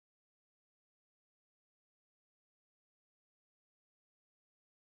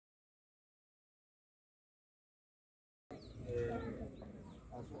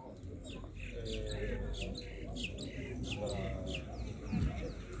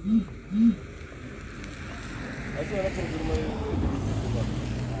Yeah,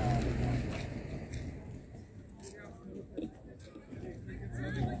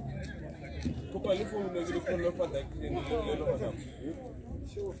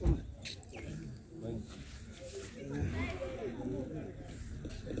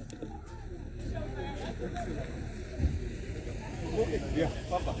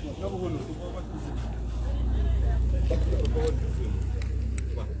 Papa.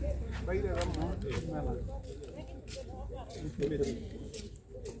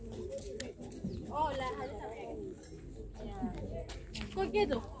 Hola,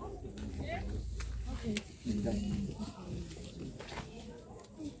 coqueto.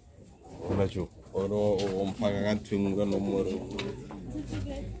 Nacho, oro umpaga tunga no moro.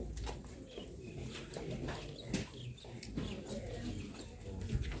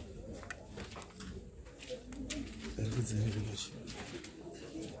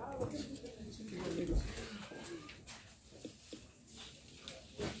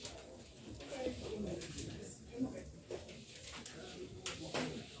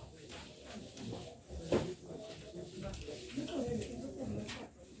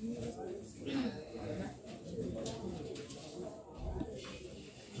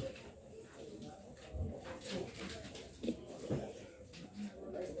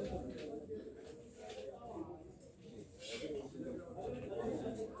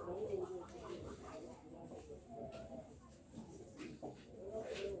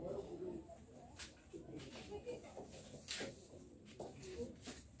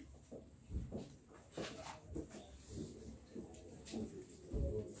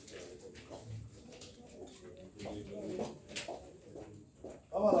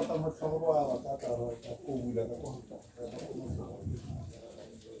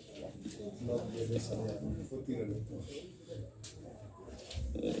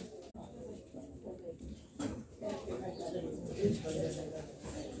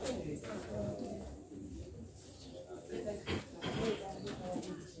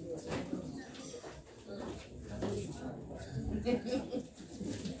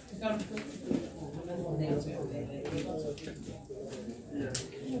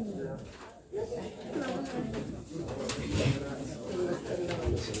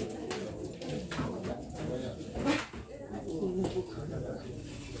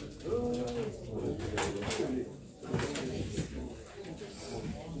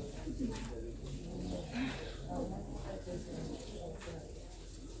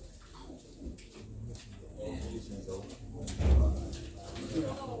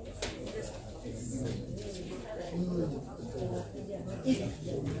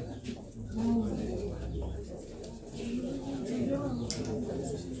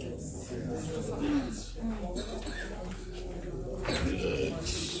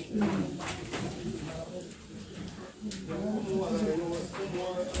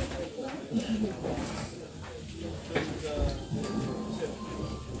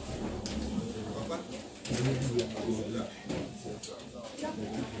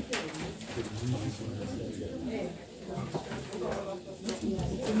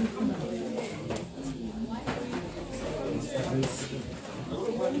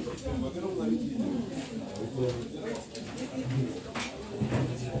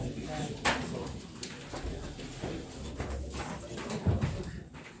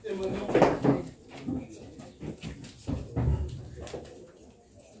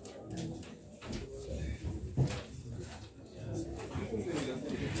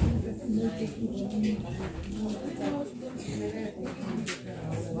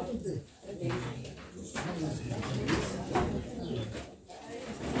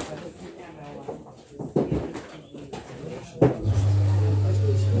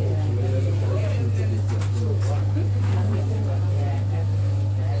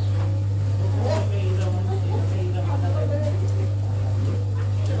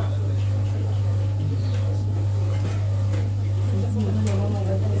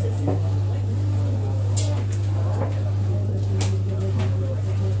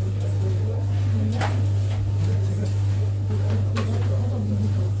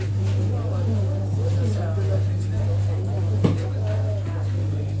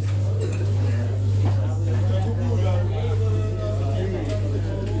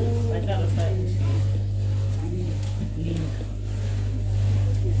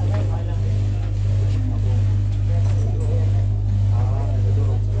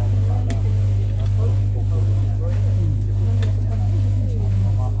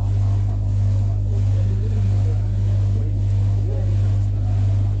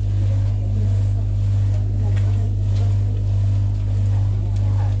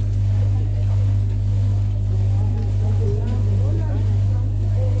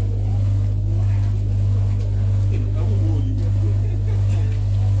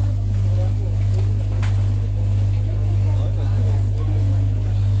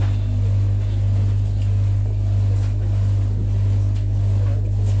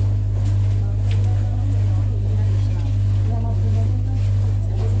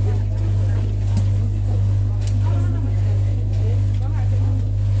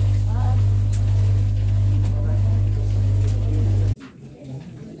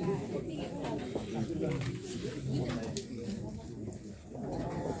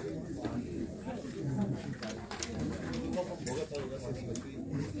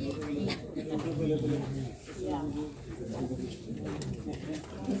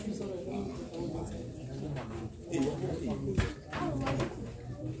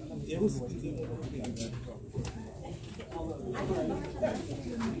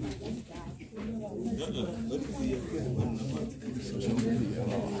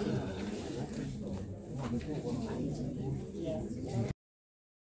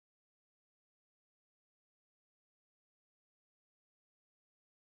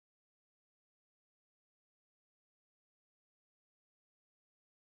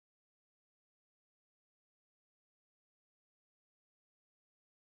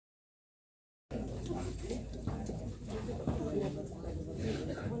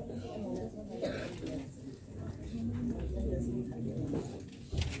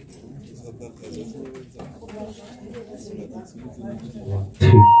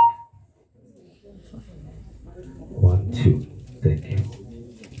 One, two. Thank you.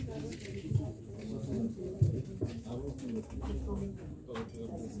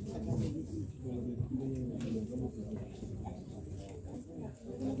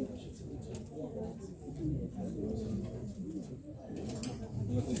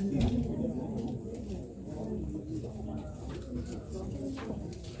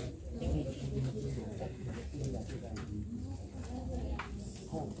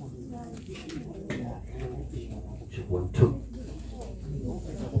 One, two.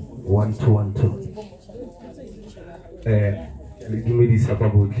 1 2 1 2. Give me this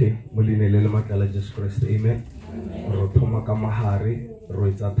ababotle molene le matla Jesus Christ. Amen. Ro thoma ka mahare ro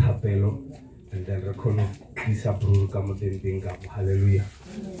etsa thapelo and then re khona tlisa bro ka motenteng ka hallelujah.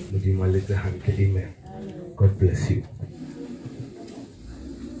 Modimo letse hantle. Amen. God bless you.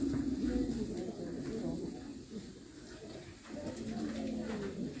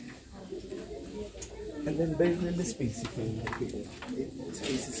 And then there's the space if you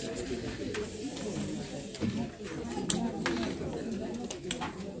spaces.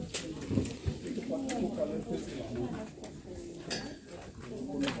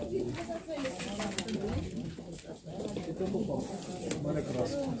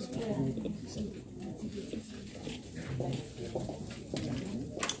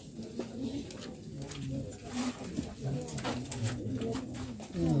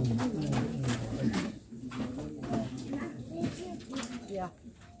 Yeah.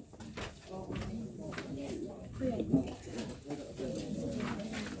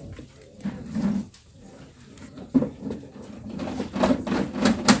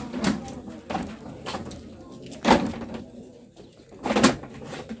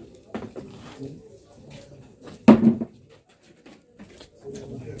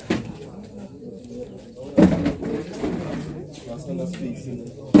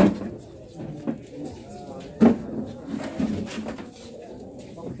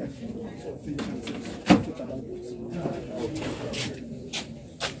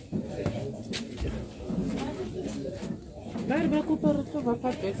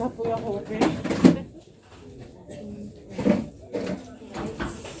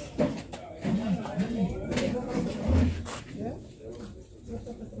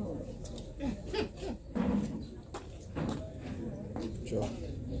 Sure.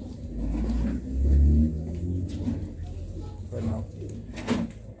 Right now.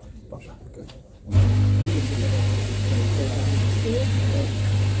 Okay.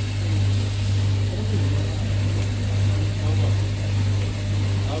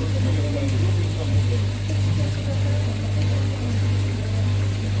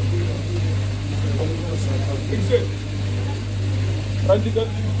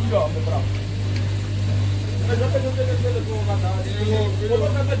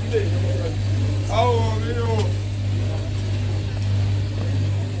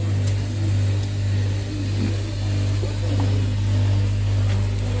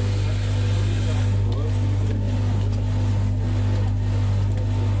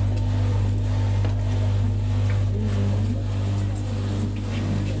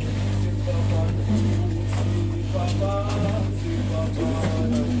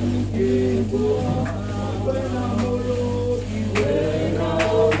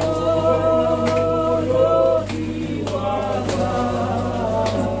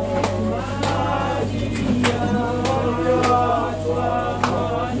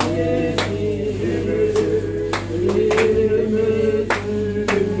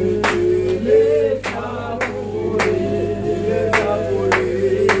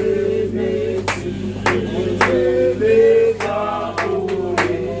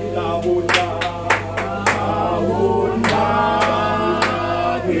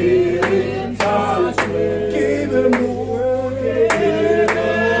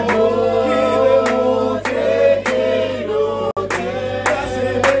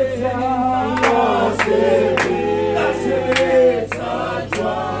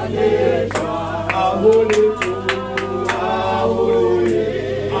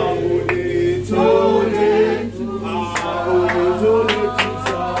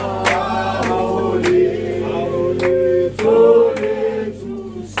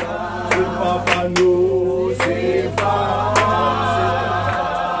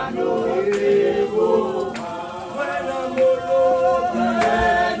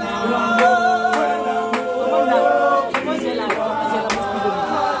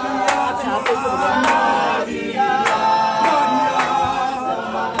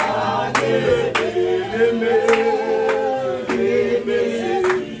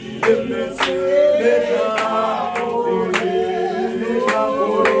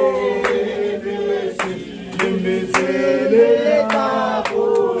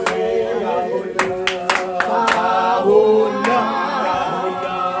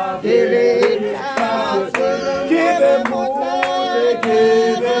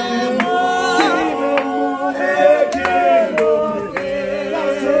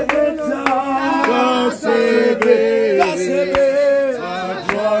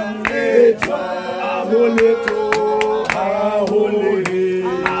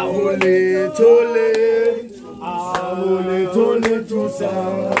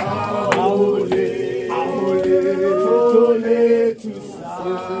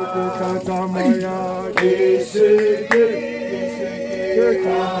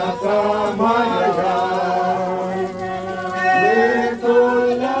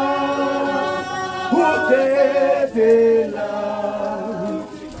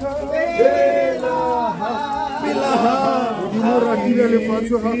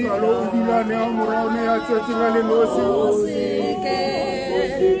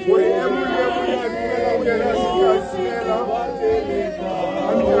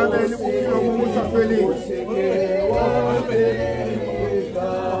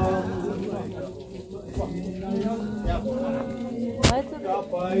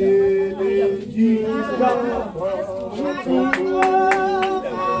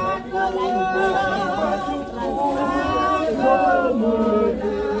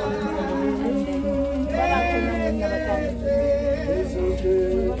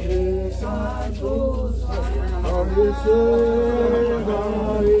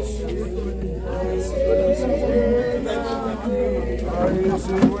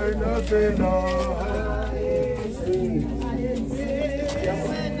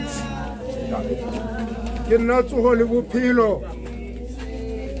 Ke nna tsogo le bophelo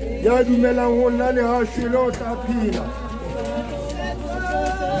ya dumelang go nna le gašwele o tla phela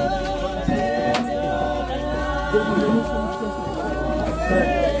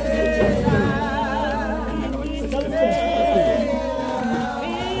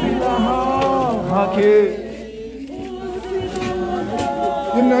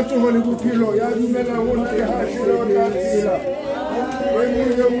ke nna tsogo le bophelo ya dumelang go nna le gašwele o tla phela o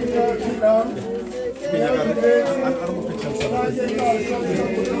mongwe yo mo tla phelang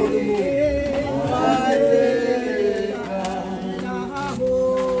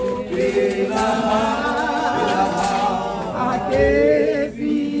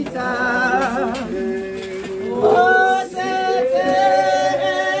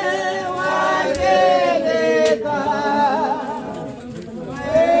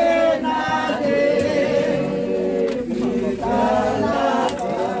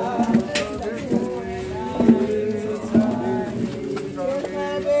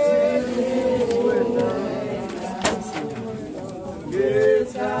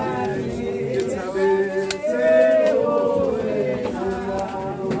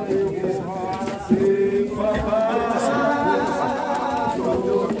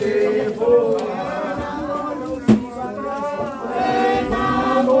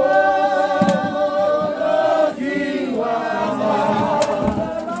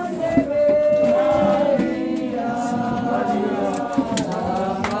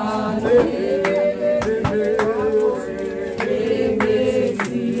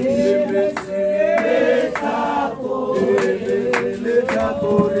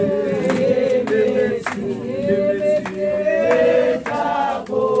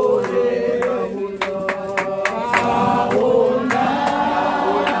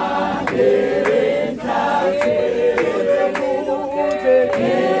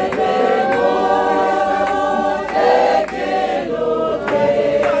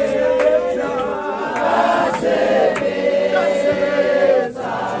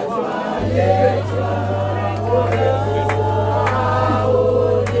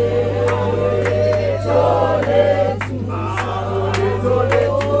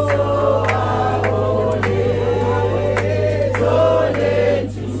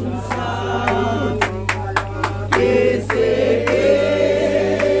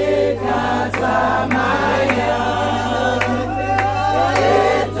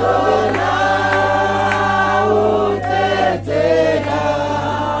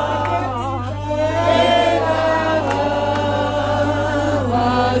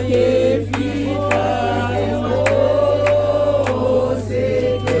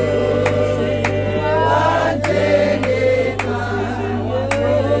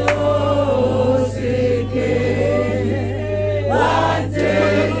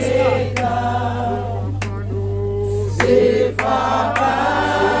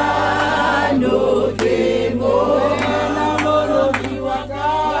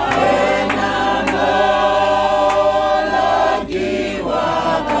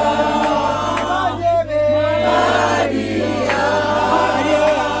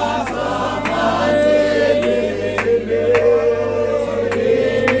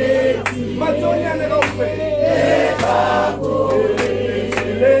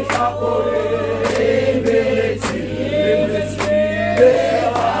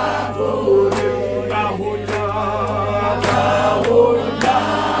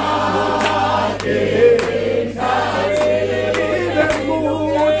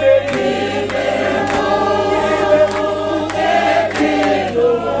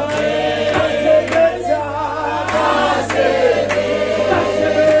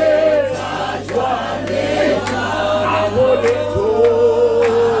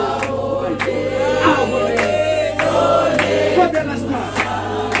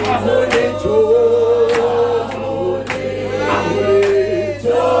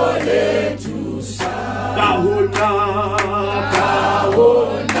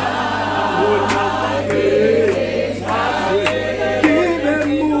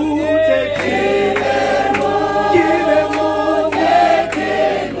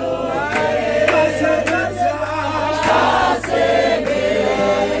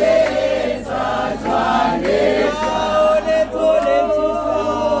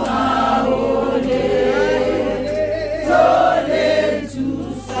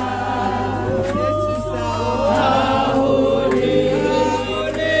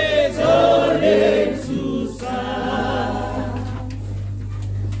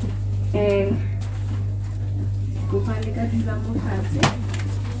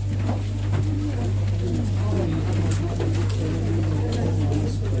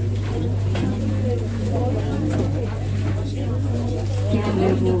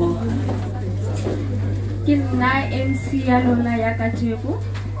nna MC ya lona ya kajeko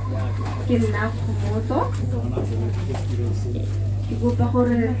ke nna Khomotso ke kopa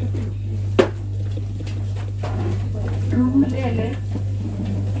gore re bulele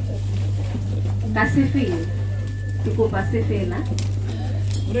ka sefela ke kopa sefela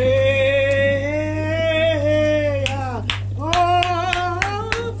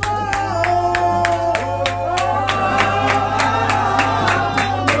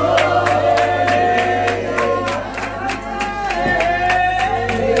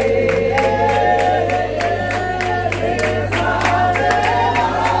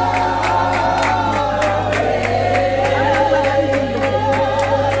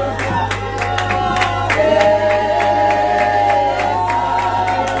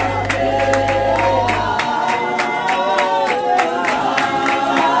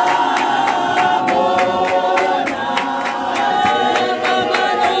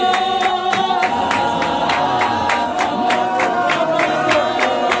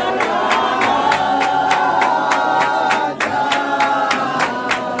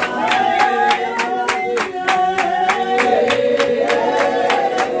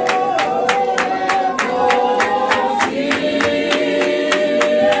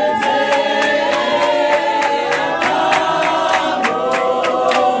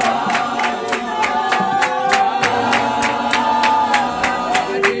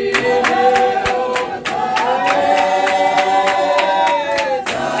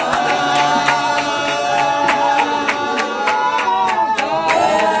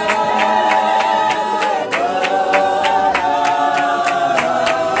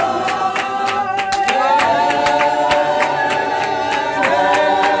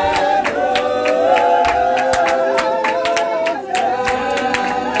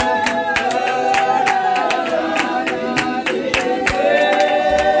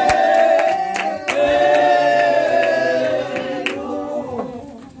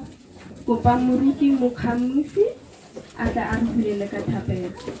Pamuruki mukhamisi ata arhulele ka thapela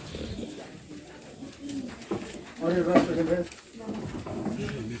ore ba tsebe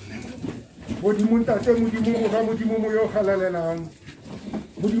modimo ntate modimo ga modimo mo yo galalelang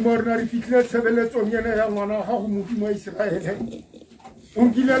modimo rena re fitlhile tshebeletsong yena ya ngwana ga go modimo wa Israele o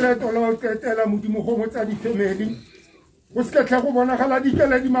nkile leeto la o qetela modimo go motsa di-family go se tla go bonagala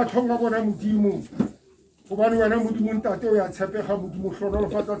dikele di matlhong a bona modimo gobane wena modimo ntate o ya tshepega modimo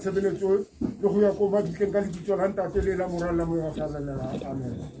hlonolofatsa tshebeletso le go ya ko mabitleng ka lebitso la ntate le la morala mo ya galelela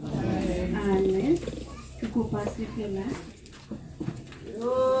amen amen ke kopa sefela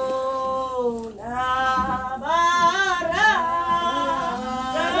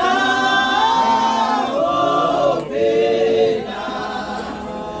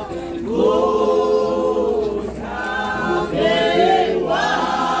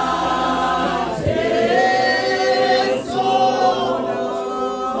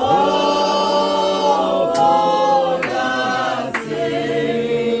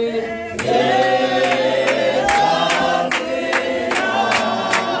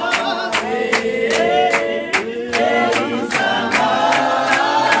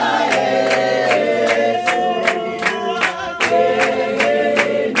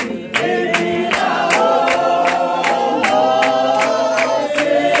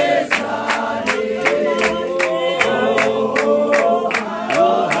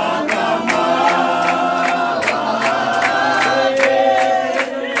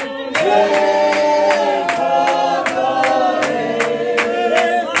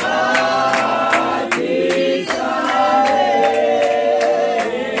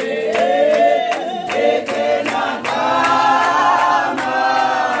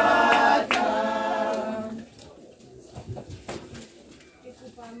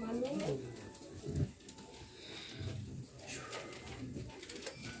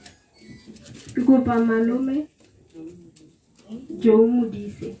kopa malome jo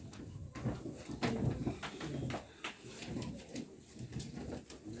modise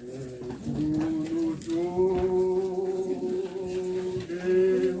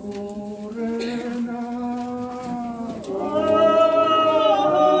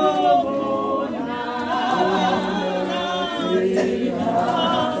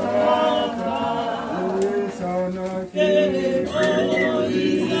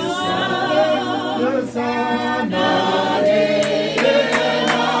Sana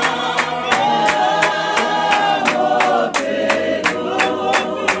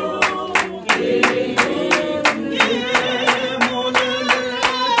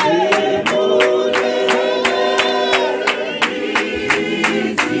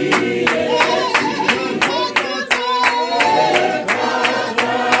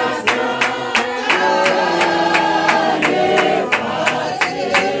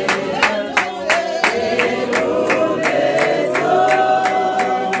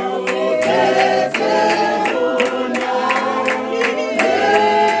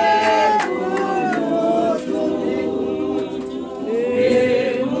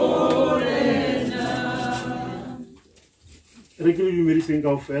dumediseng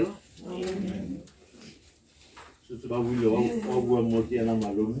kaofela. Se ba buile wa bua mo ke ena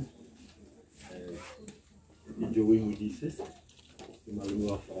malome. Ke Joey Modise. Ke malome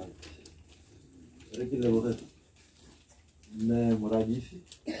wa FRANS. Re ke leboge ne moradisi.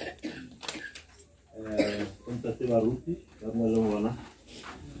 Kontate baruti ba mo le bona.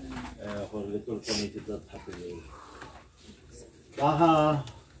 Gore le tlo tsamaitse tsa thapelo. Ba ha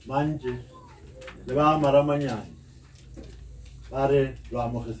manje le ba maramanyane. Ba re lo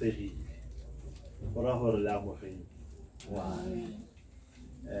amogesegile. Gora gore le amogeng. Wa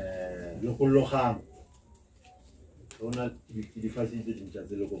le gollogang. Ona di fasitse dintja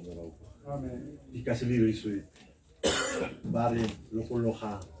tse le go morago. Amen. Di ka se le riswe. Ba re le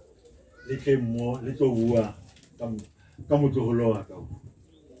gollogang. Le tlemo le tlo bua ka motlogolo wa ka.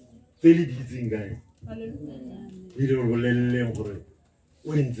 Tse le di itseng kae. Haleluya. Di re bolelleng gore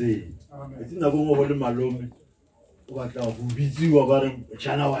o ntse. Amen. Ke nako mo go le malome. O batla go bitsiwa ba re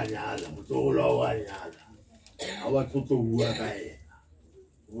tshana wa nyala motlogolo wa nyala. A wa tlotlo bua ka ena.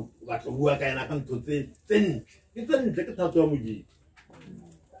 O batla bua ka ena ka ntho tse ntle. Ke tsentle ke thato ya modimo.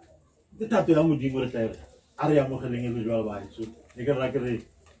 Ke thato ya modimo re tla a re amogeleng e le jwa ba itso. Ne ke ra ke re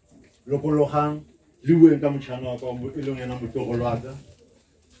lokologang le bueng ka motšhana wa ka e leng ena motlogolo wa ka.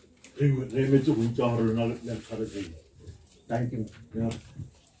 Re emetse go utlwa gore lona le tshwaretseng. Thank you.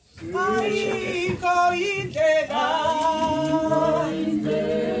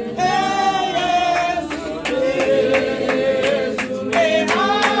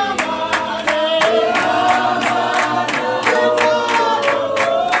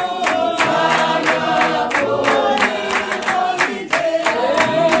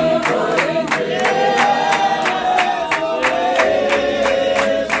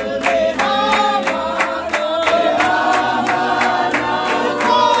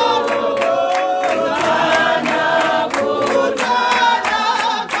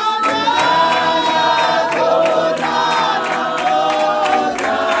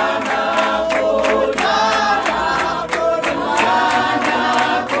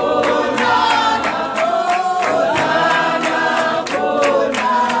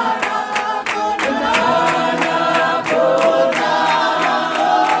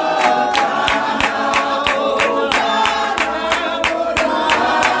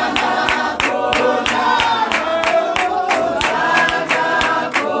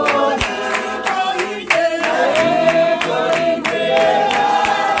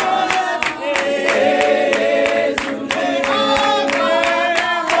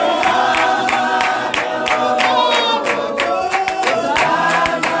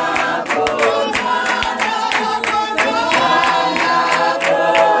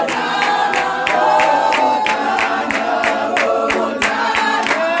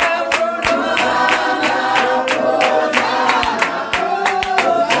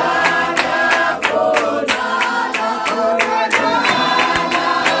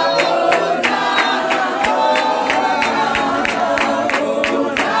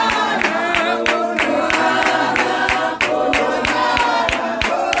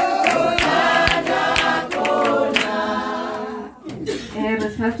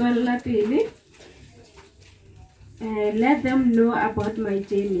 Let them know about my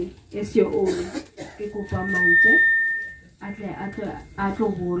journey as your own. Kikupa manje, ato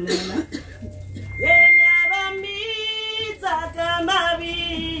bolela.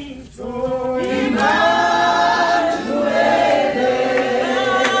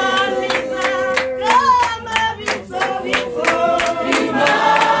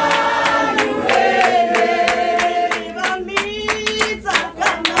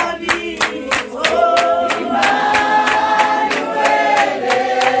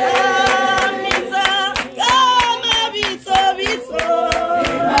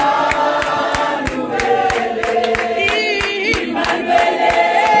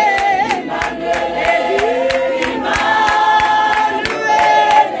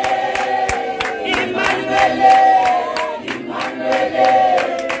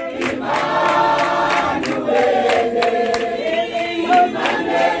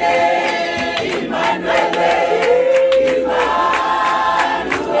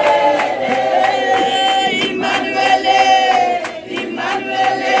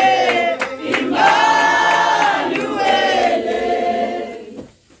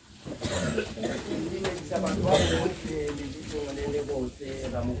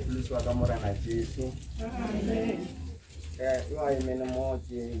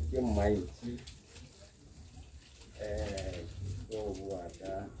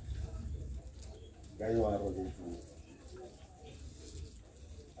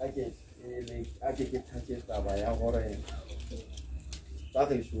 ba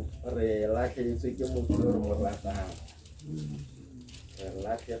gešo re latlhetswe ke motho yo re mo ratang re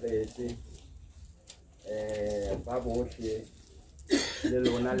latlhegetse ba botlhe le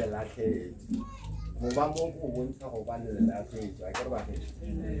lona le latlhetse go ba mo go bontsha go ba le latlhetse a ke re ba gešo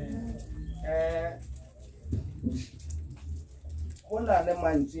go na le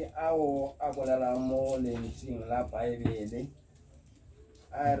mantši ao a bolelang mo lentsweng la Baebele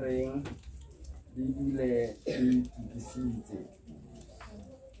a reng le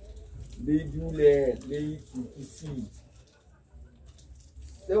dule le itukisitse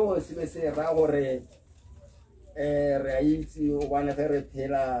seo se be se ra gore re a itse gobane ge re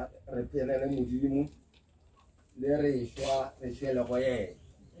phelele Modimo le re šwa re šwele go yena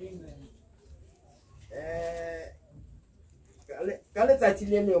ka letsatsi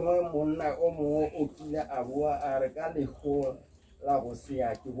le lengwe monna o mongwe o kile a bua a re ka lekgo la go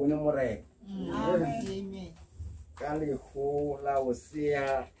sea ke bone morena ka lekgo la go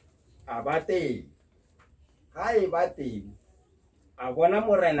sea a ba teng ga e ba teng a bona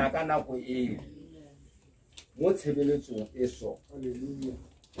morena ka nako eo mo tshebeletsong e so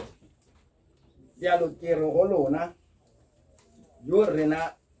bjalo ke re go lona yo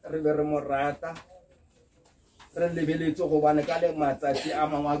rena re be re mo rata re lebeletse go bane ka le matsatsi a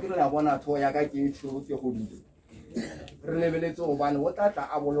mangwe ke re la bona tho ya ka ke tšho ke godile re lebeletse go bane o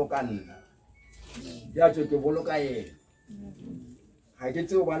tlatla a boloka nna ya tšo ke boloka yena ga ke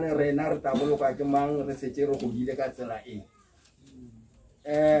tseo bane rena re ta boloka ke mang re setse re godile ka tsela e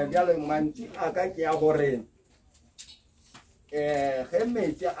bjale mantši a ka ke ya gore ge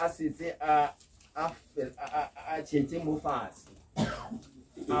metsi a setse a tšhetse mo fase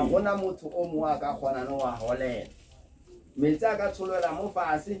a gona motho o mongwe a ka kgona no wa golela metsi a ka tsholela mo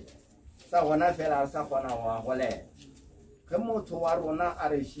fase sa gona fela re sa kgona go a golela ge motho wa rona a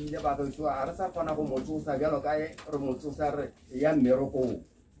re šile bagešo a re sa kgona go motsosa bjalo ka re motsosa re ya mmerekong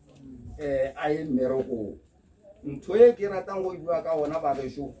a ye mmerekong ntho e ke ratang go bua ka ona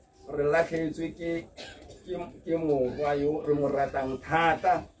bagešo re latlhetswe ke mokgwa yo re mo ratang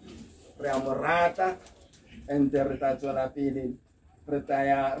thata re a mo rata and re tla tswela pele re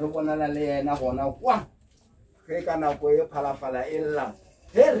taya re bonana le yena gona kwa ge ka nako e phalafala e lla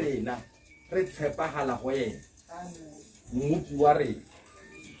ge rena re tshepagala go yena mmupi wa rena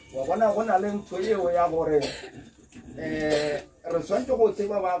wa bona go na le ntho eo ya gore re swantse go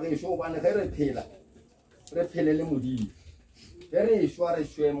tseba bagešo gobane ge re phela re phele le Modimo ge re šwa re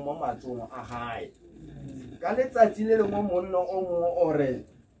šwe mo matsong a gae ka letsatsi le lengwe monna o mongwe o re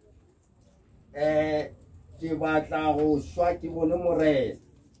ke batla go šwa ke bone morena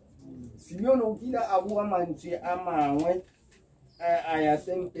Simeon o kile a bua mantši a mangwe a ya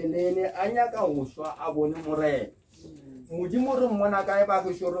tempeleng a nyaka go šwa a bone morena Modimo re mmona kae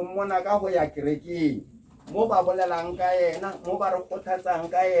bagešo re mmona ka go ya kerekeng mo ba bolelang ka yena mo ba re kgothatsang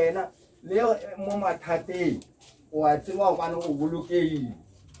ka yena le mo mathateng o a tseba gobane o bolokeile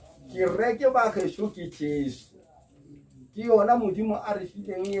kereke bagešo ke Jesu ke yona Modimo a re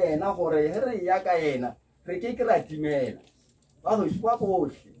fileng yena gore ge re ya ka yena re ke ra timela bagešo ba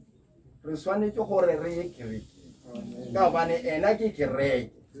botlhe re swanetse gore re ye kerekeng ka gobane ena ke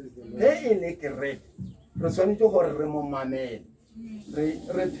kereke ge e le kereke re swanetse gore re mo mamele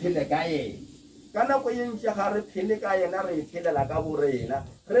re phele ka yena ka nako ye ntši ga re phele ka yena re phelela ka borena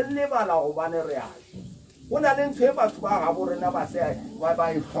re lebala gobane re a go na le ntho e batho ba ga borena ba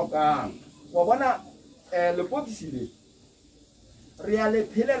e tlhokang wa bona lepokisi le re a le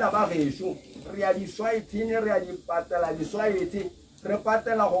phelela bagešo re a diswaetene re a di patela diswaete re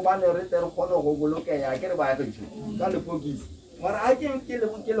patela gobane re tle re kgone go bolokega ke re bagešo ka lepokisi mara a keng ke le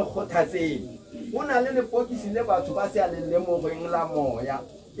kgothatseng go na le lepokisi le batho ba se a le lemogeng la moya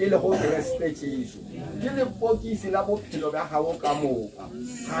e le go Kriste Jesu ke lepokisi la bophelo ba gago ka moka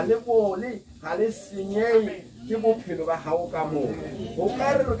ga le bole ga le senyei ke bophelo ba gago ka moka o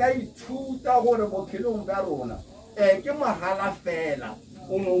ka re re ka ithuta gore bophelong ka rona ke mahala fela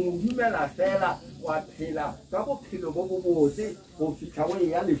o mo dumela fela wa phela ka bophelo bo bo botse go fitlha go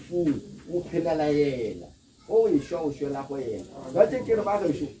ya lefung o phelela yena o e šwa o šwela go yena ba tse ke re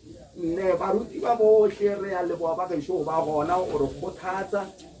bagešo ne baruti ba botlhe re a leboa bagešo ba gona o re kgothatsa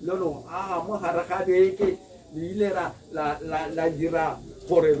le lo mo gare ga beke le ile la dira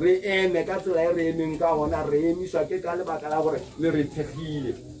gore re eme ka tsela e re emeng ka gona re emiswa ke ka lebaka la gore le re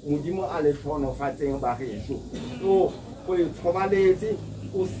thegile Modimo a le tlhonofatseng bagešo o itlhobaletse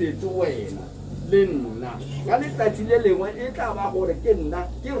o setse wena le nna ka letsatsi le lengwe e tla ba gore ke nna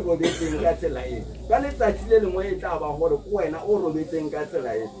ke robetseng ka tsela e ka letsatsi le lengwe e tla ba gore ke wena o robetseng ka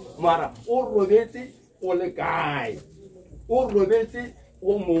tsela e mara o robetse o le kae o robetse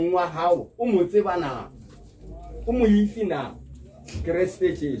o mongwe wa gago o mo tseba na o mo itse na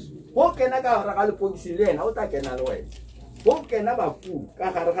kreste Jesu ho kena ka hara ga lepokisi le yena o tla kena le wena ho kena bafu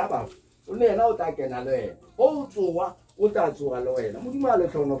ka gare ga bafu o le yena o tla kena le wena ho tsowa o tla tsowa le wena modimo a le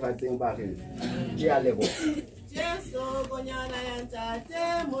tlhonofatseng ba ge ke a lebo Jesu bonyana ya ntate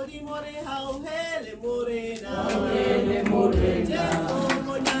modimo re hauhele morena Jesu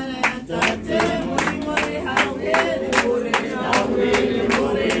bonyana ya ntate modimo re hauhele morena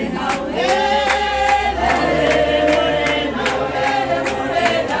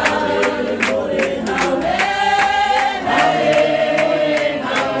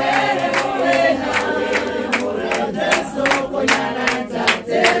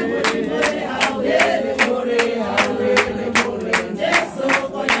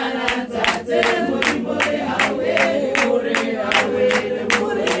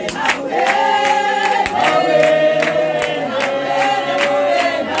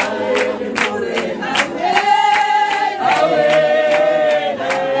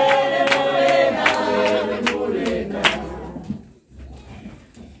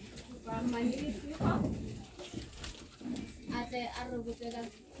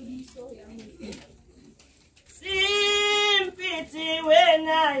Simpiti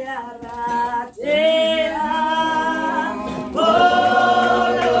wena yaratea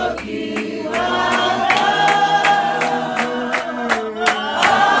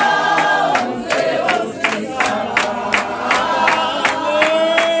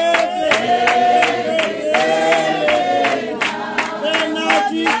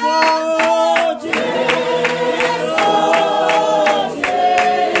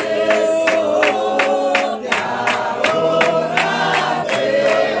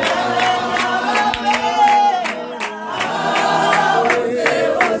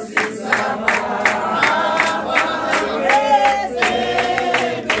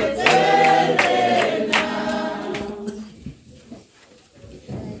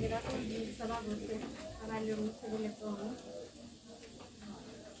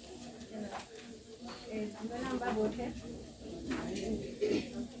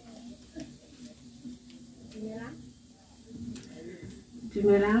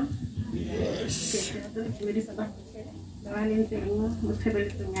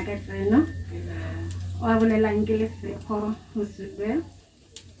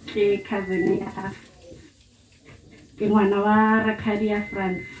ke ngwana wa rakgadi ya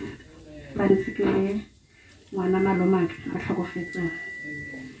FRANS ke ngwana malomaka a tlhokofetseng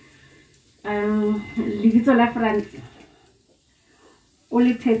lebitso la FRANS o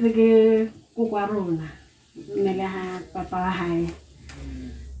le thetse ke kokwa rona mme le ha papa wa hae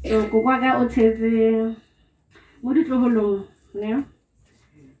so kokwa ka o thetse mo ditloholong ne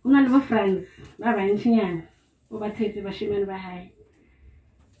o na le bo FRANS ba bantšinyana o ba thetse bashimane ba hae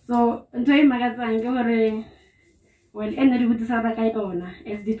so ntho e makatsang ke gore well ene di botsa ba ka yona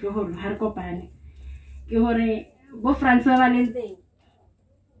as ditloholo ha re kopane ke gore bo FRANS ba leng teng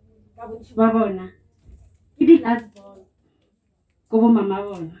ka bontši ba bona ke di last born ko bo mama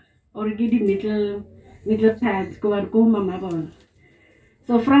bona or ke di middle child ko mama bona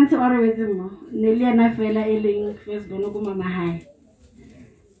so FRANS o re wetse mo ne le yena fela e leng first born ko mama hae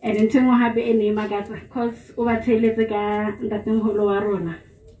and ntho engwe hape e ne e makatsa cause o ba theeletse ka ntatemogolo wa rona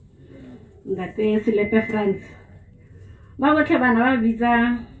ntate Selepe FRANS ba botlhe bana ba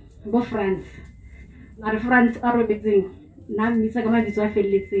bitsa bo FRANS mare FRANS a robetseng nna mmitsa ka mabitso a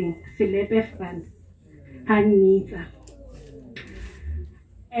feleletseng Selepe FRANS ha mmitsa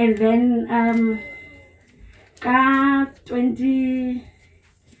and then ka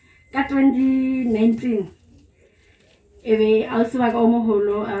 2019 ebe a se ba ka o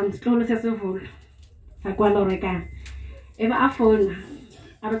moholo setloholo se seholo sa kwa Lorekana ebe a fona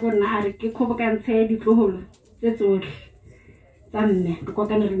a re kona a re ke kgobokantshe ditloholo tse tsotlhe tsa mme ke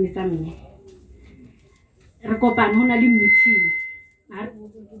kokane re metsa mme re kopane ho na le meeting a re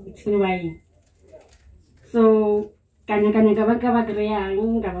meeting wa eng so kanya ka ba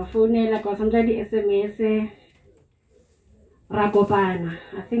kreyang ka ba founela ka sendla di SMS ra kopana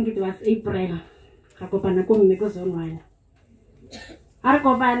I think it was April ra kopana ko mme ko zone 1 a re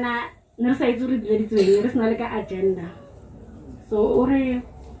kopana ne re sa itse re dile re sena le ka agenda so o re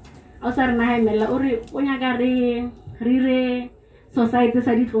a sa re na haemela o re o nyaka re society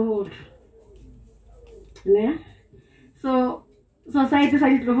sa ditloholo ne so society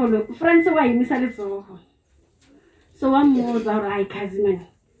sa ditloholo FRANS wa imisa letsogo so wa mmotsa gore ai cousin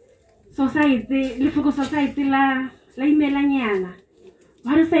society lefoko society la imelanyana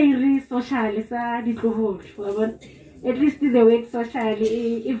wa re sa iri social sa ditloholo wa bona at least the way social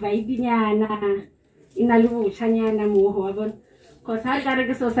e vibe nyana ina le botshanyana mo ho wa bona cause ha ka re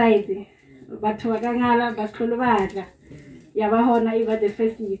ke society batho ba ka ngala ba tlholo batla Yabahona iba the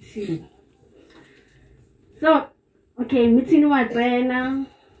first meeting. So, okay, meeting was then,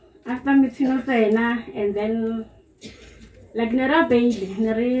 after meeting was then, and then, like, nera baby,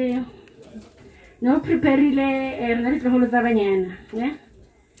 nere, no preparile, nere tloholo tsa banyana, yeah?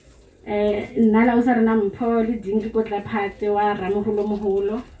 Nala usara na mpoli, dingi kotla phate wa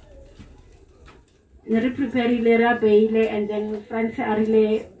ramoholo. Nere preparile ra baby, and then FRANS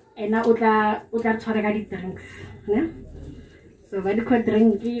arile, ena utla tshwara ka di drinks, yeah? So when you could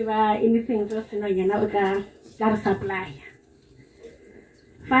drink, give anything just you know utla supply.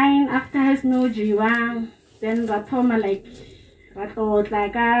 Fine, after has no jiwa, then ratoma like rato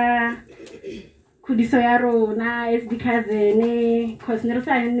like kudiso ya rona is because ne cause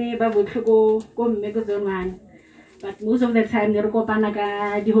nersane ba botlhoko go mme go zonwana. But most of the time ne re kopana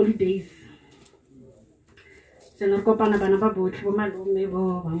ka di holidays. So ne re kopana bana ba botlhe bo malome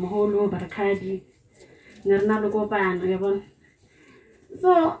bo ba moholo ba rakadi. Ne re na le kopana ya bona.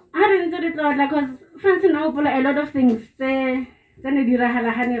 So I didn't do it like because FRANS now pull a lot of things. Then they did a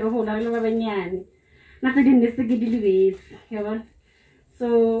halahani rohula lovanyani. Nothing in this giddy ways.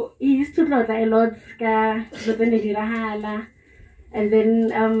 So he used to lot a lot ska, but then they did a hala. And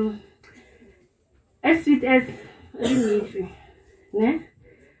then as sweet as really ne?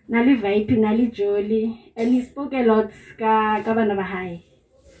 Nali vipey, nali jolly, and he spoke a lot ska Governor High.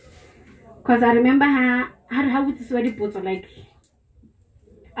 Because I remember how would sweaty boots like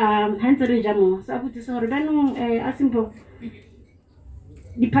Hansel Jamo. So I put this on a simple.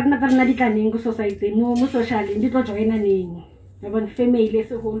 The partner na di kaning society mo socially hindi to join na ning abon family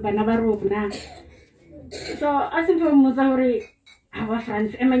so whole banabaro na so asin po mo sa hore aba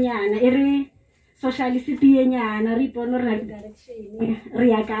FRANS emanyana ere sociality nya na ripo no right direction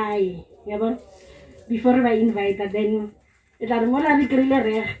ria kai yabon before I invite then itla mo la rikrile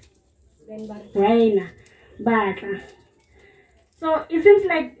re then ba so it seems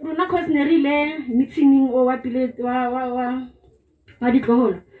like runa cause nerile meeting o wa pile wa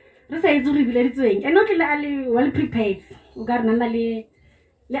ditloholo re sa itse re bile ditsweng and not le well prepared o ka rena le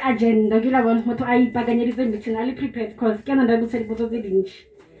agenda ke la bona motho a ipakanyeditse meeting a le prepared cause ke nna re botsa dipotso tse dintsi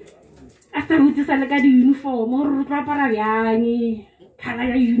a sa botse sa le ka di uniform gore re tla para byang kala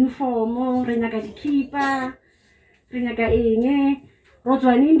ya uniform re nyaka dikhipa re nyaka eng ro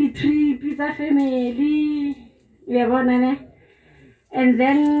tswaneng di trip tsa family ya bona ne and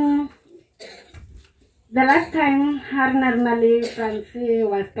then the last time Harnarnali FRANS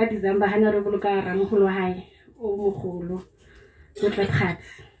was ka December Hanarabulu ka Ramoholo High o mogolo go tla khats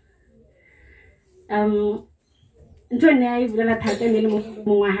ntone ai bulela thata le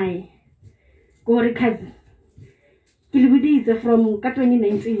mo high go re khats ke le buditse from ka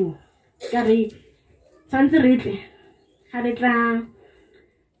 2019 ka re tsantse re tle ha re tla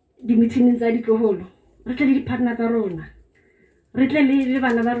di meeting tsa ditloholo re tle le di partner tsa rona re tle le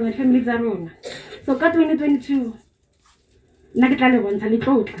bana ba rona family tsa rona. So ka 2022 na ke tla le bontsha le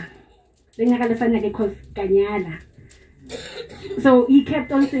tlotla le nyaka le sanya ke cause kanyala. So he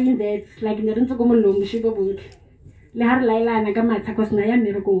kept on saying that like ne re ntse go molong shibo botle le har lailana ka matha cause na ya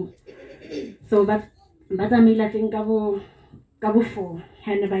mereko so ba tsamila teng ka bo 4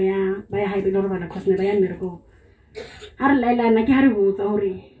 hane ba ya high belo bana cause ne ba ya mereko har lailana ke ha re botsa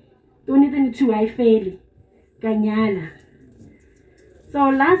hore 2022 ai fail kanyala. So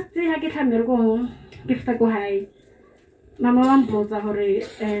last day I get a miracle gift go high. Mama wan botsa hore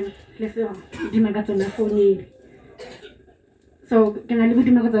lese di magato na phone. So kana le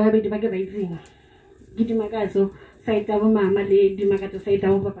di magato ya be di ba ke ba itseng. Ke di magato site ya bo mama le di magato site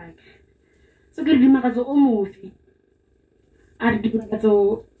ya bo papa. So ke di magato o mofi. Are di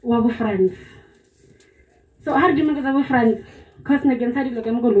magato wa bo FRANS. So har di magato bo FRANS cause na ke ntsha di lo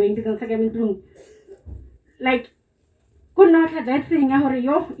ke mo go loeng ke ntsha ke mo like could not have that thing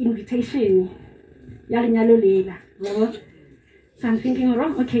your invitation yalinyalo lela so I'm thinking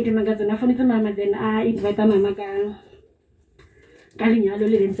okay the magazine phone to mama then I invite mama ka linyalo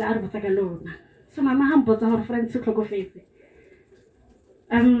le ntse a re botsa ka lona so mama ha mpotsa hore FRANS tlhokofetse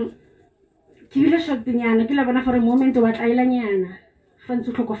ke ile shocked nyana ke la bona for a moment wa tlaila nyana FRANS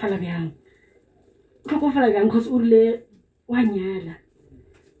tlhokofala byang cause o le wa nyala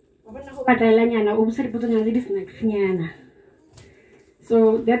wa bona go batlaila nyana o botsa dipotso nyana di snacks nyana.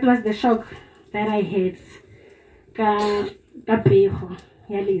 So that was the shock that I had.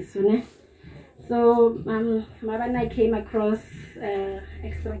 So I came across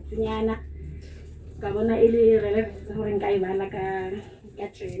extract nyana. Kabona ili relevant hore nka ibala ka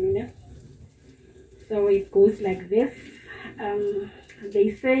train. So it goes like this. They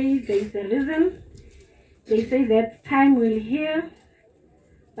say there is a reason. They say that time will heal,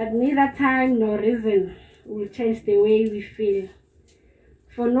 but neither time nor reason will change the way we feel.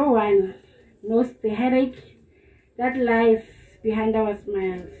 For no one knows the headache that lies behind our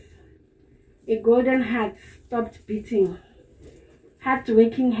smiles. A golden heart stopped beating,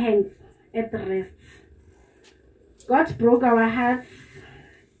 hard-working hands at rest. God broke our hearts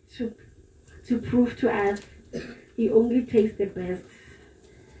to prove to us He only takes the best.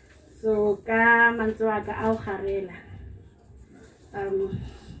 So ka mantswe ka au kharela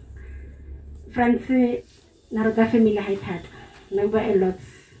FRANS na re ka family ha thata na ba a lot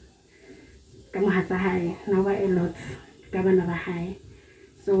ka mohatsa hae na ba a lot ka bana ba hae.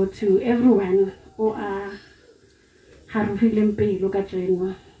 So to everyone who are harufileng pelo ka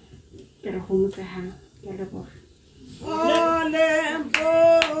tseno ke re go motsehang ke leboga.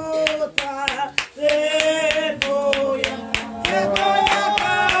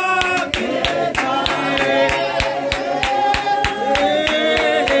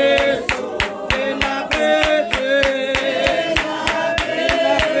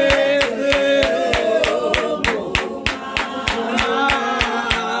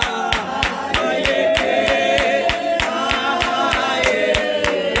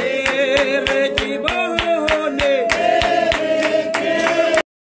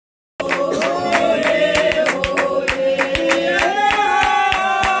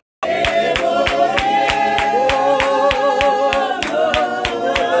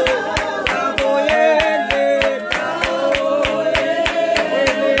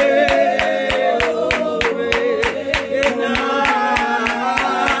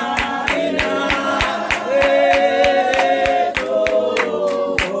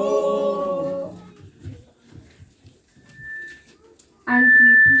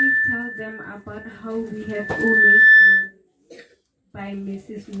 Auntie, please tell them about how we have always known by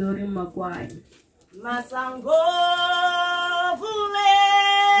Mrs. Lori Maguire. Masango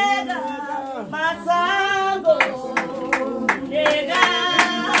Fulega, Masango Fulega,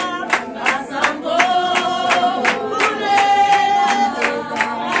 Masango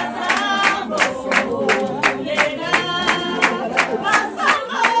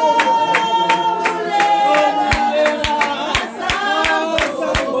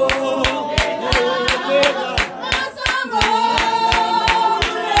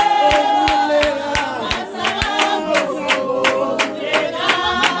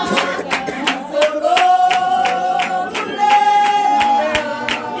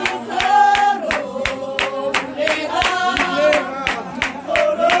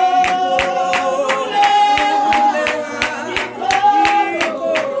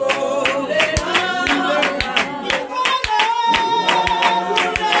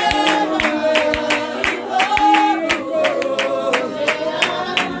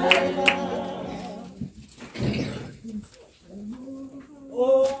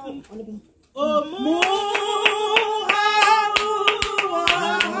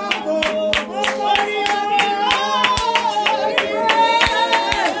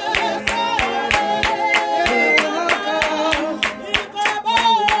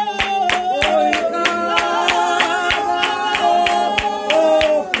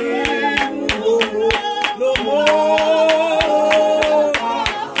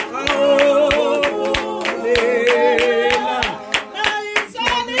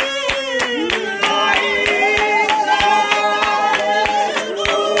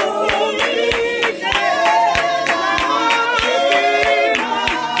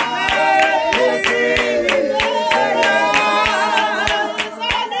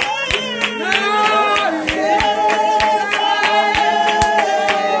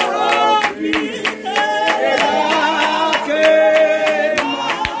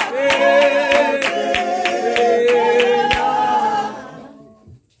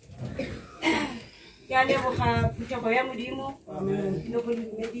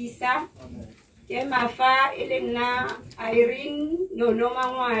Mafa elena Irene no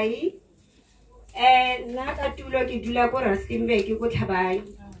mangwai na ka tulo ke dula ko Rustenburg ko Tlhabai,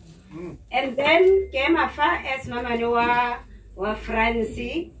 and then ke mafa as mamane wa FRANS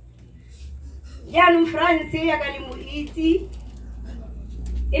ya no FRANS ya ka le moitsi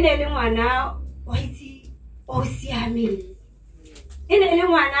ene le ngwana o itsi o siame, ene le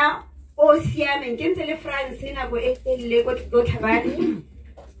ngwana o siame ke ntse le FRANS na go etelle ko Tlhabai.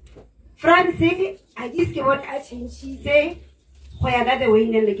 FRANS a ke bona a change go ya ka the way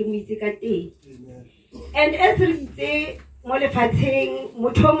nne le ke mo itse ka teng, and as re itse mo lefatsheng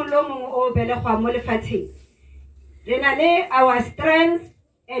motho mo lo mongwe o belegwa mo lefatsheng re na le our strengths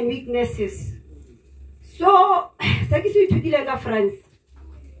and weaknesses. So sa ke se ithutile ka FRANS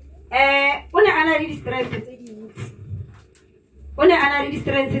o ne a na le di-strengths tse dintsi, o ne a na le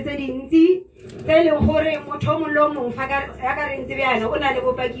di-strengths tse dintsi tse e leng gore motho o mongwe le o mongwe fa ya ka re ntse bjana o na le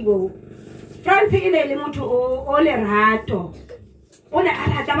bopaki boo. France e ne le motho o lerato, o ne a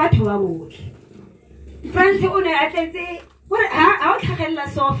rata batho ba botlhe. France o ne a tletse gore ha o tlhagelela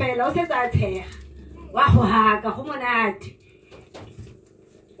so fela o setse a tshega wa go haka go monate.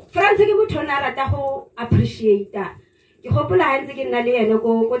 France ke motho o ne a rata go appreciate-a. Ke gopola ha ntse ke nna le ene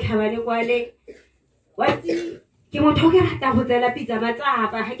ko Tlhabane kwale wa itse ke motho o ke rata go tsela pizza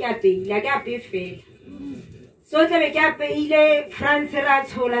matsapa ha ke apeile ke ape fela. So tlabe ke apeile France ra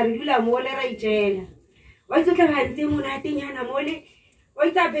tshola re dula mo le ra itjela. Wa itse tla ba ntse monatenyana mo le o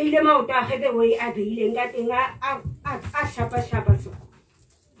itse apeile maoto a gete we a beile nka teng a shapa so.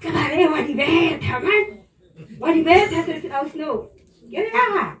 Ka ba re wa di betha man. Wa di betha se au snow. Ke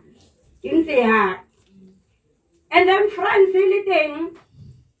ya. Ke ntse ya. And then France le teng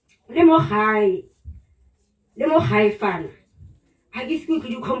le mo gae fana. Ha ke se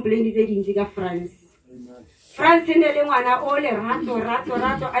di complain tse dintsi ka France. France ne le ngwana o le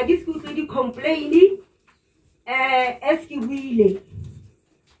rato a ke se di complain es ke buile.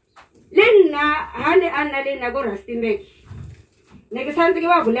 Le nna ha ne a nna le nna go Rustenburg. Ne ke santse ke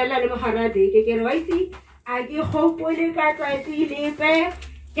ba bolela le mogara beke ke re wa itse a ke gopole ka tsatsi lepe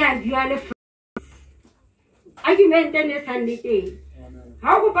ke a bua le argument ne sandite.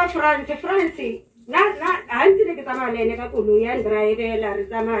 Ha go pa France na ha ntse le ke tsamaya le ene ka koloi ya drive la re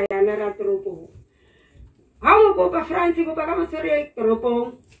tsamaya na ra tropo. Ha mo go pa France go pa ka mosore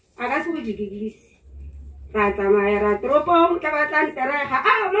tropo a ka se go digigilisi. Ra tsamaya ra tropo ka batla nterega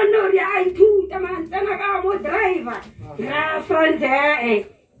manori a ithuta man tsena ka mo driver ra France e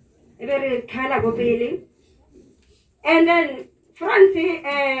be re khala go pele. And then France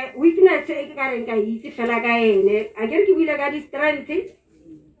weakness e ke ka reng ka itse fela ka ene a ke re ke buile ka di strength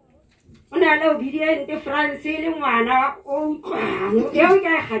o na le obedient France le ngwana o utlwang eo ke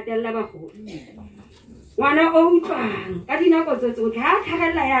a gatella bagolo ngwana o utlwang ka dinako tsotlhe ha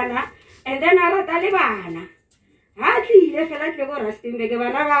tlhagella yana and then a rata le bana ha tlile fela tle go Rustenburg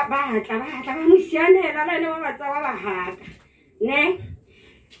bana ba hatla ba mosianela la ene ba batsa ba haka ne.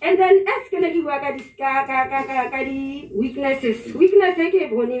 And then as ke ne ke bua ka di weaknesses e ke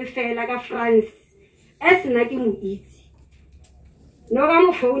bone fela ka France as nna ke mo itse no ga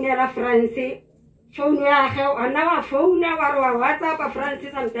mo founela France phone ya ge ana ba phone wa re wa WhatsApp France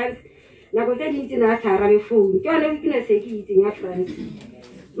sometimes na go tse dintsi na sa arabe phone ke yone weakness e ke itseng ya France.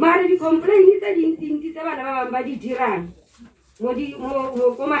 Mara di complain tse dintsi tse bana ba bang ba di dirang mo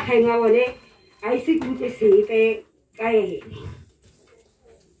go magaeng a bone a ise ke utlwe sepe ka ene.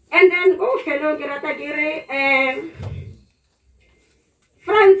 And then go fellow ke rata ke re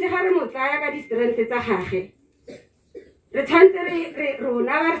France ga re mo tsaya ka di strength tsa gage re tshantse re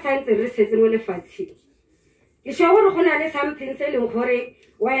rona ba re tshantse re setse mo lefatsheng. Ke sho gore go na le something se leng gore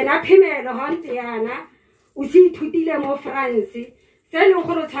wena phemelo ha ntse yana o se ithutile mo France se leng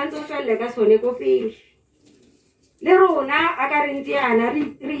gore tshantse o tswelle ka sone go pele. Le rona a ka re ntse yana re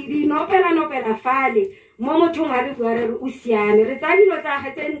nopela fale mo mothong a re bua re o siame re tsa dilo tsa ga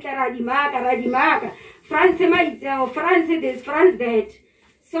tse ntle ra di maka France maitseo France this France that.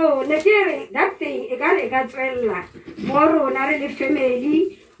 So ne ke re that thing e ka tswella mo rona re le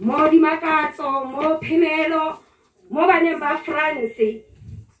family mo di makatso mo phemelo mo baneng ba France.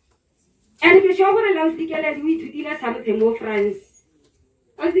 And ke sho gore la o dikela di ithutile something mo France.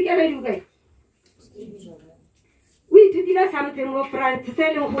 O dikela di uka we ithutile something mo France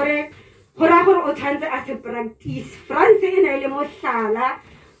se leng gore o tshantse a se practice. France e na le mohlala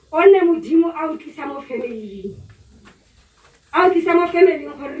o ne modimo a utlisa mo family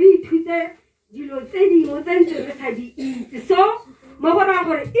gore re ithute dilo tse dingwe tse ntse re sa di itse. So mo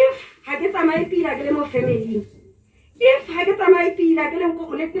gore if ha ke tsamaye pila ke le mo family, if ha ke tsamaye pila ke le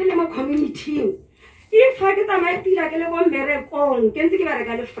mo community, if ha ke tsamaye pila ke le mo mmerekong ke ntse ke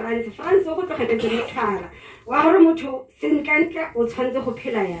bereka le France o go tlogetse le tlhara wa gore motho sentle o tshwanetse go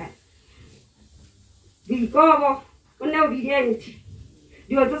phela yana boikobo o nna obedient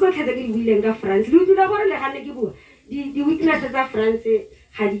dilo tse tsotlhe tse ke di buileng ka France le utlwile gore le gane ke bua di weakness tsa France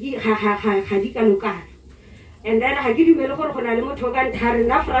ga di ka lokana. And then ha ke dumele gore go na le motho ka nthare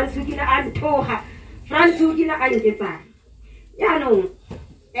nna France o kile a nthoga France o kile a nketsang yaanong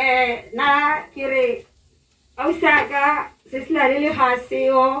na ke re ausaka se sela le ga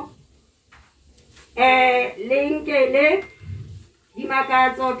seo lenkele di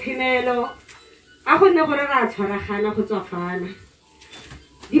makatso phemelo a go nne gore ra tshwaragana go tswafana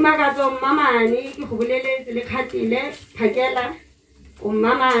di makatso mamane ke go boleletse le khatile phakela o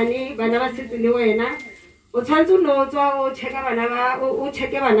mamane bana ba setse le wena o tshwantse no tswa o checka bana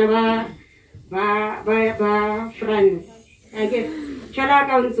ba France ake jala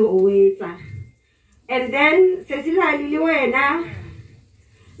ka ntse o etsa. And then Cecilia le wena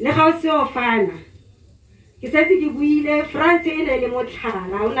le ga o se o fana ke setse ke buile France e ne le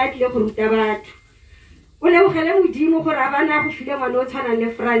motlhala o na tle go ruta batho o le bogele modimo gore a bana go file ngwana o tshwana le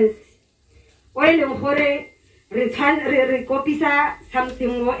France o ile gore re kopisa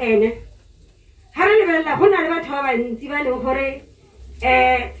something mo ene ha re lebella go na le batho ba bantsi ba le gore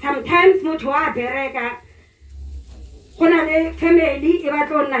sometimes motho wa bereka go na le family e ba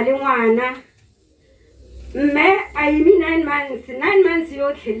tlo nna le ngwana mme a imi 9 months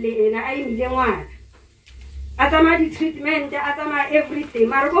yo tlhelle ena a imile ngwana a tsama di treatment a tsama everything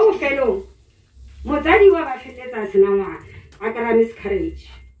mara go felong motsadi wa ba feletsa sena ngwana a kara miscarriage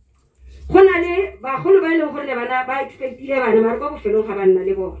gona le ba golo ba ile gore le bana ba expectile bana mara go felong ga banna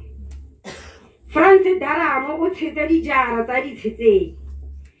le bona France Daramo o tshetse di jara tsa di tshetseng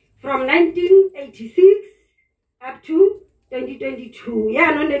from 1986 up to 2022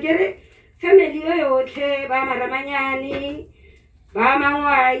 ya no ne kere family yo yotlhe ba Maramanyane ba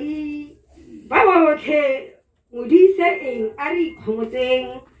Mangwai ba botlhe modise eng a re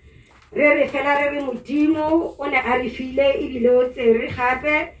ikgomotseng re fela re modimo o ne a re file e bile o tsere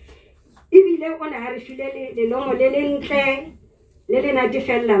gape e bile o ne a re file le lomo le lentle le le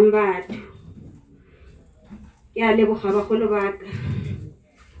natefellang batho ke a leboga bagolo baka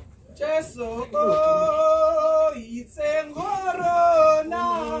Jesu o itseng horona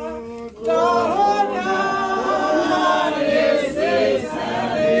lona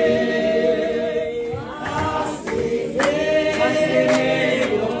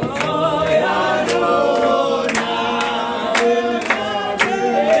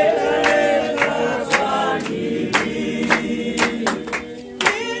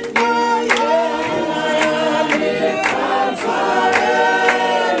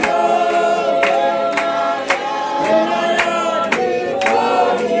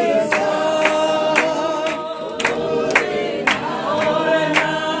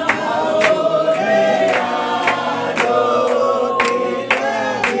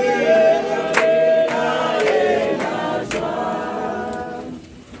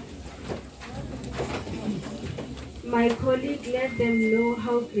My colleague let them know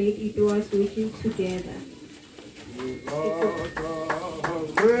how great it was working together.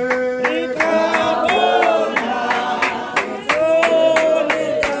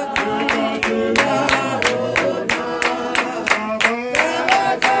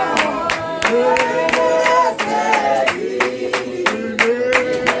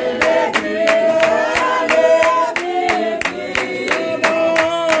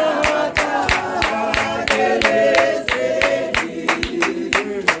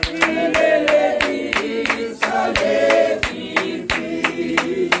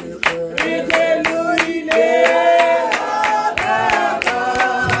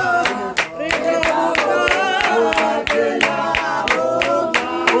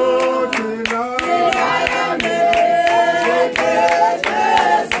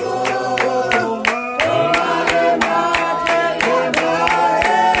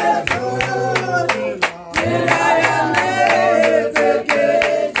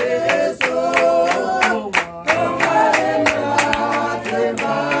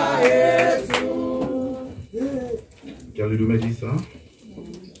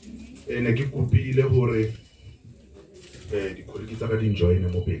 ne ke kopile hore di colleague tsa ka di join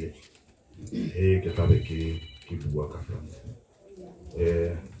mo pele ke tlabe ke bua ka France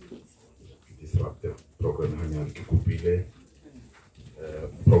disruptor program hanyane ke kopile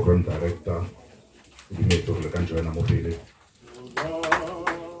program director di metro le kan join mo pele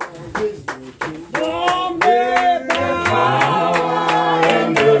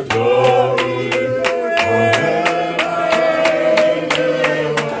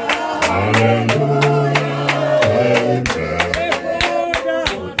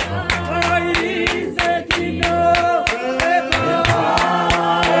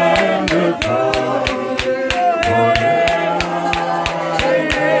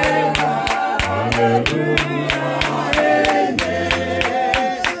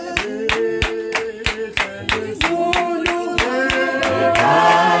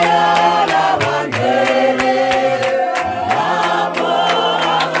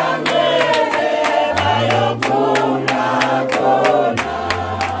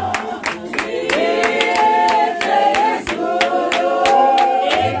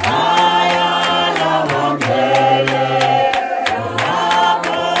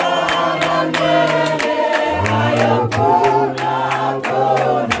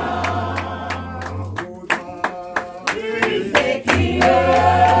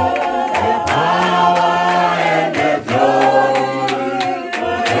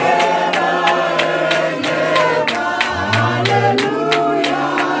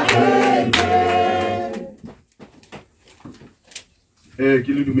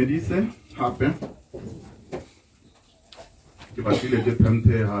ke le dumedise hape ke batlile ke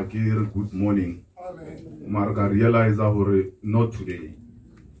pente ha ke re good morning mara ka realize hore not today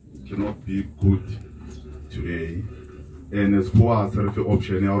cannot be good today and as far as the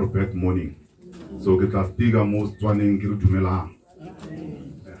option ya bad morning so ke tla stiga mo tswaneng ke re dumelang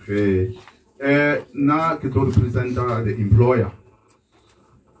na ke tlo representa the employer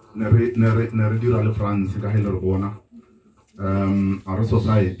ne re dira le FRANS ka hele re bona our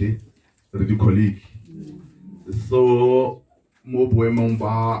society re di colleague so mo boemong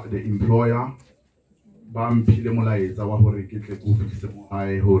ba the employer ba mphile molaetsa wa hore ke tle go fitlhise mo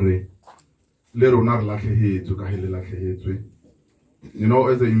hae hore le rona re latlhehetswe ka hele latlhehetswe you know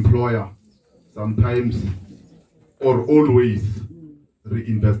as an employer sometimes or always re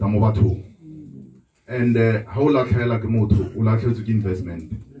invest mo bathong and how latlhela ke motho o latlhetswe ke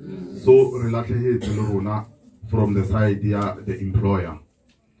investment so re latlhehetswe le rona from the side ya the employer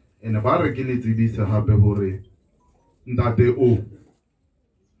and ba re ke le tsebise hape hore ntate o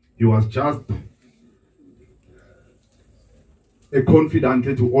he was just a confidant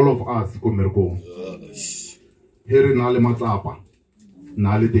to all of us ko mmerekong he re na le matsapa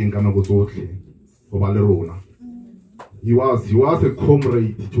na le teng ka nako tsotlhe go ba le rona he was a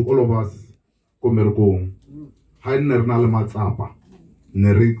comrade to all of us ko mmerekong ha nne re na le matsapa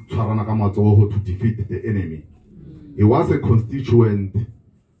ne re tshwarana ka matsogo to defeat the enemy. He was a constituent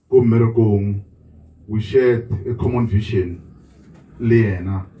ko mmerekong. We shared a common vision le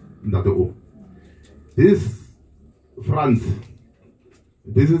yena ntate o. This FRANS,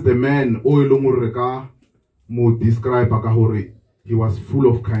 this is the man o e leng hore ka mo describe ka hore he was full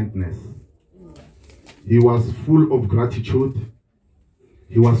of kindness, he was full of gratitude,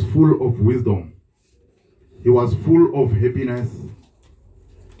 he was full of wisdom, he was full of happiness.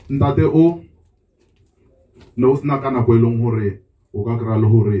 Ntate o no sna kana go elong hore o ka kra le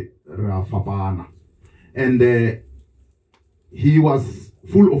hore ra fapana. And he was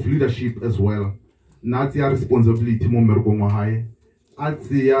full of leadership as well. Not your responsibility mo mmerekong wa hae, at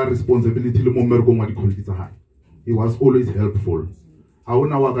your responsibility le mo mmerekong wa di-colleagues tsa hae. He was always helpful. Ha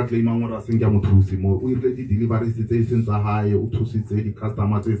ona wa ka claimang hore a seng ke mothusi mo o ile di deliveries tse seng tsa hae, o thusitse di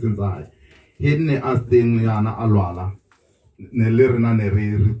customer tse seng tsa hae. He ne a teng yana a lwala ne le rena ne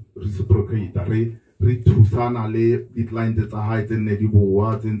re reciprocate re thusana le di-client tsa hae tse ne di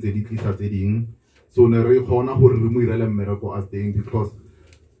boa tse ntse di tlisa tse ding. So ne re khona hore re mo irele mmereko as teng because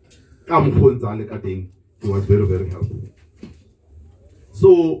ka mkhonza le ka teng he was very very helpful.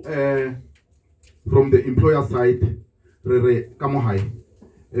 So from the employer side re ka mo hae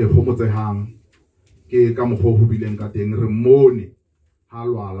go motsehang ke ka mo go bileng ka teng re mone ha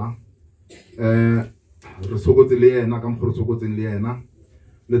lwala re sokotse le yena ka mo re sokotseng le yena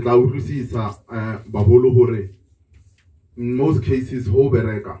le tla utlwisisa baholo hore in most cases ho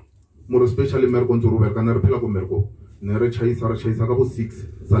bereka more especially mmereko ntse ro bereka ne re phela ko mmereko ne re chaisa ka bo 6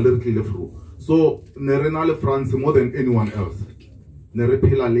 sa le re tlile through so ne re na le FRANS more than anyone else ne re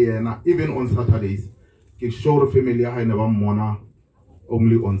phela le yena even on Saturdays ke sure family ya hae ne ba mmona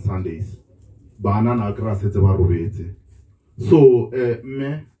only on Sundays bana na kra setse ba robetse so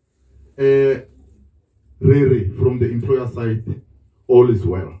re from the employer side all is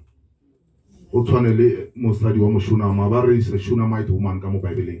well. O tshwanele mosadi wa moshunama ba re se Shunammite woman ka mo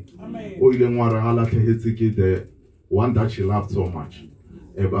Bibeleng o ile ngwara ha latlhehetse ke the one that she loved so much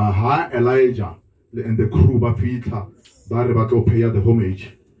ba ha Elijah and the crew ba fitla ba re ba tlo pay the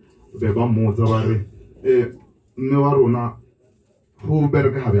homage be ba mmotsa ba re mme wa rona ho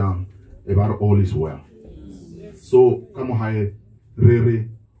bereka ha byang ba re all is well. So ka mo hae re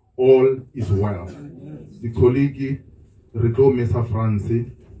all is well. The colleague re tlo mesa FRANS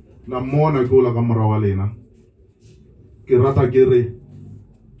na mona go la ka mora wa lena ke rata ke re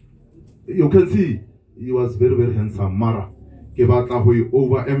you can see he was very very handsome mara ke batla ho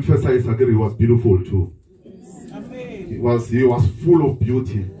overemphasize ke he was beautiful too. He was full of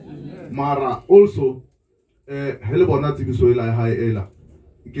beauty mara also hele bona tsibiso ela ha ela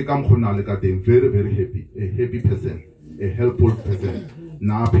ke ka mkhona le ka teng very very happy, a happy person, a helpful person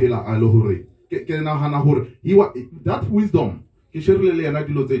na phela a le hore ke na hana hore that wisdom. He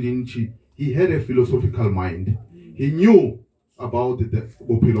had a philosophical mind. He knew about the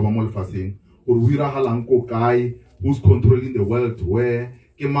bophelo ba mo lefatsheng or wirahalang ko kae, who's controlling the world where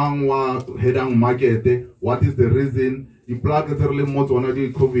ke mang wa headang market, what is the reason the plug is really more on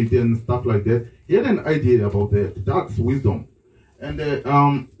the COVID and stuff like that. He had an idea about that. That's wisdom. And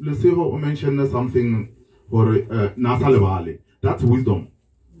Lesego mentioned something for Nasa Levale. That's wisdom.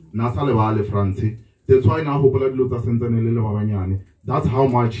 Nasa Levale Franci. That's why now that's how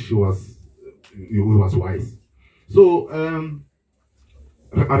much he was wise. So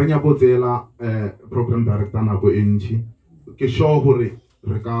a re nyabotsela program director nako e ntšhi ke sure hore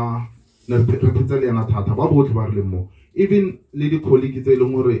re ka ne re phetse le yena thata ba botlhe ba re le mo even le di-colleague tse e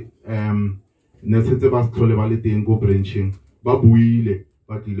leng gore ne setse ba se tlhole ba le teng ko branching ba buile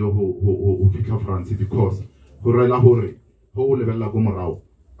ba tlile go fitlha France because go rela gore go o lebelela ko morago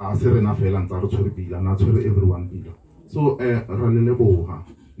a se rena fela ntse re tshwere pila na tshwere everyone pila so ra le leboga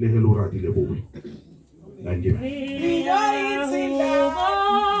le he lo ra di leboga thank you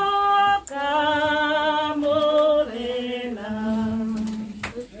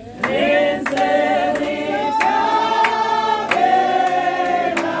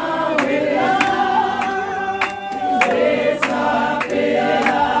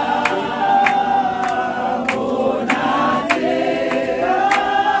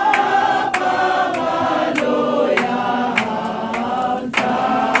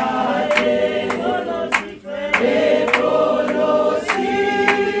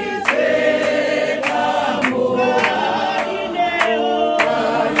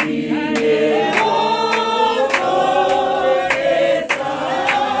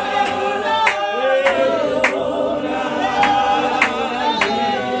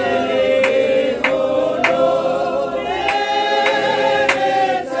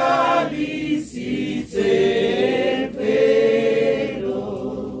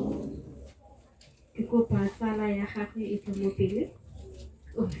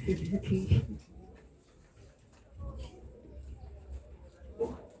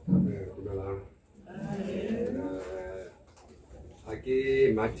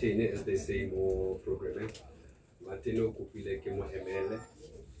Martin, as they say, more programming. Martino kupile ke mo emele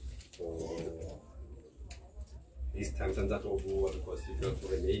for this time sanza to bua because he felt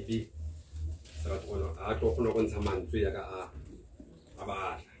for maybe sa tlono a to go go ntsha mantswe ya ka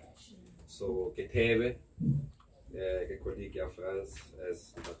a so ke thebe ke colleague ya France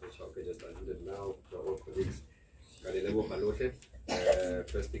as Dr. Chauke just alluded now to our colleagues ka le lebo balotle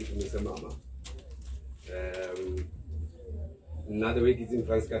first thing to me mama another week is in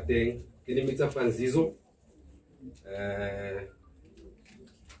France Kateng. Can you meet Franciso?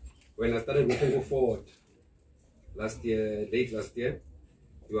 When I started moving forward last year, late last year,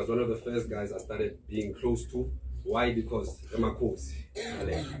 he was one of the first guys I started being close to. Why? Because I'm a coach.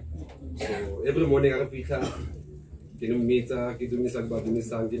 So every morning I repeat, can you meet her? Can you meet her? Can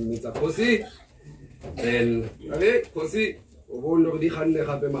you meet her? Kosi. Then, Kosi.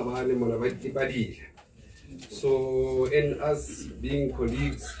 So, in us being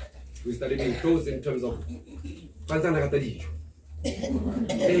colleagues, we started being close in terms of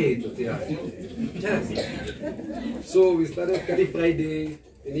so we started every Friday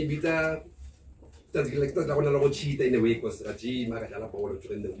in Ibiza. That's like that's one cheat in a way because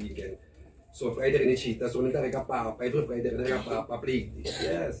during the weekend. So Friday in cheat. That's when I got every Friday I got play.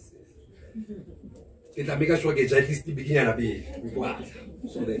 Yes. Kita make sure get at least the beginning of the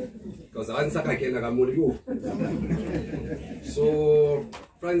so then because answer I can go. So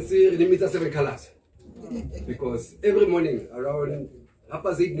Francis limits 7 colors because every morning around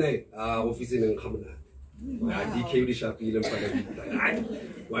 8:30 office in Kamana. I DK the shop in Pagadi.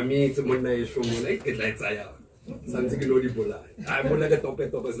 I mean to Monday show like get lights I something no bola. I would like a top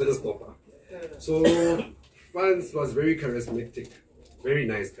as a stopper. So Franz was very charismatic, very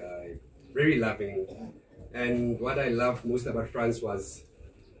nice guy. Very loving, and what I loved most about Franz was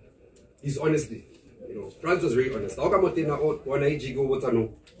his honesty. You know, Franz was very honest. So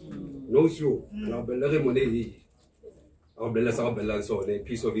the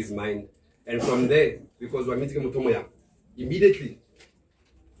peace of his mind, and from there, because we're meeting immediately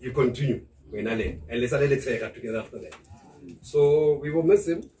you continue and let's take together after that. So we will miss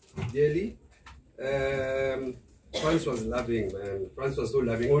him dearly. France was loving, man. France was so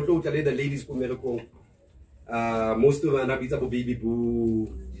loving. Although the ladies from Morocco, most of them are baby boo,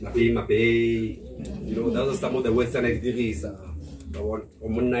 you know, those are some of the Western activities.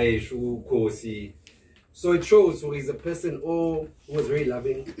 So it shows who is a person who was very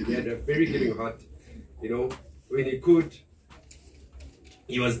loving. He had a very giving heart. You know, when he could,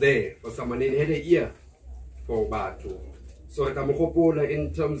 he was there for someone. He had an ear for Batu. So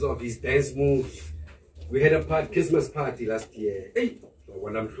in terms of his dance moves. We had a Christmas party last year. Hey,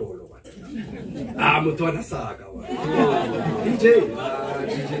 when I'm sure what. Mutwana Saga. DJ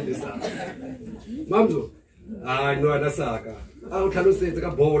the Saga. Mamzo. I know a Saga. I'll tell you, say,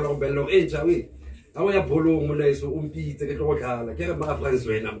 a bowl of bello, we. I want a polo, Muneso, Umpi, take a local, get my friends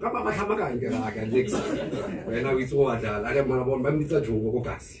when I'm come up Hamagan next. When I was water, I don't want to Mr.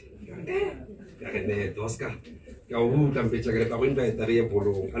 Jugas. Tosca. Your temperature get a window at the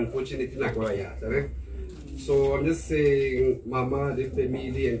polo. Unfortunately, not quite. So I'm just saying, Mama, the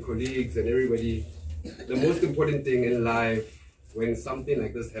family and colleagues and everybody, the most important thing in life when something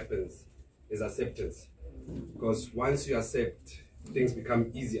like this happens is acceptance. Because once you accept, things become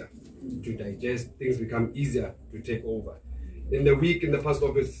easier to digest, things become easier to take over. In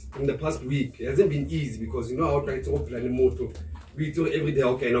the past week, it hasn't been easy because you know how I try to open the motor. We do every day,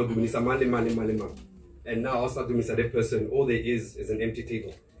 okay, now do me some money. And now also to miss that person, all there is an empty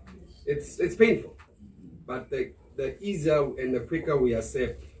table. It's painful. But the easier and the quicker we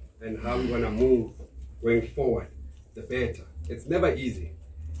accept and how we want to move going forward, the better. It's never easy.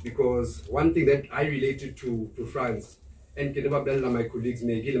 Because one thing that I related to FRANS, and can never tell my colleagues,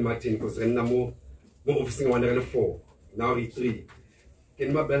 Martin, because I'm more officing 104, now he's 3.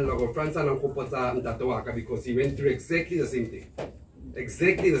 Can never tell FRANS and because he went through exactly the same thing.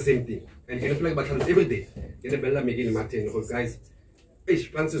 Exactly the same thing. And he can play every day. Can never tell Martin, because guys,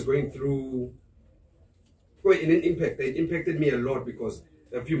 FRANS is going through quite an impact. It impacted me a lot because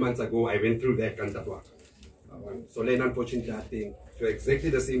a few months ago I went through that kind of work. So then unfortunately that thing, so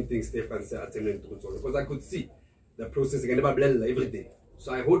exactly the same thing Stefan said because I could see the process again every day.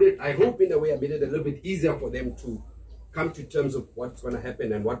 So I hope in a way I made it a little bit easier for them to come to terms of what's going to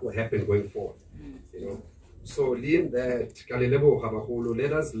happen and what will happen going forward. You know. So lean that let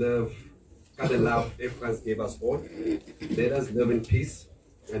us live the love FRANS gave us all. Let us live in peace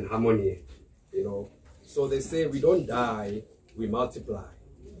and harmony. You know. So they say we don't die, we multiply.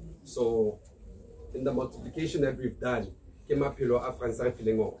 So in the multiplication that we've done, came up here FRANS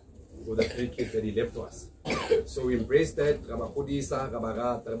feeling for the 3 kids that he left to us. So we embrace that,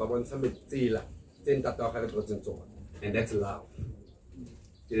 and that's love.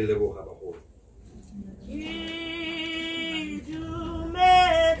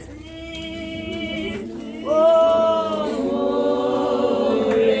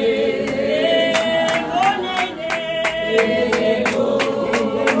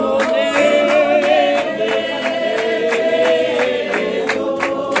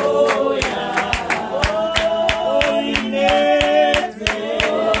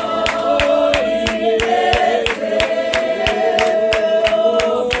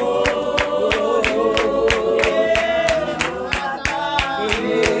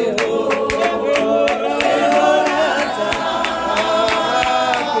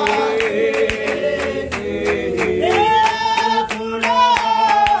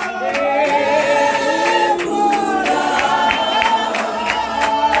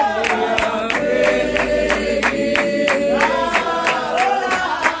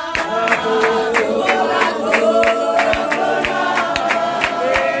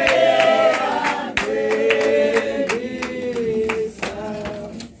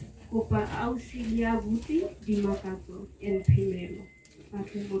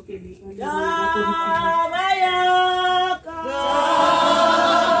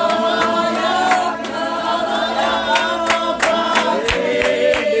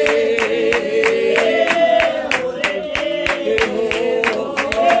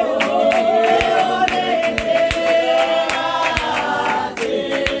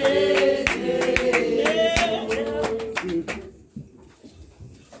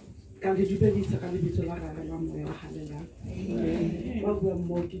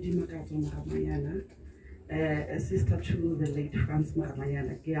 Sister to the late FRANS MARAMANYANE,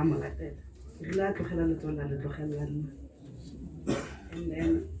 and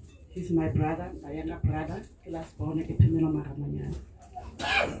then he's my brother, my younger brother, MARAMANYANE.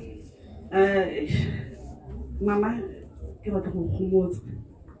 Mama, ke batla go gomotsa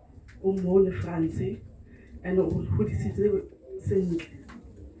o mmone FRANS and o godisitse sentle.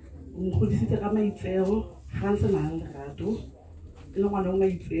 O godisitse ka maitseo, FRANS na le lerato, le ngwana o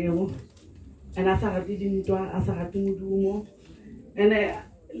maitseo. And as I did in as I had to and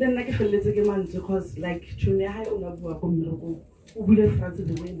then I feel let's get man because like Chunia high on a book who would France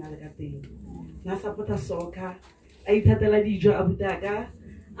the way Nalagate. Nasapota soccer, I had a ladijo abutaga,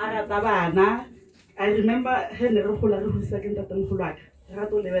 Aratabana. I remember Henry Hula second at them Hulak,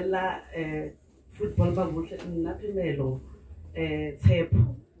 Rato Levella football bubble, nothing mellow, tape,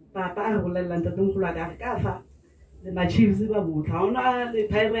 Papa Hula Lantatum Hulaga Gafa. The chiefs about the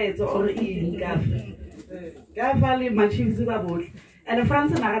pirates or in Gaffali, my chiefs about and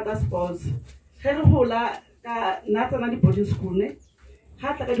France and Arata sports. Hula, not another boarding school,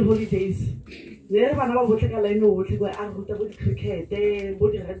 had like the holidays. Never know what I know what you are cricket,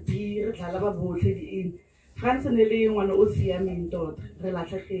 body beer, Talaba boat in France and Lily, one OCM in dot,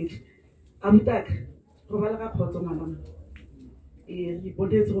 relaxation. I'm back, Rovalaga Koto, madam. He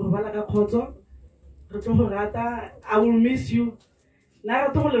put it to Rovalaga Koto. I will miss you. Na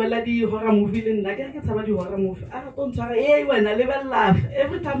ra to go lebella di horror movie le nna ke tsaba di horror movie. A ra to ntshwara wena lebella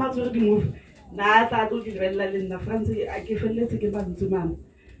every time a tsore di movie. Na tla to di lebella le nna Frans a ke felletse ke ba ntse mama.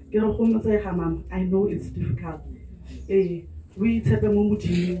 Ke re go motsega mama. I know it's difficult. We tshepe mo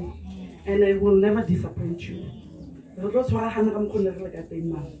modimo and I will never disappoint you. Re tlo tshwara hana ka mkhone re ka teng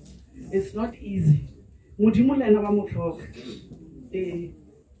mama. It's not easy. Modimo le ena ba mo tlhoka.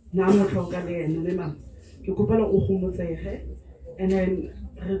 Na mo tlhoka le ena le mama. Ke kopela o go motsege and then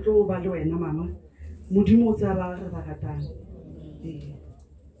re tlo ba le wena mama. Modimo o tsa ba re ba ratang.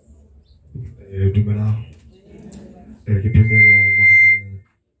 Dumela. Ke primero Maramanyane.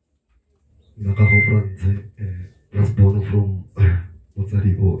 Naka go Frans was born from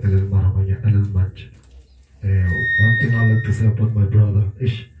Motsari o Maramanyane Manch. One thing I like to say about my brother,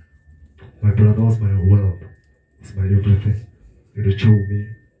 my brother was my world, was my everything. He showed me,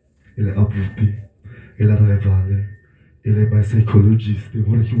 he uprooted me, he revale, he my psychologist, he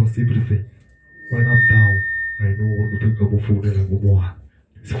was everything. When I'm down, I know what to come phone and go more.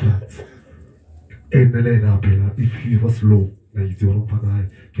 It's Frans. If he was low, like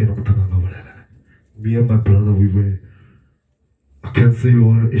me and my brother, we were. I can't say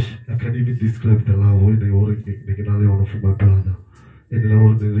I can't even describe the love when they were making a for my brother. And then I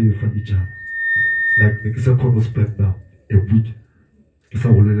was live for each other. Like the second was spent now a week. So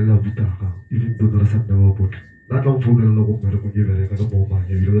I will love it. Even though there's something about not long for the love of give it a moment.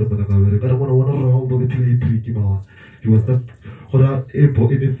 I want to play tricky man. He was not or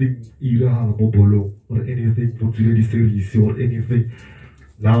anything either or anything for really serious or anything.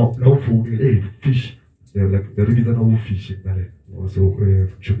 Now for fish. Like the reason of fishing, so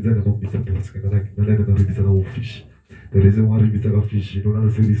the fish. The reason why we have fish, you don't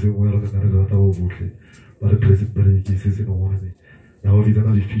see this where but the present break is in one. Now we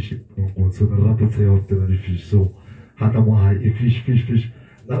don't have fish, so the rapid say of the fish. So, Hatama, fish.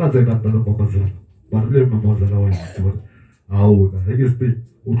 Not as I got the Mamazan, but live Mamazan. I guess they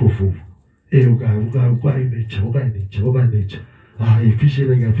Utofu. Uga nature.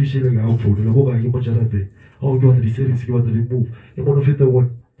 Fishing, out for the Loga, you much other day. Oh, you want to series, you want to remove. You want to fit the one.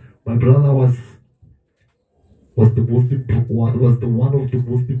 My brother was the most important one, was the one of the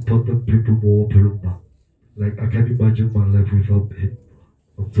most important people more Pelumba. Like I can't imagine my life without him.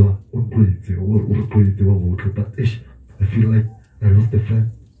 I'm so ungrateful, but I feel like I lost a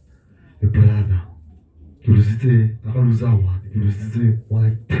friend, a brother. You lose one, you lose one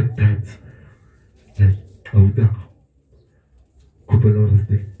like 10 times. Like I would have. Couple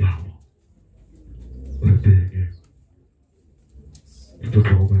take power.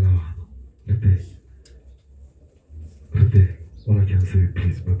 All I can say,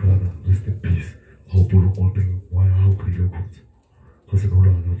 please, my brother, rest in peace. Hope you all think why how can you go? Because in all I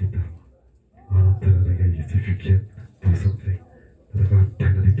love it. I'm telling you, if you can do something, I can't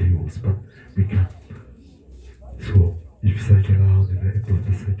tell you, but we can. So, if cycle out in the end of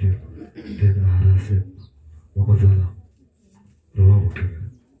the cycle, then I said, Mamazala. No, okay.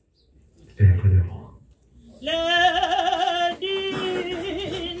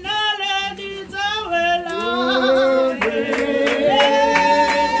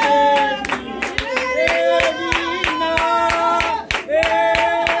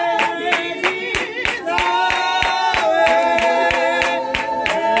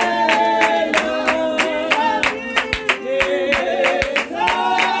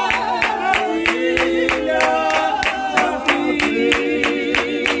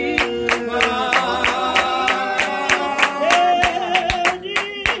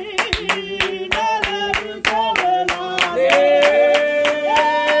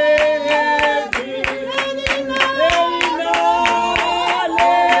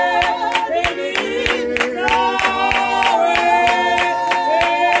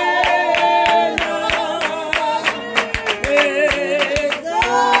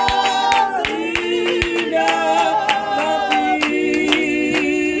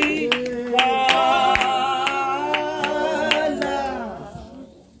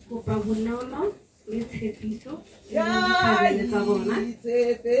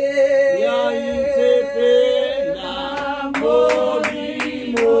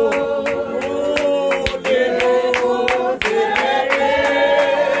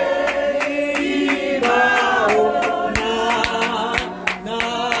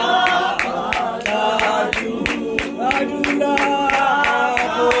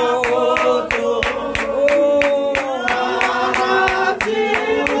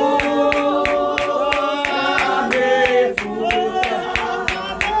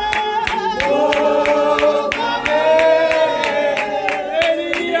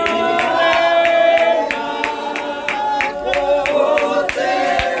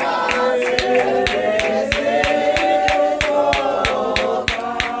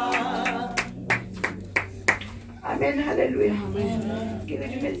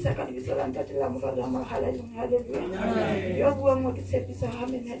 la morara mahalaleng, hallelujah. Yo bua mo ke tshepisa,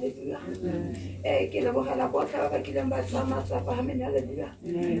 amen, hallelujah. Ke lebogela botlhe ba ba kileng ba tsaya matsapa, amen, hallelujah.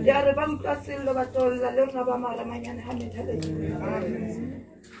 Ya re ba utlwa sello ba tolla le rona ba maramanyane, amen, hallelujah.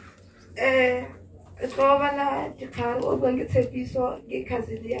 Tlo bala dikgare o buang ke tshepiso ke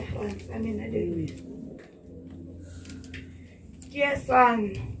cousin ya FRANS, amen, hallelujah. Dear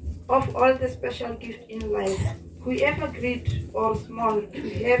son, of all the special gifts in life, whoever great or small, to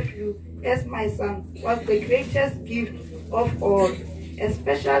have you as my son was the greatest gift of all. A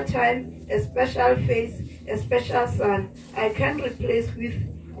special time, a special face, a special son. I can't replace with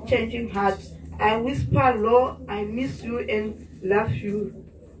changing hearts. I whisper low, I miss you and love you.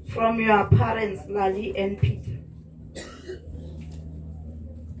 From your parents, Lali and Peter.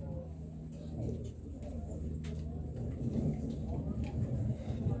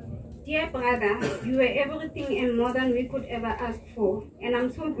 Dear brother, you were everything and more than we could ever ask for, and I'm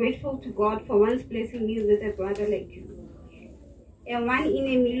so grateful to God for once blessing me with a brother like you. A one in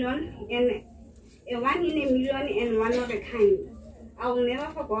a million and one of a kind. I'll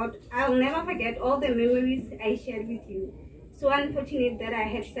never forget all the memories I shared with you. So unfortunate that I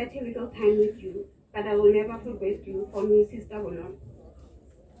had such a little time with you, but I will never forget you. For me, Sister Bonor.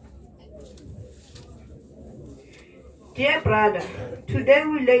 Dear brother, today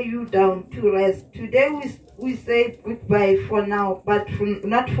we lay you down to rest. Today we say goodbye for now, but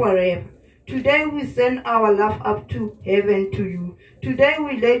not forever. Today we send our love up to heaven to you. Today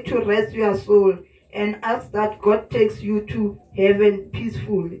we lay to rest your soul and ask that God takes you to heaven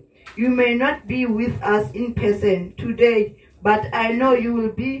peacefully. You may not be with us in person today, but I know you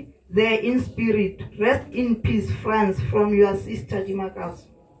will be there in spirit. Rest in peace, FRANS, from your sister Dimakas.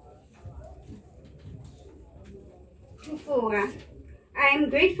 I am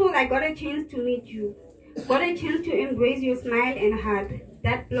grateful I got a chance to meet you, got a chance to embrace your smile and heart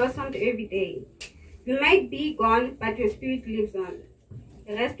that blossomed every day. You might be gone, but your spirit lives on.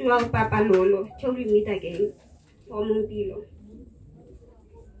 Rest well, Papa Lolo, till we meet again. For Mumpilo.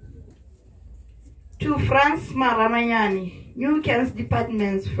 To FRANS Maramanyane, New Camps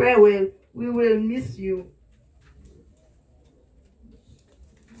Departments, farewell, we will miss you.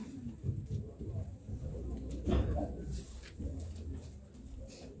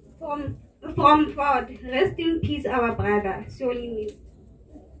 From God, rest in peace, our brother, sorely missed.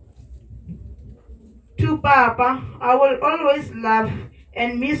 To Papa, I will always love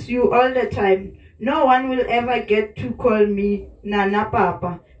and miss you all the time. No one will ever get to call me Nana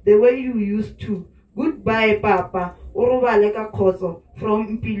Papa the way you used to. Goodbye, Papa. Urubaleka Khozo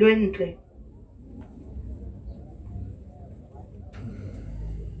from Mpilwentle.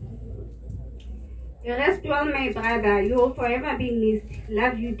 Rest well, my brother. You will forever be missed.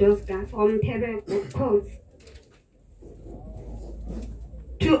 Love you, Doska, from Tebe Coats.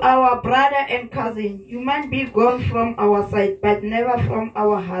 To our brother and cousin, you might be gone from our side, but never from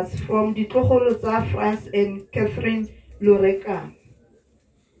our hearts. From the Toholoza, FRANS, and Catherine Loreka.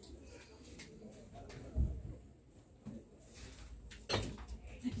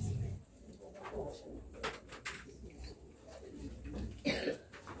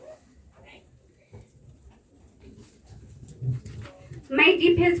 My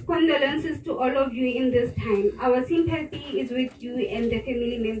deepest condolences to all of you in this time. Our sympathy is with you and the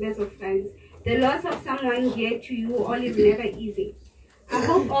family members of FRANS. The loss of someone dear to you all is never easy. I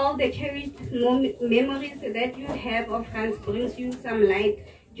hope all the cherished memories that you have of FRANS brings you some light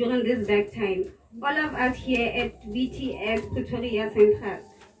during this dark time. All of us here at VTS Pretoria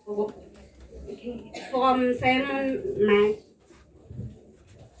Central, from Simon Mack.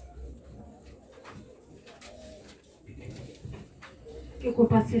 I'm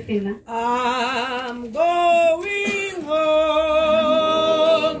going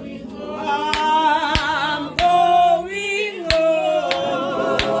home. I'm going home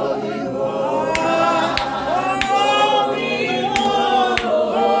to die. I'm going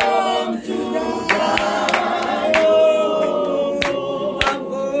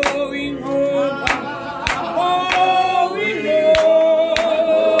home.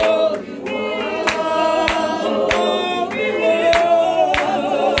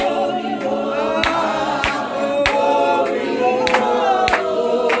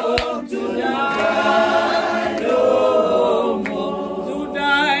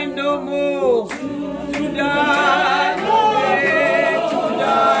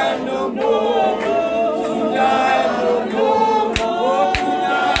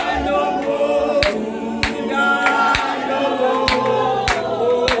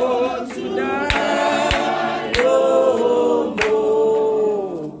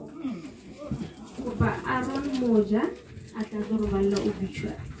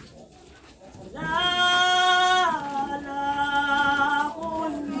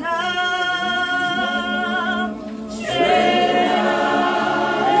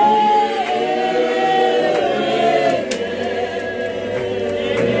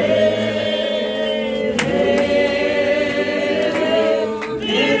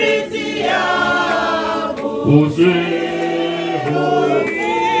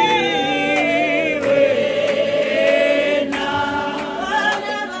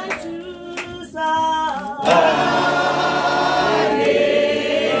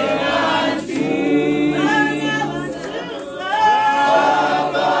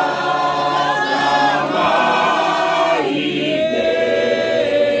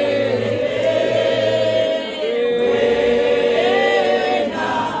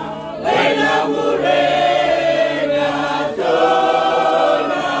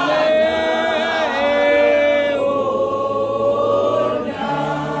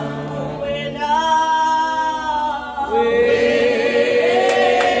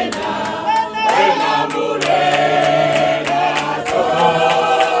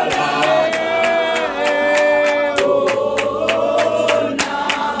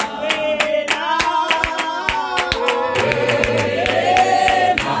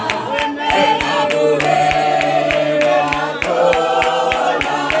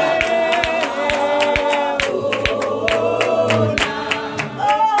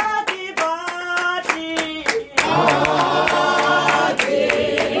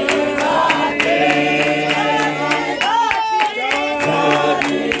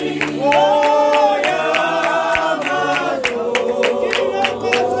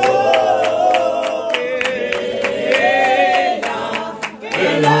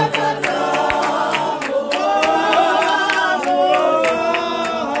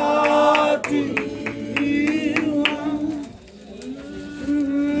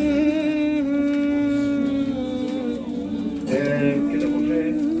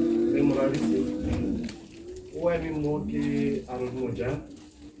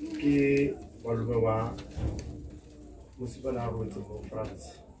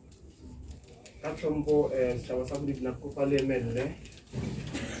 FRANS. Katrombo setšhaba sa bodidi na kopa le emelle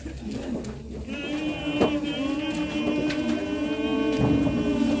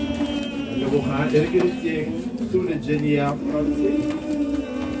leboga e re ke retseng through the journey ya FRANS,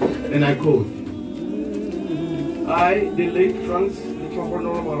 and I quote, I, the late FRANS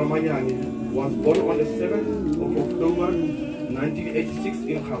LETLHOGONOLO MARAMANYANE, was born on the 7th of October 1986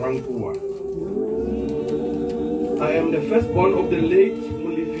 in Garankuwa. I am the firstborn of the late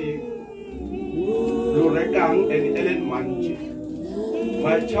Lorekang and Ellen Manche.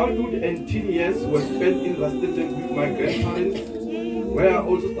 My childhood and teen years were spent in Rustenburg with my grandparents, where I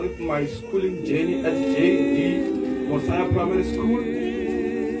also started my schooling journey at J.D. Mosiah Primary School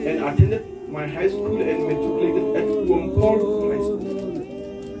and attended my high school and matriculated at Paul High School.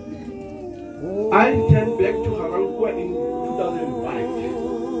 I returned back to Garankuwa in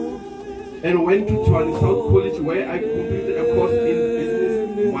 2005 and went to Tshwane South College, where I completed a course in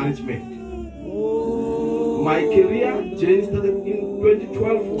business management. My career journey started in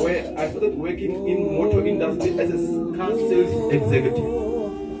 2012, where I started working in motor industry as a car sales executive.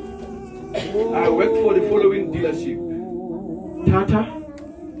 I worked for the following dealership: Tata,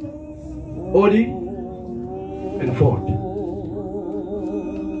 Audi, and Ford.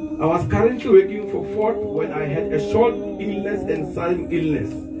 I was currently working for Ford when I had a short illness and sudden illness,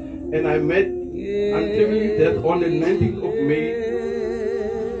 and I met untimely death on the 19th of May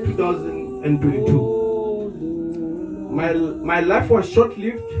 2022. My life was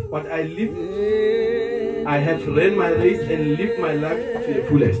short-lived, but I have ran my race and lived my life to the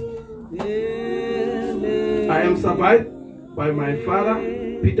fullest. I am survived by my father,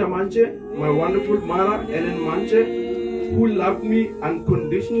 Peter Manche, my wonderful mother, Ellen Manche, who loved me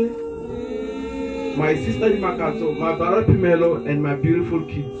unconditionally, my sister Imakato, my brother Pimelo, and my beautiful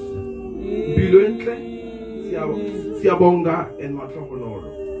kids, Biluentle, Siabonga, and Matlogonolo.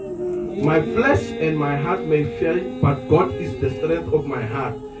 My flesh and my heart may fail, but God is the strength of my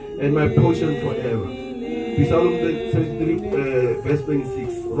heart and my portion forever. Psalm 73, verse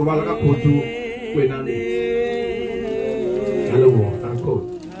 26. Robalaka Kotu, Kwenane. Hello, unquote.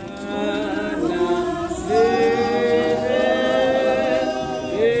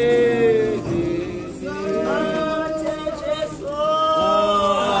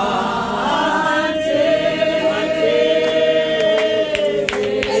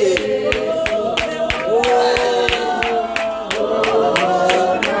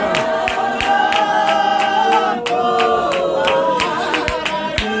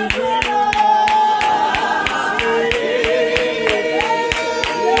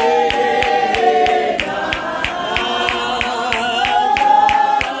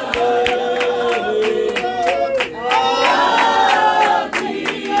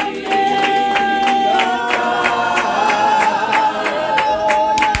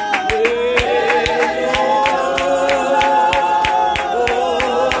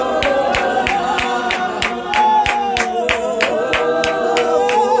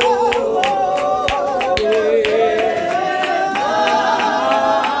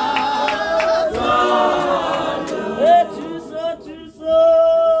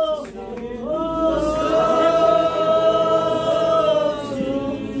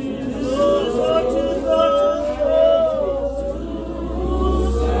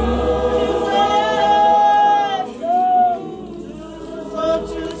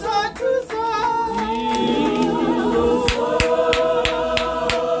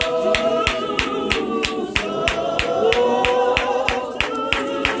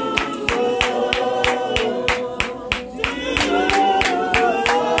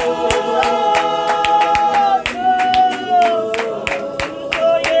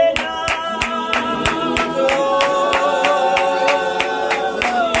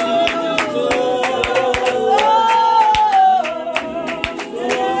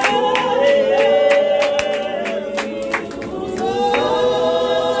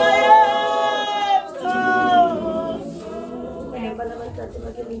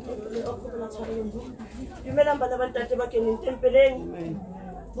 leng tempeleng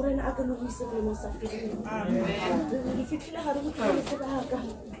morena a ka lo buise molemo sa feleng re fitlhile gare go tlile sebaka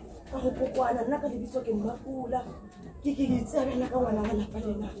ka go kokwana nna ka lebitso ke Mmapula ke itseabela ka ngwana wa lapa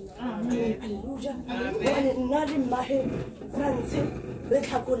lena alleluja gobane nna le mmahe FRANS re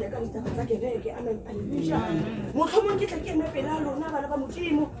tlhakole ka ditaba tsa kereke amen alleluja motlhomong ke tla ke eme pele a lona bana ba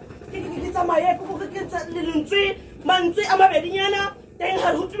modimo ke tsamaye ko gore ke lentswe mantswe a mabedinyana teng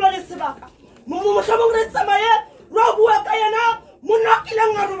ga re go tulwa le sebaka motlhomong re tsamaye ro bua ka yena monna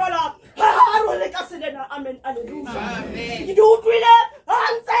kileng a robala ha ro le ka selena amen alleluja ke di utlwile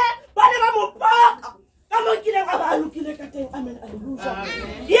antse bana ba mo paka ka mo kileng a ba lukile ka teng amen alleluja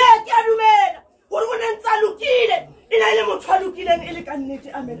ye ke a dumela gore go ntse lukile ina ile motho a lukileng e le ka nnete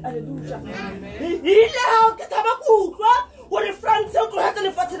amen alleluja ile ha ke thaba go utlwa gore FRANS o tlohetse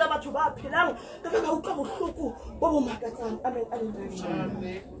lefatshe la batho ba phelang ka utlwa bohloko bo bo makatsang amen alleluja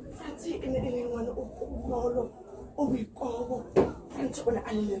FRANS e ne e le ngwana o bonolo o boikobo FRANS o ne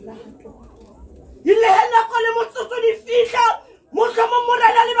a le lerato ile hela go le motsotso di fihla motlhomo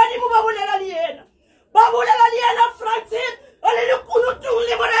morena le badimo ba bolela le yena FRANS o le lekunutung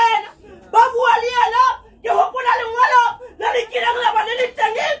le morena ba bua le yena ke hopola lengwalo le le kileng la ba le le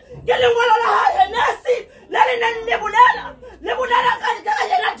teng ke lengwalo la Henesi le bolela ka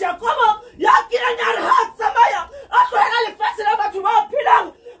yena Jacobo ya kileng ya re ha tsamaya a tlohela lefatshe la batho ba phelang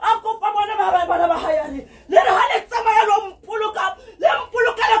a kopa bona ba hayane le re ha le tsamaya lo mpoloka le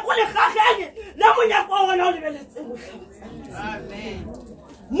ko le gageng le monyako wa ona o lebeletse amen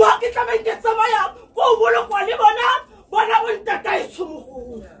mo ke tla ba ke tsamaya go bolokwa le bona bo ntata e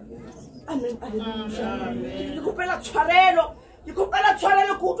tshomogolo amen alleluja ke kopela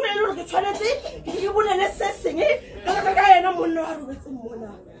tshwarelo ke utlwele ke tshwanetse ke bolele se sengwe ka yena monna wa robetseng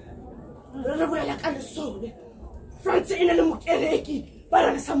mona re bolela ka lesole FRANS e ne le mokereki ba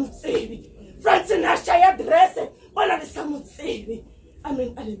na le sa motsebe FRANS na shaya dresse ba na le sa motsebe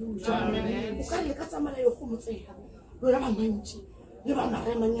amen alleluja o ka le ka tsamala yo go motsega lona ba mantsi le ba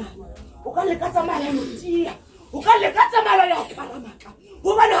maramanyane o ka le ka tsamala yo tia o ka le ka tsamala yo paramaka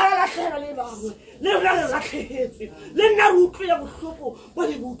go ba le ha la tlhela le bangwe le rena re latlhegetse le nna re utlwile bohloko bo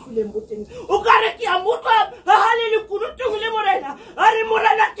le utlwileng boteng o ka re ke a motwa ha le le kunutong le morena a re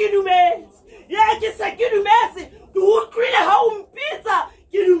morena ke dumetse ye ke se ke dumetse ke utlwile ha o mpitsa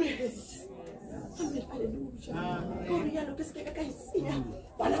ke dumetse amen alleluja go rialo ke se ka isenya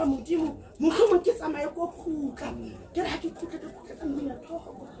bana ba modimo motlhomong ke tsamaye ko khutla ke re ha ke khutla ka mmina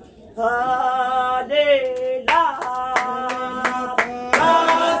thogo halela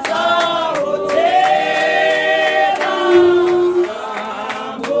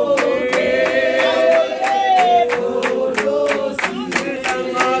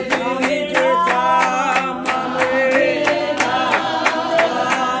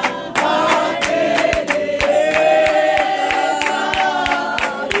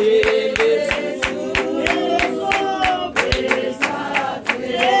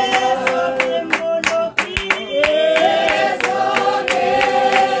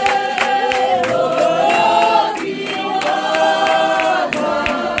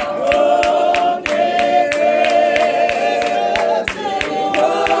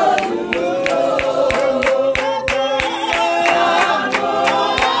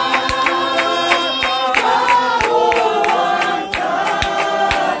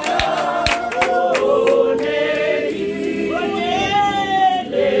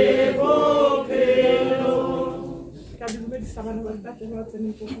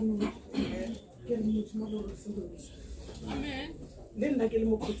le nna ke le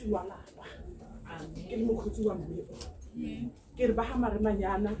mokgotsi wa lapa ke le mokgotsi wa mmeo ke re ba ha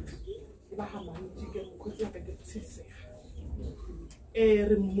maramanyana ke ba ha mantsi ke mokgotsi wa ka ke tshitsega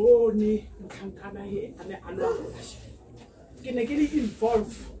re mmone motlhankana he a ne a lwa ke ne ke le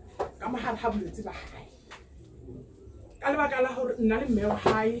involve ka mahare ha bolwetse ba hae ka lebaka la gore nna le mmeo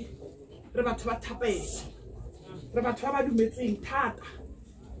hae re batho ba thapela re batho ba ba dumetseng thata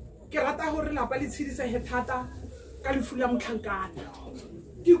ke rata gore lapa le tshedisege thata ka lefu la motlhankana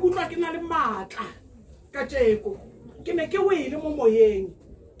ke ikutlwa ke na le maatla ka tjeko ke ne ke wele mo moyeng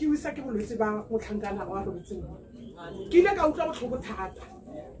ke wisa ke bolwetse ba motlhankana wa robetseng ke ile ka utlwa botlhoko thata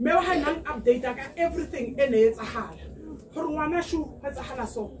mme wa ha nna update ka everything e ne e tsagala gore ngwana shu ha tsagala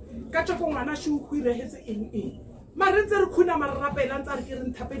so ka tjeko ngwana shu go irehetse eng mare ntse re khuna marapela ntse re ke re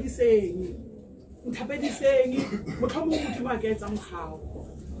nthapediseng motlhomo modimo a ke etsa mogao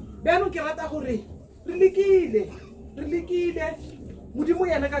beno ke rata gore re lekile modimo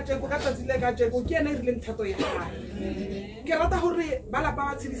yena ka tjeko ka tsatsi le ka tjeko ke yena e rileng thato ya gae ke rata gore ba lapa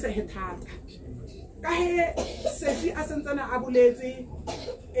ba tshedisege thata ka he sesi a sentsana a boletse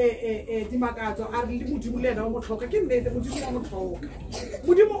di makatso a re le modimo le ena o motlhoka ke nnete modimo o motlhoka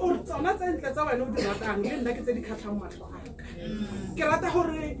modimo o re tsona tse ntle tsa wena o di ratang le nna ke tse di kgatlhang matlho aka ke rata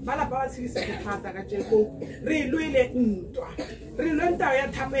gore ba lapa ba tshedisege thata ka jeko re lwele ntwa re lwe ntwa ya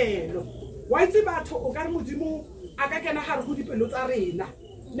thapelo wa itse batho o ka re modimo a ka kena gare go dipelo tsa rena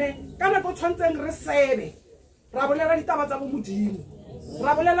ne ka nako tshwantseng re sebe ra bolela ditaba tsa bo modimo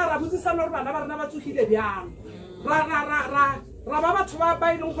ra bolela ra botsisana gore bana ba rena ba tsogile bjang ra ba batho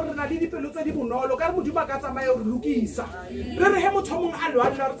ba ileng gore na le dipelo tse di bonolo ka re modimo a ka tsamaya re lokisa re re he motho mongwe a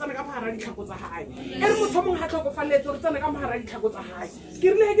lwanela re tsena ka mogara ditlhako tsa gae e re motho mongwe ga tlhokofaletse re tsena ka mogara ditlhako tsa gae ke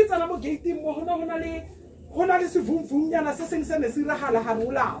rile he ke tsena mo gateng mo go na le sevumvumnyana se seng se ne se iragala gare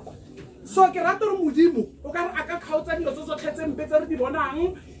o lapa so ke rata gore modimo o ka re a ka kgaotsa dilo tse tsotlhe tse mpe tse re di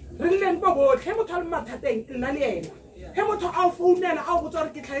bonang re leng ba botlhe motho a le mathateng nna le ena he motho a o founela a o botsa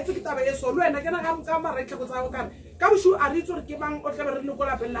gore ke tlhaetse ke taba e so le wena ke na ka maratlhako tsa go kare ka boshu a re itse gore ke bang o tlabe re le ko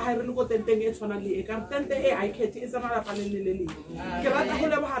lapeng la gae re le ko tenteng e tshwanang le e ka re tente e a ikgethe e tsena lapa le leng ke rata go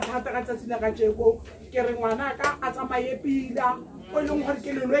leboga thata ka tsatsi la ka jeko ke re ngwanaka a tsamaye pila o e leng gore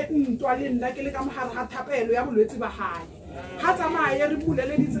ke lelwe ntwa le nna ke le ka mogare ga thapelo ya bolwetse ba gae ga tsamaye re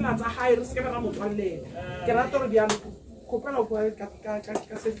bulele ditsela tsa gae re seke ra motswalela ke rata gore bjalo kopela go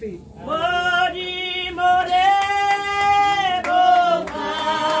ka sefeng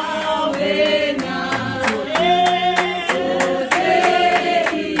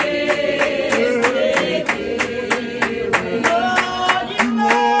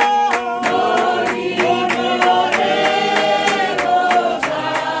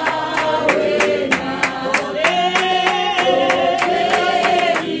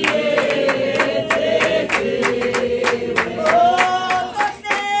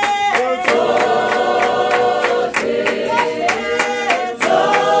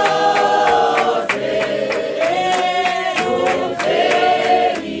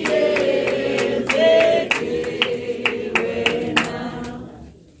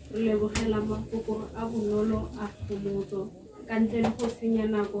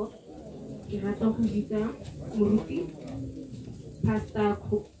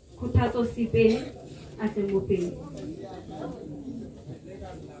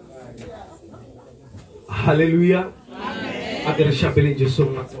Hallelujah. Agar shabelin Jesu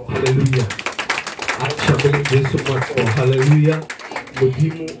matso. Hallelujah. Shabelin Jesu matso. Hallelujah.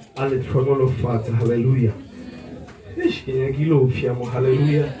 Modimo LETLHOGONOLO fata. Hallelujah. Kenya kilo fiamo.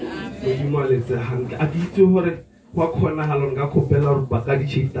 Hallelujah. Modimo letse hanga. Aditse hore wa khona halong ga khopela re baka di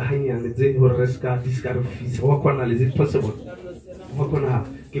chita hanyane tse hore re ska discarfisa wa khona le is possible wa khona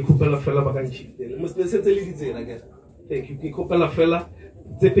ke khopela fela baka nchitele mo se setse le ditsela ke thank you ke khopela fela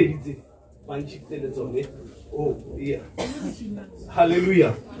tse pedi tse ba nchitele tsone oh yeah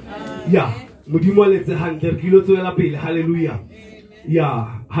hallelujah yeah modimo letse hantle re kilo tswela pele hallelujah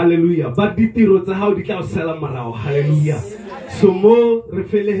yeah hallelujah ba ditiro tsa hao di tla o sela marao hallelujah so mo re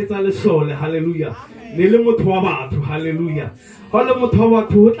felehetsa le sole hallelujah Nele motho wa batho hallelujah hola motho wa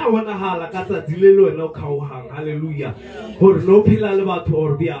batho o tla bona hala ka tsatsi le le wena o khaohang hallelujah hore no phela le batho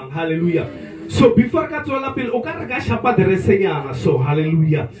or biang hallelujah so before ka tswela pele o ka re ka shapa dresenyana so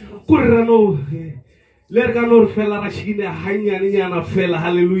hallelujah ko re no le re ka no re fela ra shine hanyane nyana fela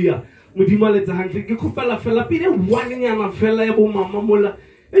hallelujah modimo letse hantle ke khopela fela pele one nyana fela ya bo mama mola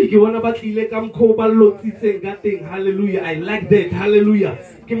e ke bona ba tlile ka mkho ba lotsitseng ka teng hallelujah I like that hallelujah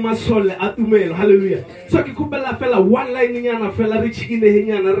ke masole a tumelo hallelujah so ke khopela fela one line nyana fela re chikine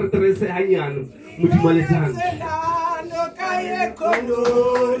henyana re dresse hanyane modimo le tsang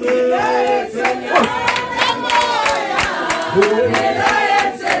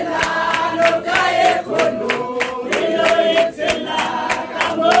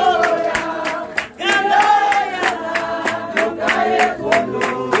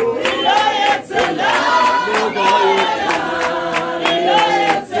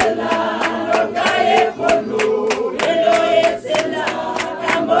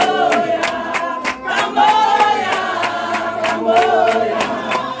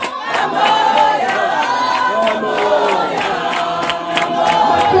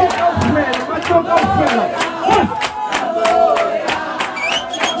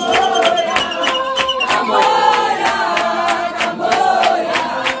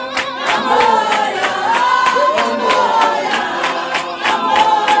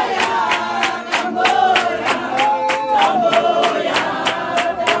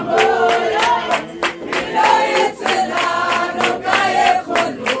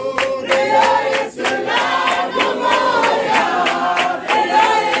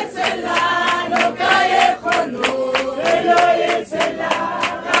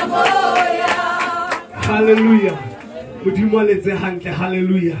Hallelujah.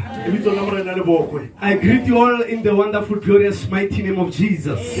 Hallelujah. I greet you all in the wonderful, glorious, mighty name of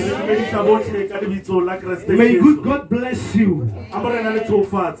Jesus. May good God bless you.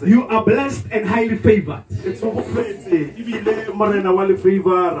 You are blessed and highly favored.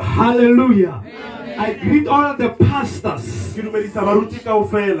 Hallelujah. I greet all the pastors in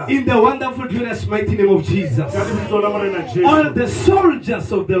the wonderful, glorious, mighty name of Jesus. All the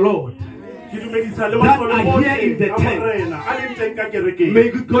soldiers of the Lord that are here in the tent. May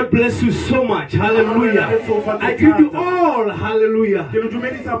good God bless you so much. Hallelujah. I greet you all. Hallelujah.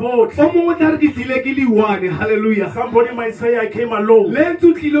 Hallelujah. Somebody might say, I came alone.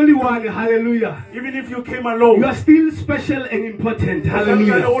 Hallelujah. Even if you came alone, you are still special and important.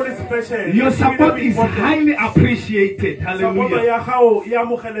 Hallelujah. Your support is highly appreciated. Hallelujah.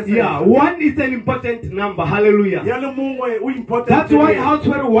 Yeah, one is an important number. Hallelujah. That's why House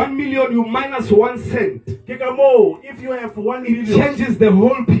 1 million, you minus 1 cent. If you have 1 million, it changes the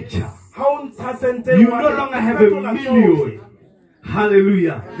whole picture. You no longer have a million.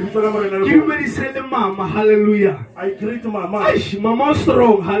 Hallelujah. Give me the mama. Hallelujah. I greet mama. Mama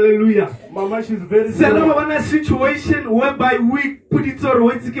strong. Hallelujah. Mama, she's very strong. A situation whereby we put it on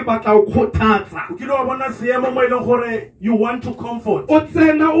you want to comfort.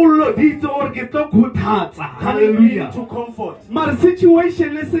 Hallelujah. To comfort. My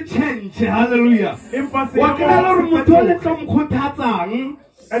situation is a change. Hallelujah.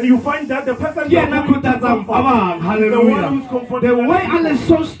 And you find that the person hallelujah. The way Allah is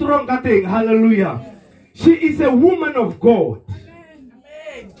so strong, I think, hallelujah. She is a woman of God.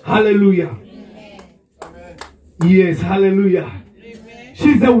 Hallelujah. Yes, hallelujah.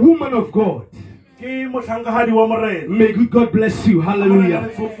 She's a woman of God. May good God bless you.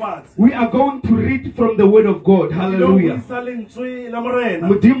 Hallelujah. We are going to read from the word of God. Hallelujah.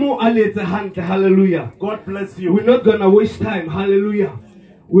 Hallelujah. God bless you. We're not going to waste time. Hallelujah.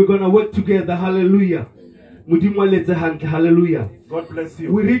 We're going to work together. Hallelujah. Hallelujah. God bless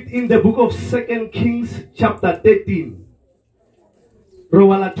you. We read in the book of 2 Kings chapter 13.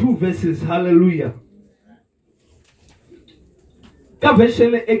 Rawala 2 verses. Hallelujah.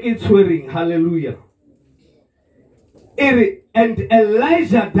 Hallelujah. And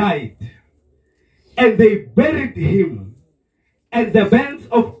Elijah died, and they buried him. And the bands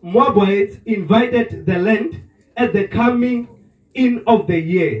of Moabites invaded the land at the coming in of the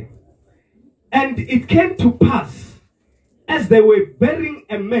year. And it came to pass, as they were burying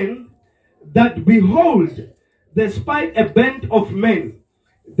a man, that behold, they spied a band of men.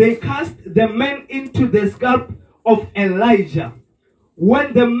 They cast the man into the scalp of Elijah.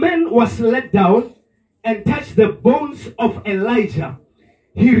 When the man was let down and touched the bones of Elijah,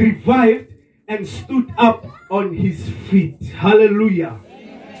 he revived and stood up on his feet. Hallelujah.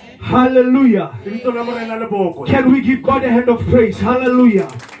 Hallelujah. Can we give God a hand of praise? Hallelujah.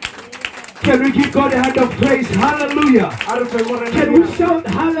 Can we give God a hand of praise? Hallelujah. Can we shout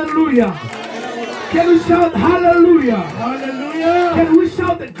hallelujah? Can we shout hallelujah? Hallelujah. Can we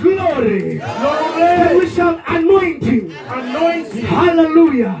shout glory? Can we shout anointing? Anointing.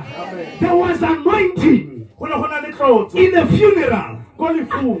 Hallelujah. Amen. There was anointing in the funeral.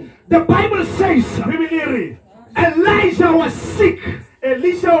 The Bible says Elijah was sick.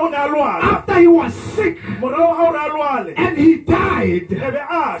 After he was sick and he died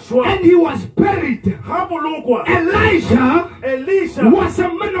and he was buried, Elijah was a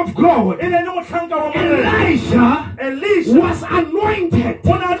man of God. Elijah was anointed.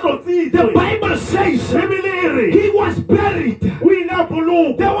 The Bible says he was buried.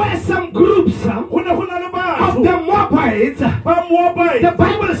 There were some groups of the Moabites. The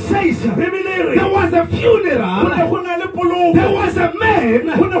Bible says there was a funeral. There was a man in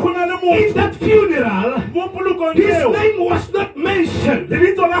that funeral. His name was not mentioned.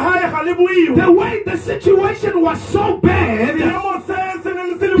 The way the situation was so bad, he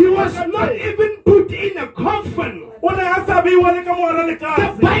was not even put in a coffin.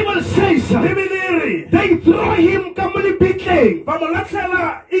 The Bible says they throw him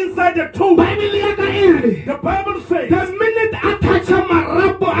inside the tomb. The Bible says the minute at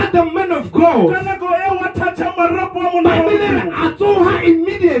the man of God,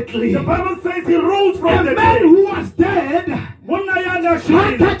 immediately the Bible says he rose from the man dead. Who was dead, a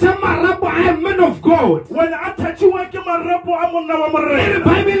man of God.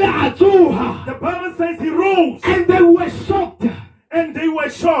 The Bible says he rose. And they were shocked. And they were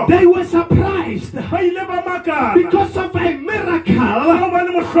shocked. They were surprised because of a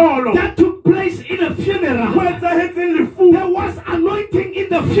miracle that took place in a funeral. There was anointing in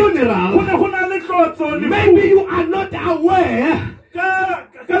the funeral. Maybe you are not aware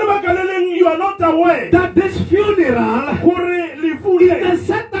You are not aware that this funeral is a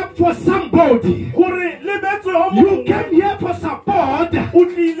setup for somebody. You came here for support,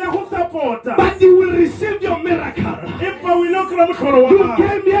 but you will receive your miracle. You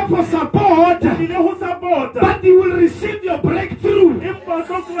came here for support, but you will receive your breakthrough. You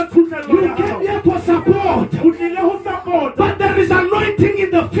came here for support, but there is anointing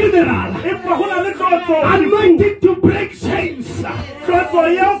in the funeral. Anointing to break chains.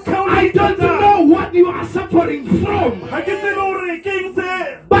 I don't know what you are suffering from,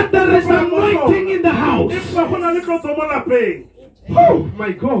 but there is anointing in the house. Oh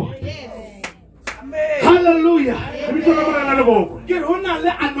my God. Hallelujah.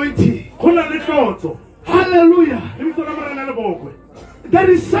 Anointing. Hallelujah. There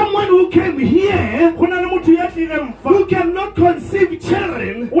is someone who came here who cannot conceive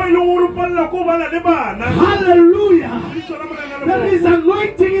children. Hallelujah. There is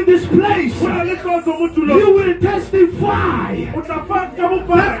anointing in this place. You will testify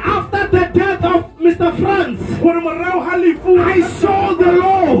that after the death of Mr. FRANS, I saw the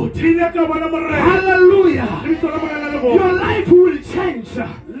Lord. Hallelujah. Your life will change.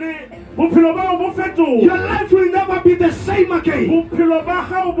 Your life will never be the same again.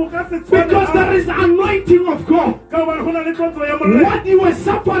 Because there is anointing of God. What you were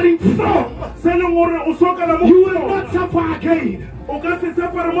suffering from, you will not suffer again. In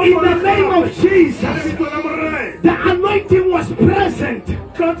the name of Jesus, the anointing was present.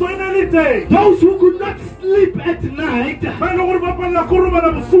 Those who could not sleep at night,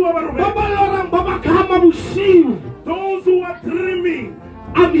 those who are dreaming,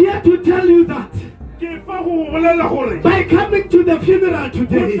 I'm here to tell you that by coming to the funeral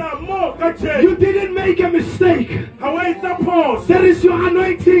today, you didn't make a mistake. There is your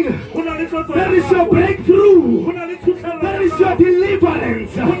anointing. There is your breakthrough. There is your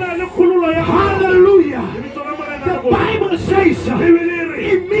deliverance. Hallelujah. The Bible says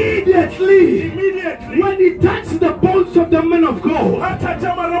immediately when he touched the bones of the man of God,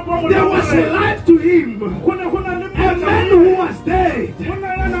 there was life to him. A man who was dead. I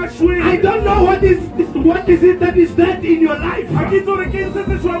don't know what is it that is dead in your life. You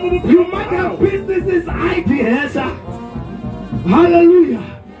might have businesses, ideas. Hallelujah.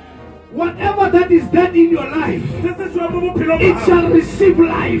 Whatever that is dead in your life, it shall receive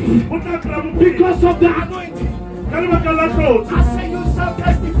life because of the anointing. I say you shall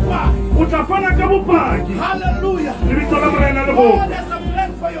testify. Hallelujah. God has a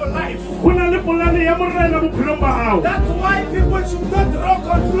plan for your life. That's why people should not draw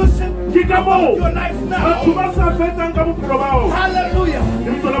conclusions about your life now. Hallelujah.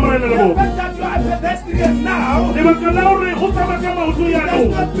 The fact that you are pedestrian now does not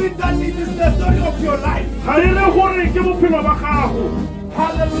mean that it is the story of your life.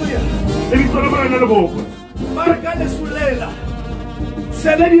 Hallelujah. Marcale sulela.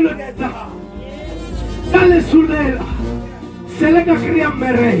 Seleni lo neta. Kale sulela. Seleka kriya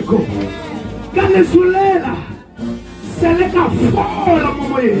mereko. Kale sulela. Seleka fola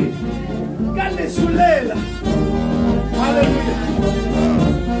momoye. Kale sulela. Hallelujah.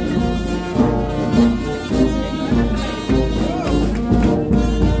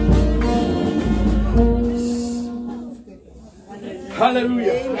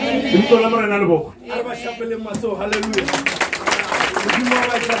 Hallelujah.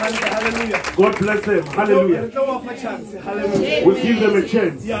 Hallelujah. God bless them. Hallelujah. We'll give them a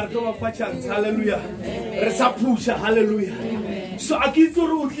chance. Hallelujah. Hallelujah. So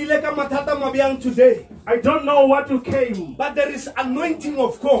today. I don't know what you came, but there is anointing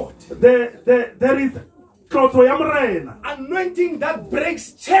of God. There is anointing that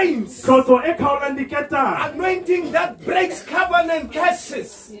breaks chains. Anointing that breaks covenant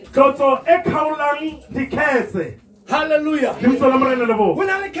curses. Hallelujah. When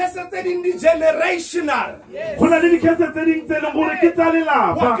I cast it in the generational.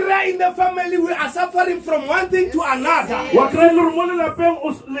 In the family we are suffering from one thing to another.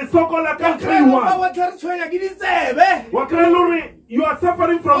 You are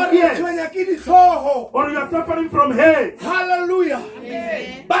suffering from ears, or you are suffering from head. Hallelujah.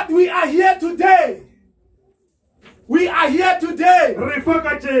 But we are here today. We are here today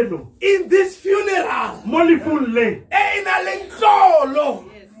in this funeral.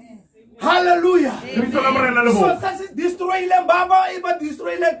 Hallelujah. So such destroy them, Baba, even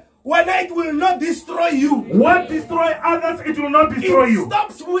destroy them. When it will not destroy you. What destroy others, it will not destroy you. It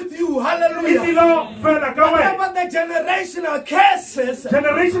stops with you. Hallelujah. Whatever the generational curses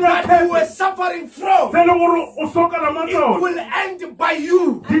that you were suffering from, it will end by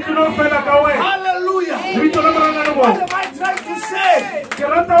you. Hallelujah. What am I trying to say?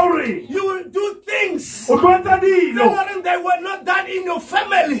 You will do things that they were not done in your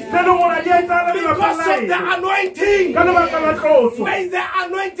family. Because of the anointing. May the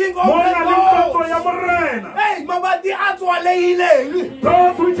anointing open doors. Hey, Mama, the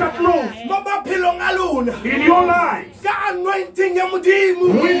those which are closed in your life, with the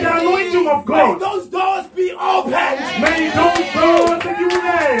anointing of God, may those doors be opened. May those doors that you will.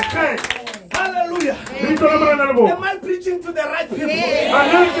 Hallelujah. Am I preaching to the right people?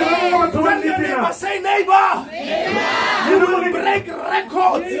 Tell your neighbor, say neighbor. You will break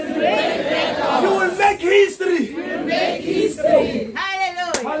records. You will make history.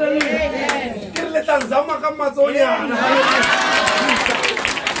 Hallelujah.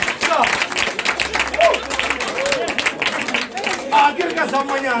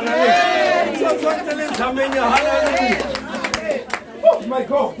 Oh my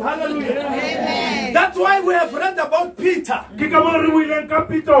God, hallelujah. That's why we have read about Peter.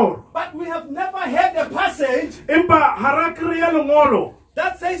 But we have never heard a passage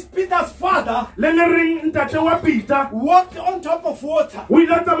that says Peter's father walked on top of water.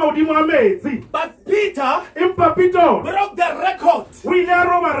 But Peter broke the record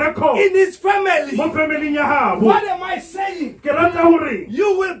in his family. What am I saying?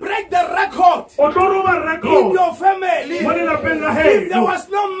 You will break the record in your family. If there was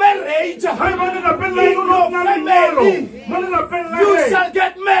no marriage in your family, you shall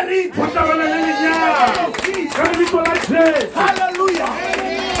get married. Hallelujah.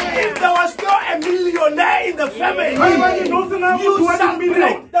 If there was no a millionaire in the family, you shall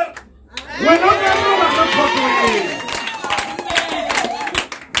break the...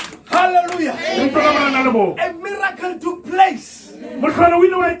 Hallelujah. A miracle took place in the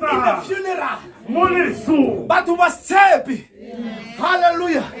funeral. But it was happy.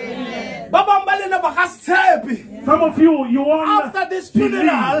 Hallelujah. Some of you want after this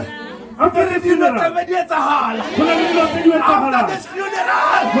funeral. After this funeral, after this funeral,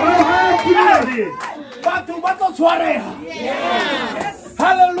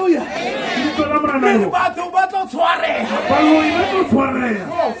 hallelujah.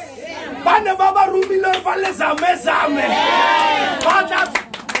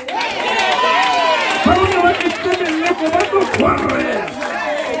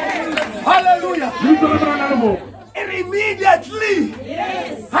 Hallelujah. Immediately,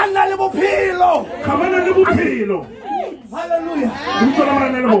 hallelujah.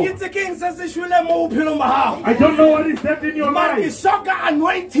 I don't know what is that in your life.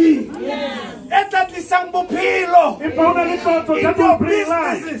 Anointing.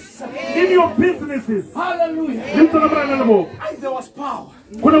 In your businesses. Hallelujah. There was power.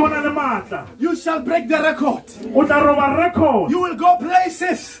 You shall break the record. You will go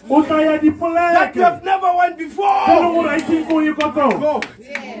places that you have never went before. Go.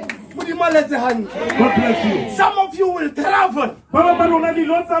 God bless you. Some of you will travel. Hallelujah.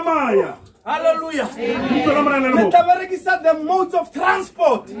 The modes of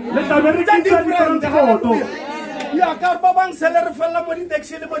transport. Hallelujah. Yeah, Karbabang seller fella money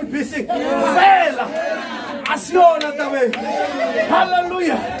actually money busy.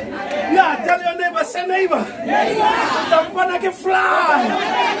 Hallelujah. Yeah, tell your neighbor, say neighbor. Tampana can fly.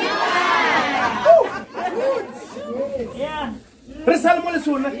 Yeah.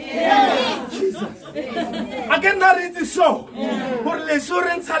 Jesus. I can narrate the show. For the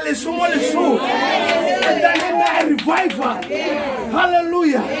assurance, hallelujah. Revival.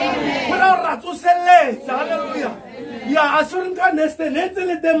 Hallelujah. Hallelujah. Yeah, assurance can understand. Let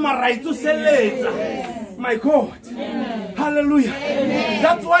them right to sell. My God. Hallelujah.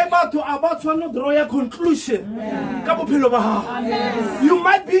 That's why about to draw a conclusion. You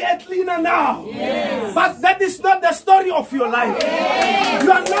might be a cleaner now, but that is not the story of your life.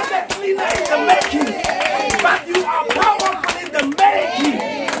 You are not a cleaner in the making, but you are powerful in the making.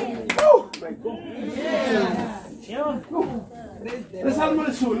 Oh my God.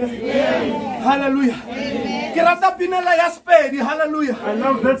 Hallelujah. Hallelujah. I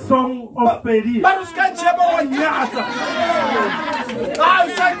love that song of Peri.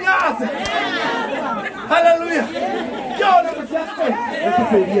 Hallelujah.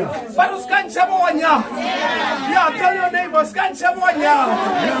 Tell your neighbors,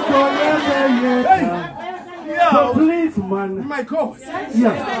 so please, man. My God.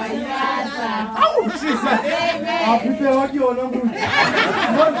 Yeah. Oh, Jesus.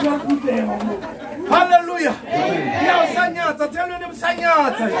 Hallelujah. Yeah, Sanyata. Tell your name,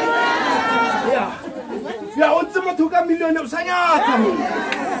 Sanyata. Yeah. Yeah, ultimate 2 million of Sanyata.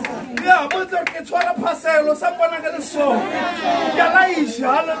 Yeah, but ke tshwara phaselo sa bona ka le so. Ya laisha,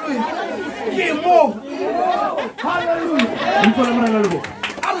 hallelujah. Ke mo. Hallelujah.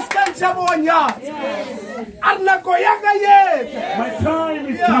 Arskancha bonya. Arnako yaka yet. My time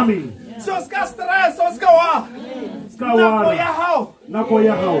is coming. So ska stress, so ska wa. Nako ya hao. Nako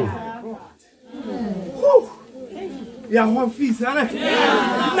ya hao. Ya ho fisa ne.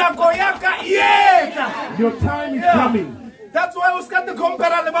 Nako yaka yet. Your time is coming. That's why we got the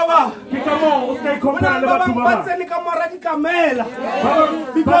compare le baba.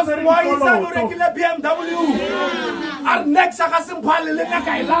 Because why is that regular BMW? Our next akasim pale le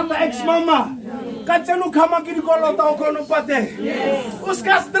naka ilanda ex mama. Kachanu kama kidi kolota okono pate.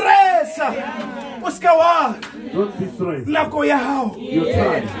 Uska stress. Uska wa. Don't be stressed. Nako ya hao. Your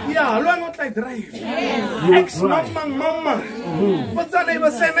time. Yeah, lo not like drive. Ex mama. What's that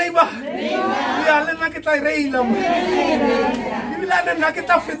neighbor say neighbor? Yeah, le nakita reila. Dimilana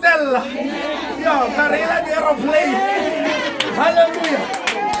nakita fidel. Yeah, karela di aeroplane. Hallelujah.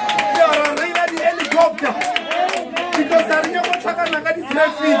 Yeah, karela di helicopter. Because arinya ko tsaka naka di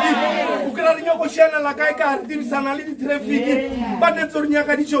traffic. Ukra arinya ko shana la kai ka di bisana le di traffic. Ba ne tsorinya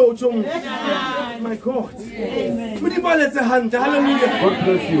ka di chocho. My God. Hallelujah.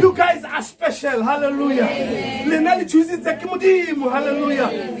 You guys are special. Hallelujah. Lenali chooses the Kimudimu.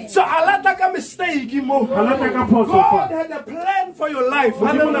 Hallelujah. So Allah take a mistake. God had a plan for your life.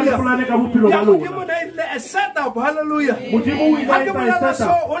 Hallelujah. A setup. Hallelujah.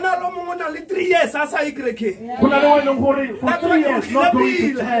 That's why you're not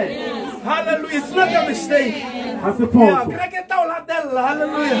going to hell. Hallelujah. It's not a mistake. Hallelujah.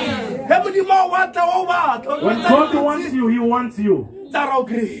 When God wants you, He wants you. God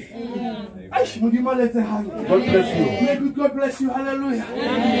bless you. God bless you. Hallelujah.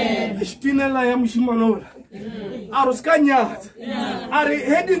 Spinella ya mshimanola. Aruskanyat. Ari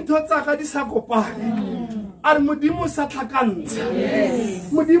heading to tsaka di sakopane. Ari modimo sa tlhakantsa.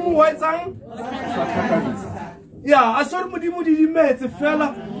 Modimo wa etsang? Yeah, asore modimo di dimetse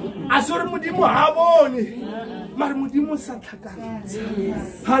fela. Asore modimo ha bone. Mare modimo sa tlhakantsa.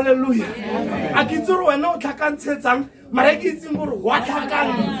 Hallelujah. A ke tsoro wena o tlhakantshetsang, mare ke itseng gore wa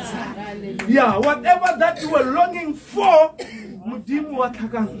tlhakantsa. Yeah, whatever that you were longing for, modimo wa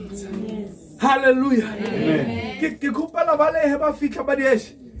tlhakantsa. Hallelujah. Amen. Ke khupela ba le he ba fitla ba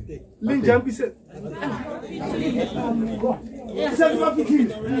dieshe. Le njampise. Send my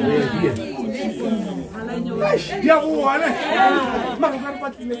feet.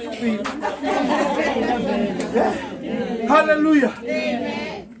 Hallelujah.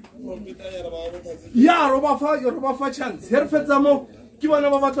 Yeah, Roba chance. Here fetsamo ki wana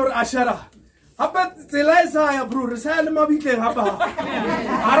ba batlo ashara. Haba tsela isa ya bro, re sa le mabiteng haba.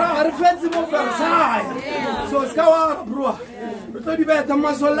 Ara re fetse mo versa. So ska wa bro. Re di beta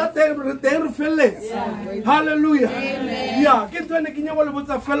masola teng re felletse. Hallelujah. Yeah, ke tsone ke nyego le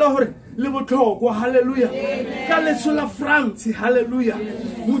botsa fela hore le botlhokwa. Hallelujah. Ka lesula FRANS. Hallelujah.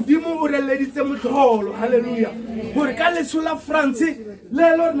 Modimo o re leditse motlholo. Hallelujah. Hore ka lesula FRANS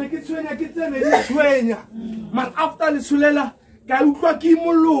le lo ne ke tshwenya ke tsene di tshwenya. Man after lesulela ka utlwa ke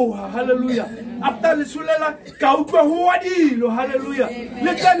moloha. Hallelujah. After lesulela ka utlwa ho wadilo. Hallelujah.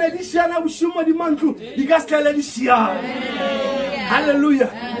 Le tsene di shana bushimo di mantlu di ka stela di shana. Hallelujah.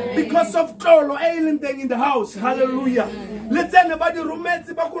 Because of Tolo alien thing in the house. Hallelujah. Let's say nobody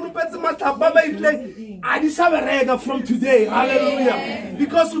roommates from today. Hallelujah.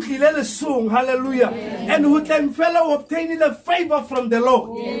 Because we kill a song. Hallelujah. And who can fellow obtain the favor from the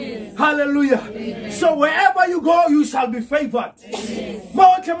Lord. Hallelujah. So wherever you go, you shall be favored.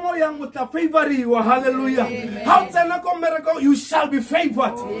 Hallelujah. You shall be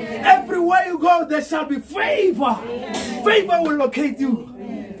favored. Everywhere you go, there shall be favor. Favor will locate you.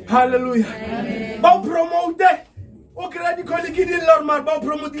 Hallelujah. Bow promote. Okay, the colleague in Lord Mar bow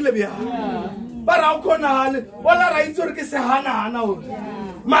promote Libya. But how can I? Wala right to say Hana now.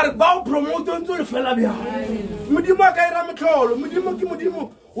 Mar bow promote to the Felabia. Mudima Kairamacol,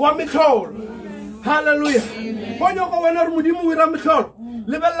 Mudimu, Wamicol. Hallelujah. When you go and Mudimu with Ramicol,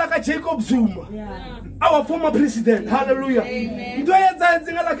 level like a Jacob Zuma, our former president. Hallelujah. Do you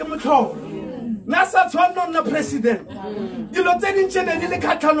like a Macol? Nasa on the president. You don't tell in China, the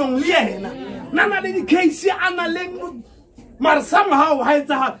Catalan Liena. Nana the case, Anna Ling, Mar somehow hides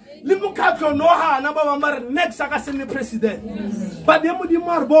a Limukato Noha, number next Sakasin president. But the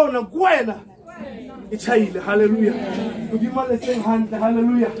Mudimar Bona, Guena. It's hallelujah. Mudimar the same hand,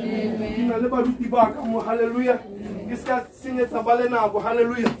 hallelujah. In a liberty back, hallelujah. This guy singing Sabalena,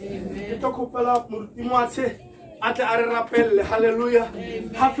 hallelujah. You talk about Murtimase at the Arapel, hallelujah.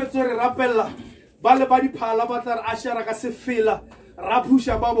 Half a story rappella. Balabadi Palabatar Ashara Casifila,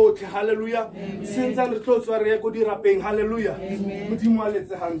 Rapusha babotle, hallelujah. Since and close were re go di rapeng, hallelujah. Modimo a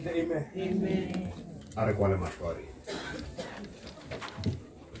letse hantle, amen. Are kwale matshwari.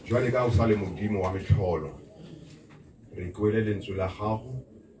 Jwale ka o sa le modimo wa metlholo. Re kwele lentswe la gago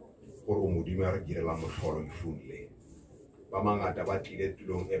gore o modimo a re direla motlholo lefunle. Ba mangata ba tlile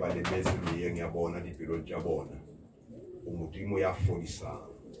tulong e ba le metse meyeng ya bona dipelong tša bona. O modimo ya fodisang.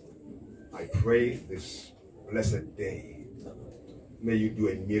 I pray this blessed day, may you do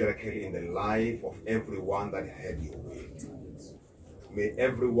a miracle in the life of everyone that heard your word. May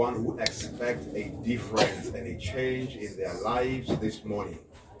everyone who expects a difference and a change in their lives this morning,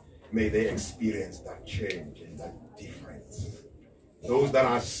 may they experience that change and that difference. Those that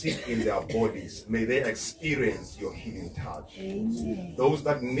are sick in their bodies, may they experience your healing touch. Amen. Those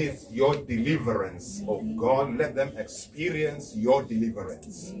that need your deliverance, oh God, let them experience your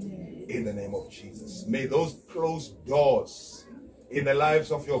deliverance. Amen. In the name of Jesus. May those closed doors in the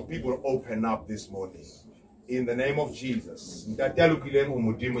lives of your people open up this morning. In the name of Jesus. Because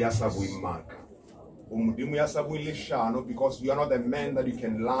you are not the man that you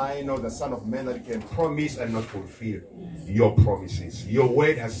can lie, nor the son of man that you can promise and not fulfill your promises. Your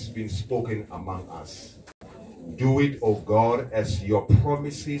word has been spoken among us. Do it, O God, as your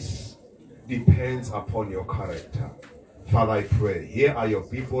promises depends upon your character. Father, I pray, here are your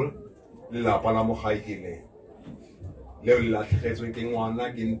people.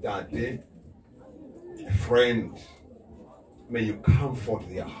 Friend, may you comfort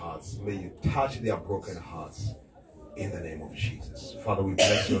their hearts. May you touch their broken hearts. In the name of Jesus. Father, we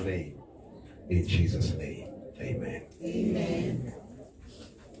bless your name. In Jesus' name. Amen. Amen.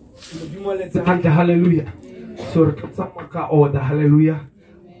 Hallelujah. So ka order, hallelujah.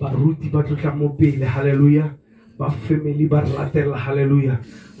 Baruti batla mo pele, hallelujah. Ba family ba latela, hallelujah.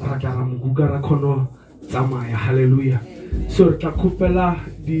 Ra ka ra muga ra khono tsamaya, hallelujah. So re tla khopela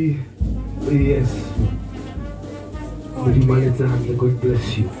di yes. God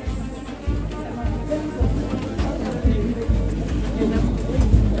bless you.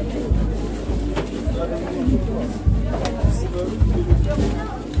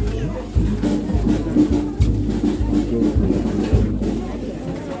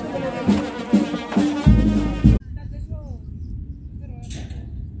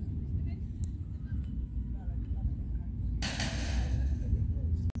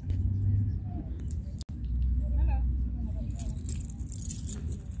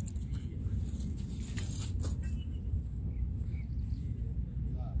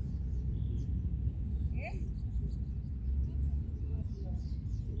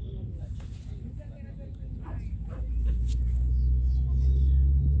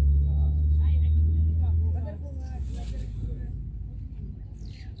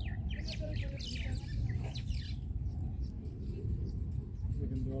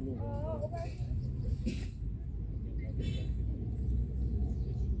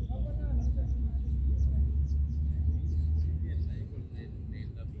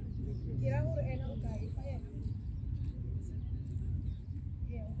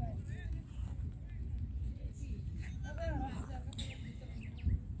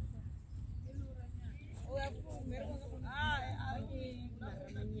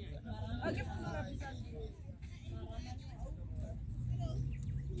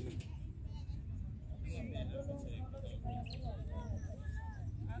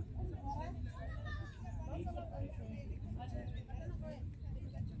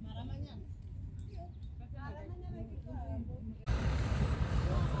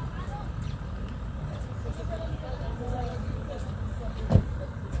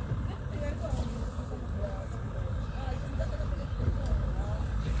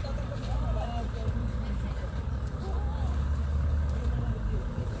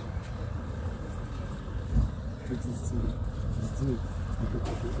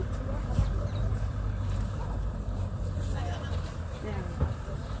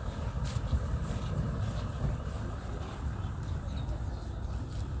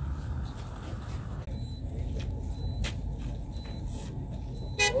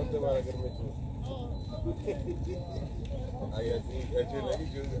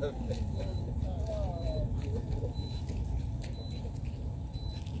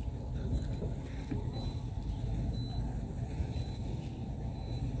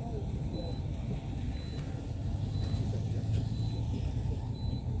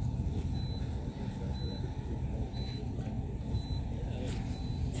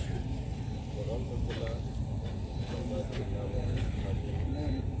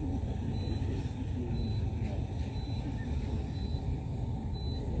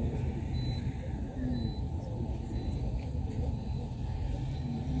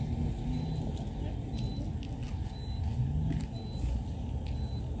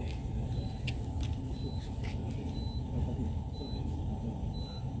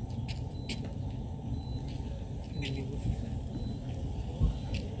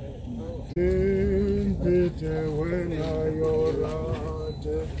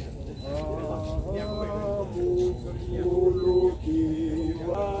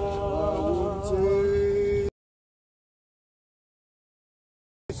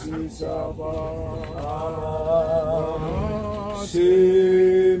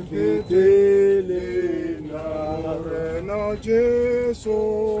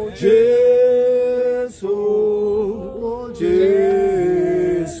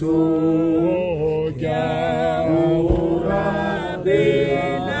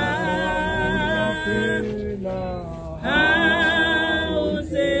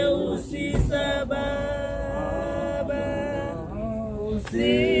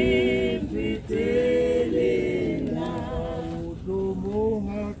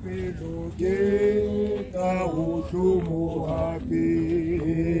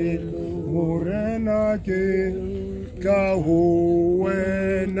 Morena ke ka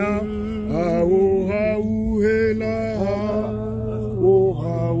hoena au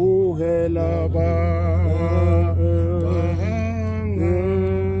hela ba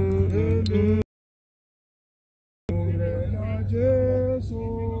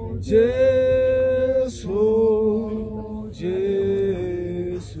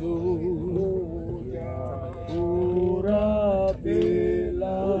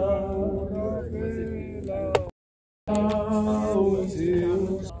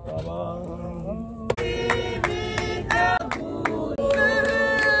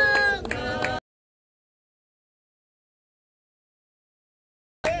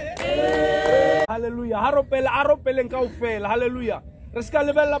Hallelujah. Haropele kaofela. Hallelujah. Re ska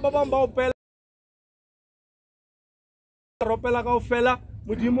lebella ba bang ba opela. Ropela kaofela,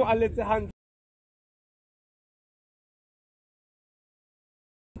 Modimo a letse hantle.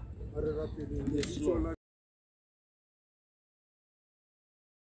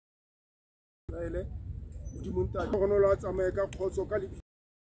 Amen.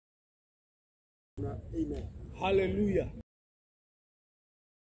 Hallelujah.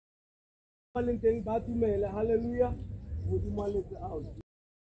 Hallelujah. Modimo a letse out.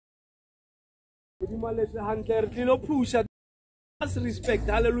 Modimo a letse hantle. Re tlilo pusha. Respect.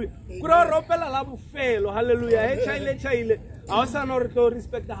 Hallelujah. Kura ropela la bofelo. Hallelujah. He chaile. Ha o sa no re tlo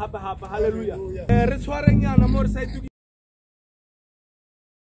respect hapa. Hallelujah. Re tshwareng yana mo re sa ituki.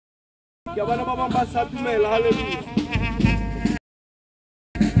 Ke bana ba bang ba sa tumela. Hallelujah.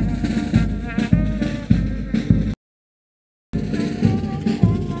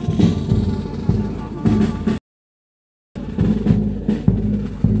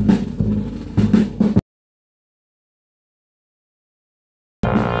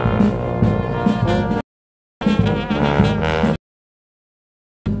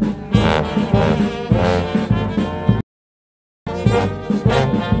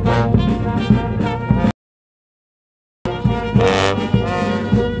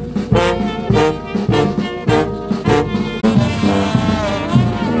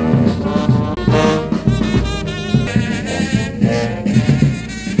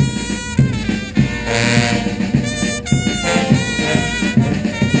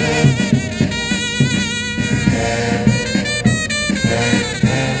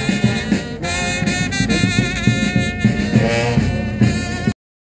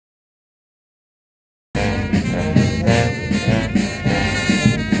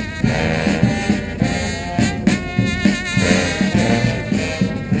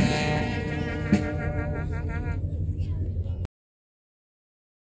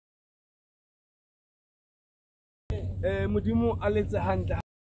 Modimo a letse hantle.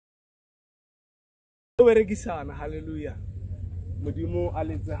 Berekisana. Hallelujah. Modimo a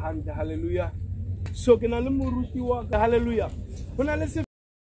letse hantle. Hallelujah. So ke na le moruti wa ka. Hallelujah. Hona le se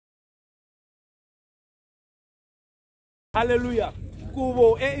Hallelujah.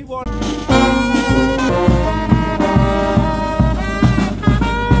 Kubo e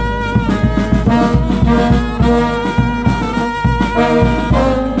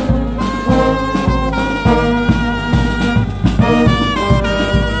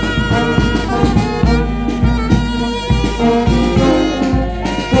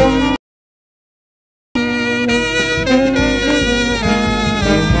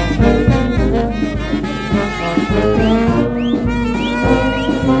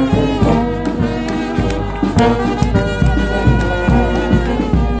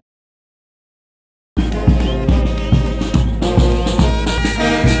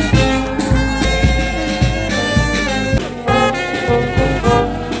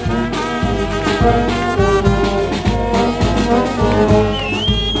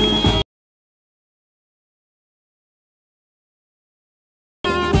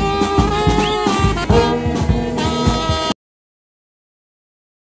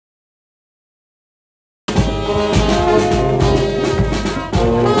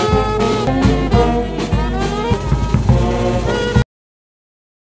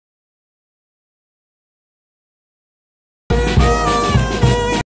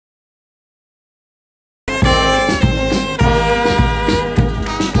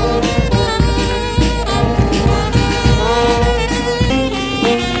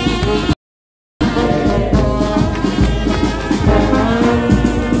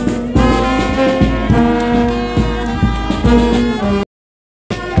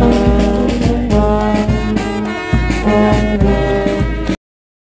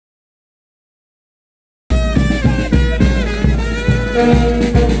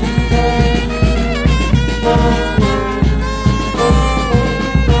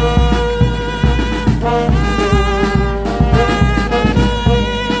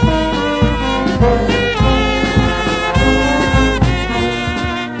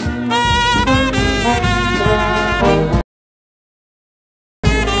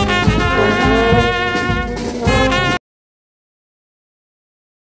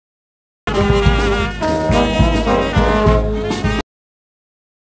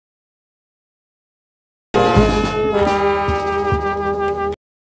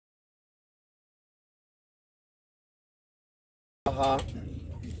ha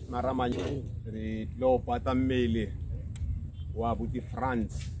Maramanyane re tlo pata mmele wa buti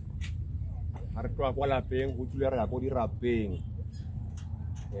FRANS ha re tloa kwa lapeng go tlile re ya go dirapeng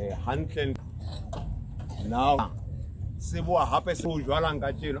hantle now se boa hape se o jwalang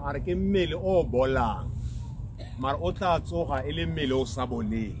ka tjeno a re ke mmele o bolang mara o tla tsoga e le mmele o sa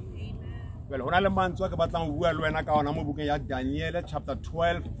boleng. Well, hona le mantswe ke batlang go bua le wena ka ona mo bukeng ya Daniel chapter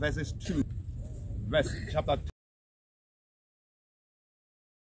 12 verses 2 verse chapter 2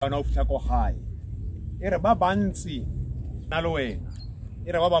 of Chako high ere ba bantsi na le wena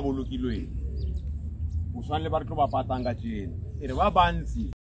ere ba ba bolokilweng o swan le ba re tlo ba patang ka tjena ere ba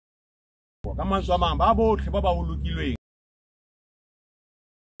bantsi ka mantswe a mang ba botlhe ba ba bolokilweng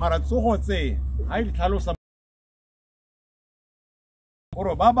mara tsogo tse ha e tlhalosa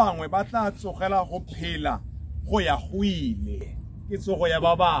gore ba bangwe ba tla tsogela go phela go ya go ile ke tsogo ya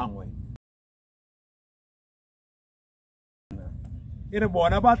ba bangwe ere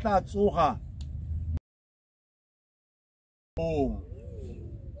bona ba tla tsoga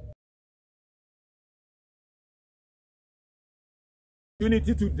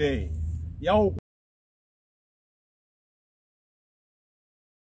unity today ya o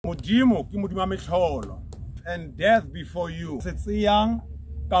modimo ke modimo a metlholo and death before you.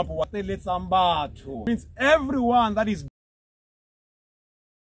 Means everyone that is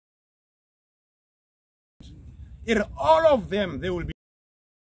all of them, they will be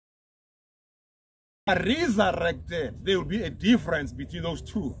resurrected. There will be a difference between those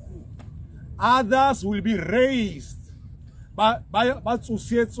two. Others will be raised. But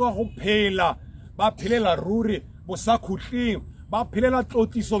unfortunately,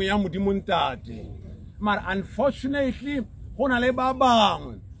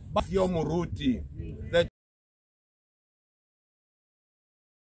 the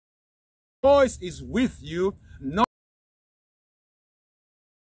choice is with you, not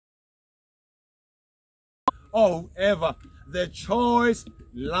or whoever. The choice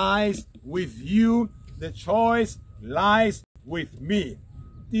lies with you. The choice lies with me.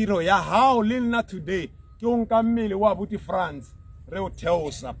 Tiro ya hao lilna today. Kyonka mmele wa buti FRANS. Reo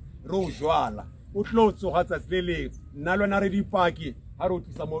teosa. Reo jwala. Utlo tsoga tsatlele. Nalo na re dipaki. Haro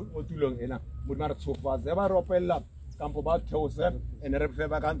tisa mo tulong ena. Mudmar tsofa. Zeba ropella. Kampo ba teosa. Ene re fe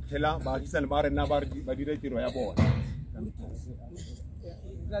ba kan tela. Ba hisa ba re na ba dire tiro ya bona.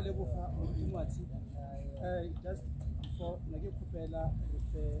 Just for nage kupela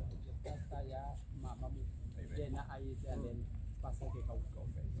refer pastor ya mama mo jena ayetse and then pastor ke ka ufela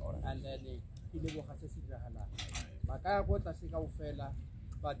and then ile bo ga se se diragala ba ka go tla se ka ufela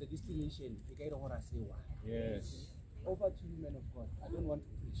but the destination e ka ire go rasewa. Yes. Over to you, men of God. I don't want to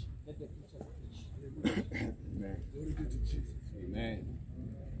preach. Let the preacher preach. Amen. Glory be to Jesus. Amen.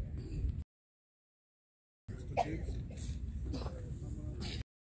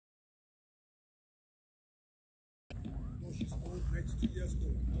 She's all 92 years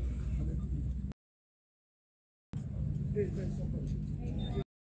old. Amen. Somebody.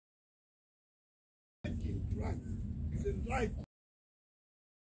 Right. It's a life.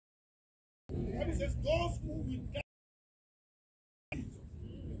 And it says, those who will die,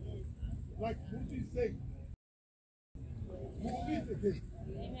 like Muti is saying, will meet again.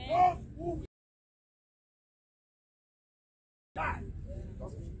 Those who will die.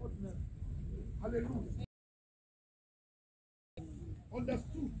 Hallelujah.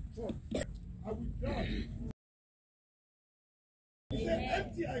 Understood. I will die. He said,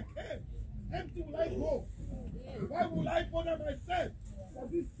 empty I came. Empty will I go. Why will I bother myself for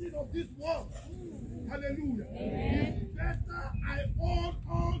this sin of this world? Hallelujah. It's better I hold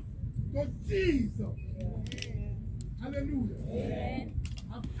on to Jesus. Hallelujah.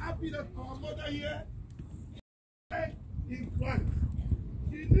 I'm happy that our mother here in Christ.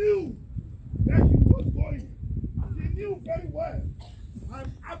 She knew where she was going. She knew very well.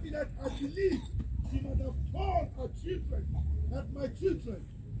 I'm happy that I believe she might have told her children that my children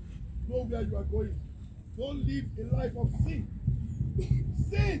know where you are going. Don't live a life of sin.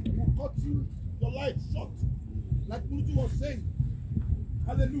 Sin will cut you your life short. Like Murutu was saying.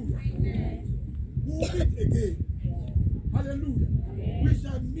 Hallelujah. We'll meet again. Hallelujah. We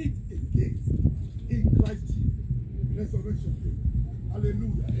shall meet again in Christ Jesus. Resurrection day.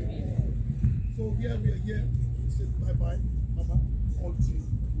 Hallelujah. So here we are here. We say bye-bye, Mama, until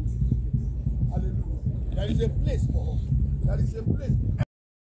hallelujah. There is a place for us. There is a place for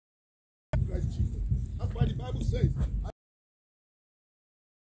Christ Jesus. That's why the Bible says,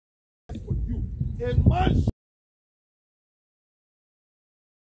 for you, a man.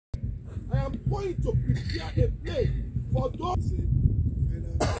 I am going to prepare a place for those.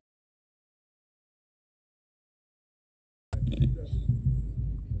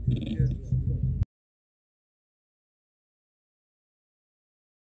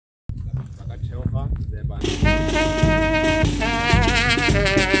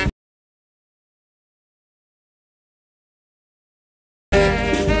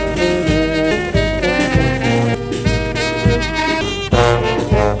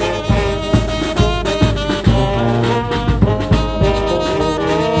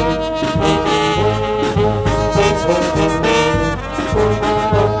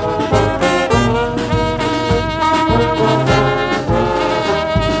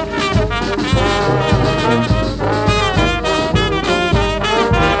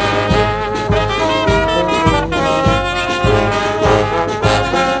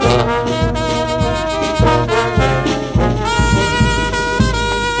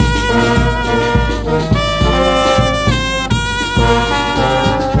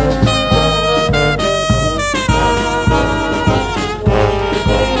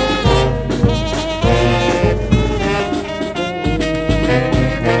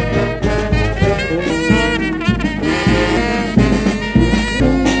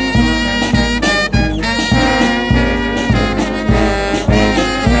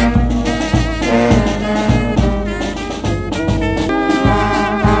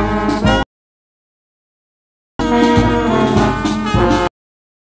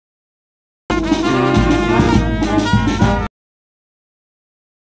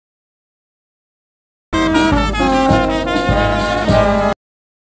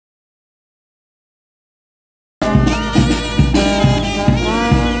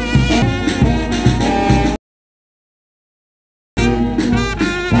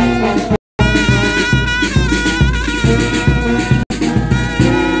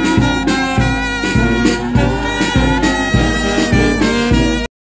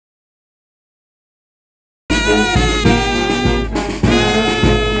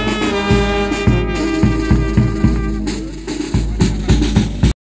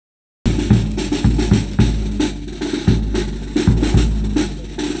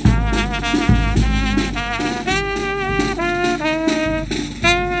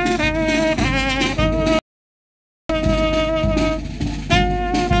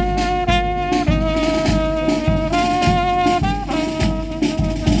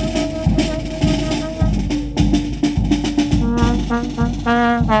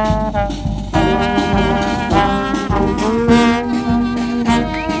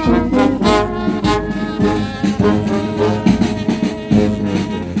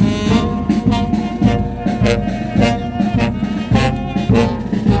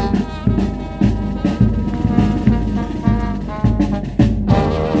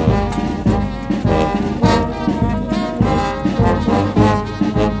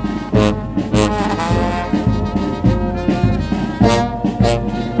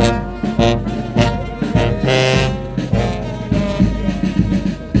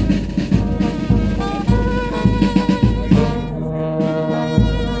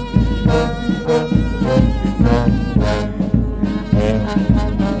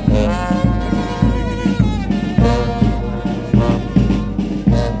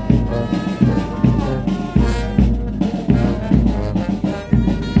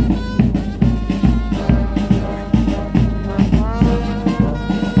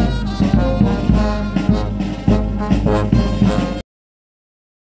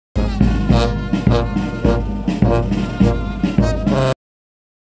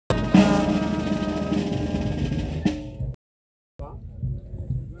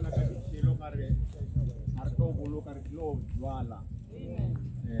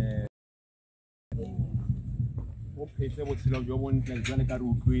 phetse botshelo jo bontle jwale ka re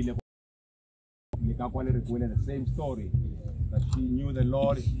utlwile le ka kwa le re kwele the same story that she knew the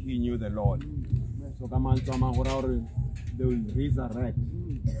Lord, he knew the Lord. So ka mantswe a mang go raya gore they will resurrect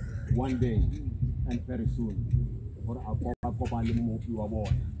one day and very soon gore a kopane le moopi wa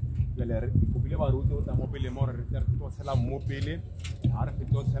bone. Jwale re kopile baruti o tla mo pele mo re tlo tshela mo pele ha re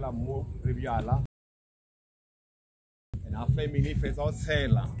fetso tshela mo re biala and our family fetsa o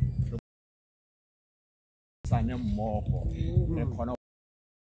tshela sane mmogo re khona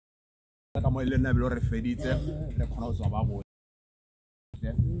ka mo le nna re feditse re khona go tswa ba bone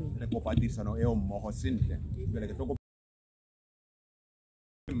re kopa dirisano e o mmogo sentle jwale ke tlo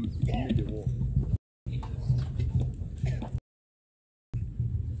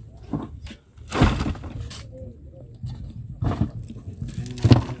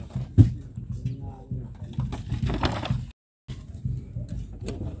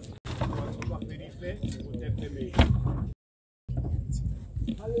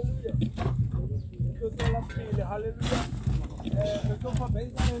Hallelujah. Hallelujah. Letsopa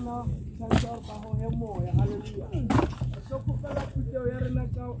benza rena tshantsa ba ho he moya haleluya so kopela thuto ya rena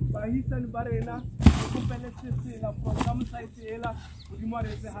ka bahisani ba rena kopele sesela from some side ela modimo a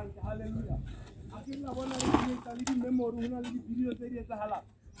re tse hantle haleluya a ke la bona re tsa le di memory hona le di video tse di etsahala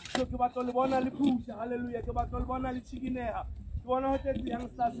so ke batlo le bona le phusha haleluya ke batlo le bona le chikineha ke bona ho tletse yang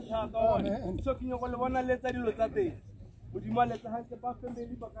stars thata one so ke nyoko le bona le tsa dilo tsa teng modimo a letsa hantle ba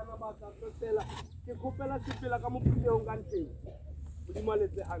family ba kana ba tsa tsela ke kopela sepela ka mophileong ka nteng modimo a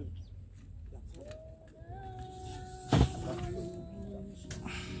letse hantle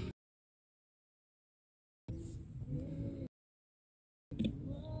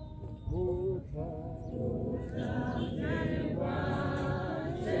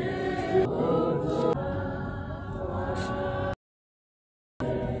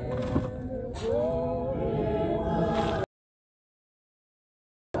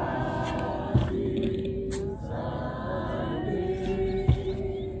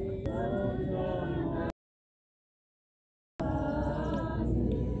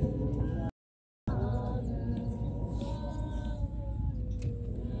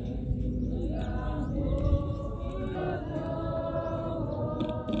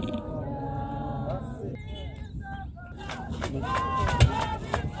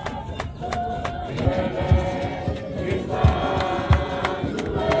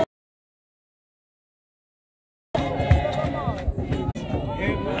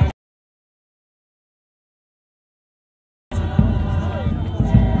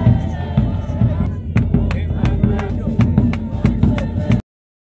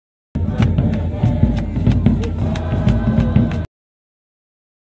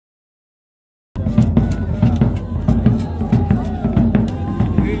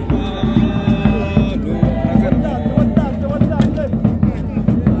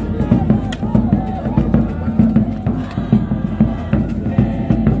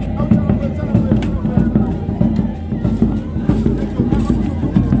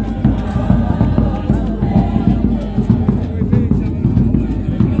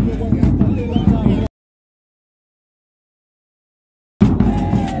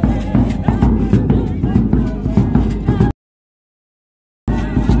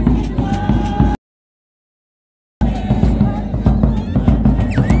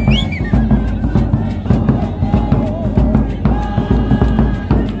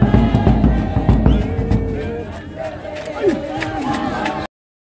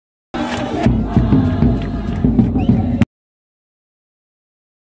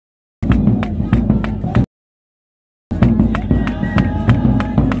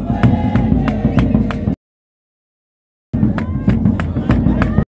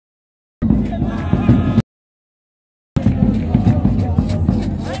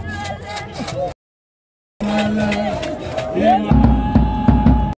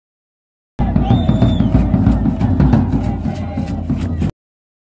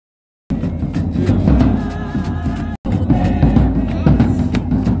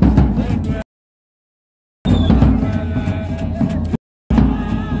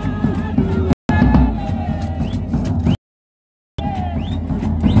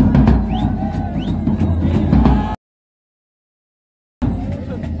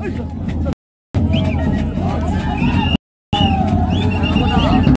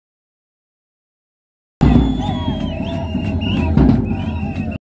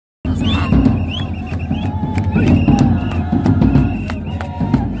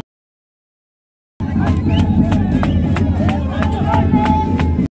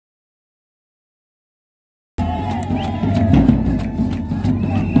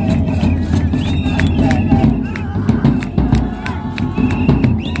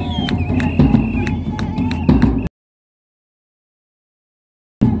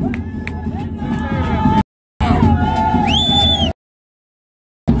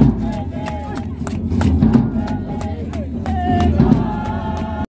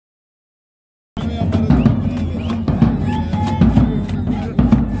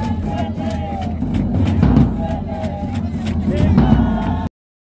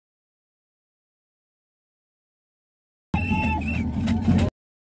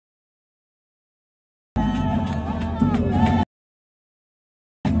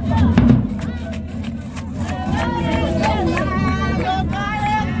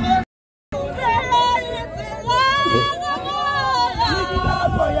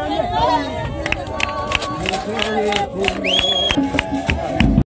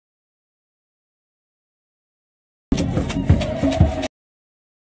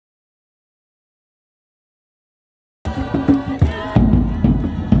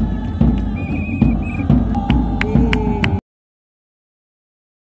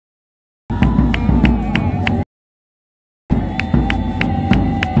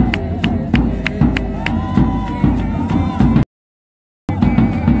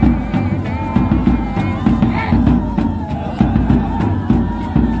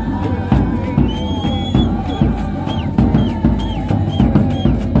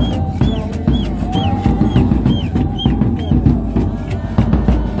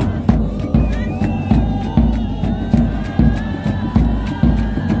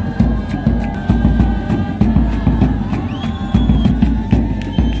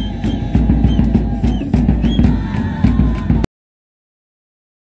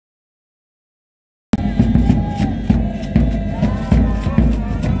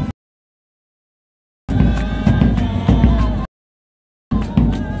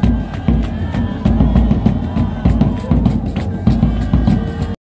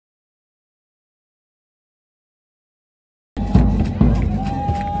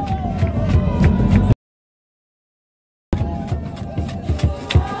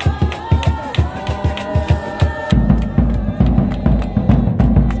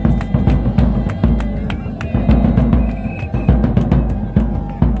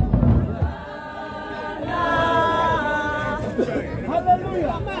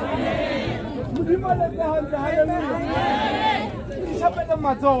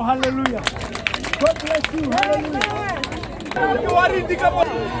Hallelujah. God bless you. Hallelujah. You are in the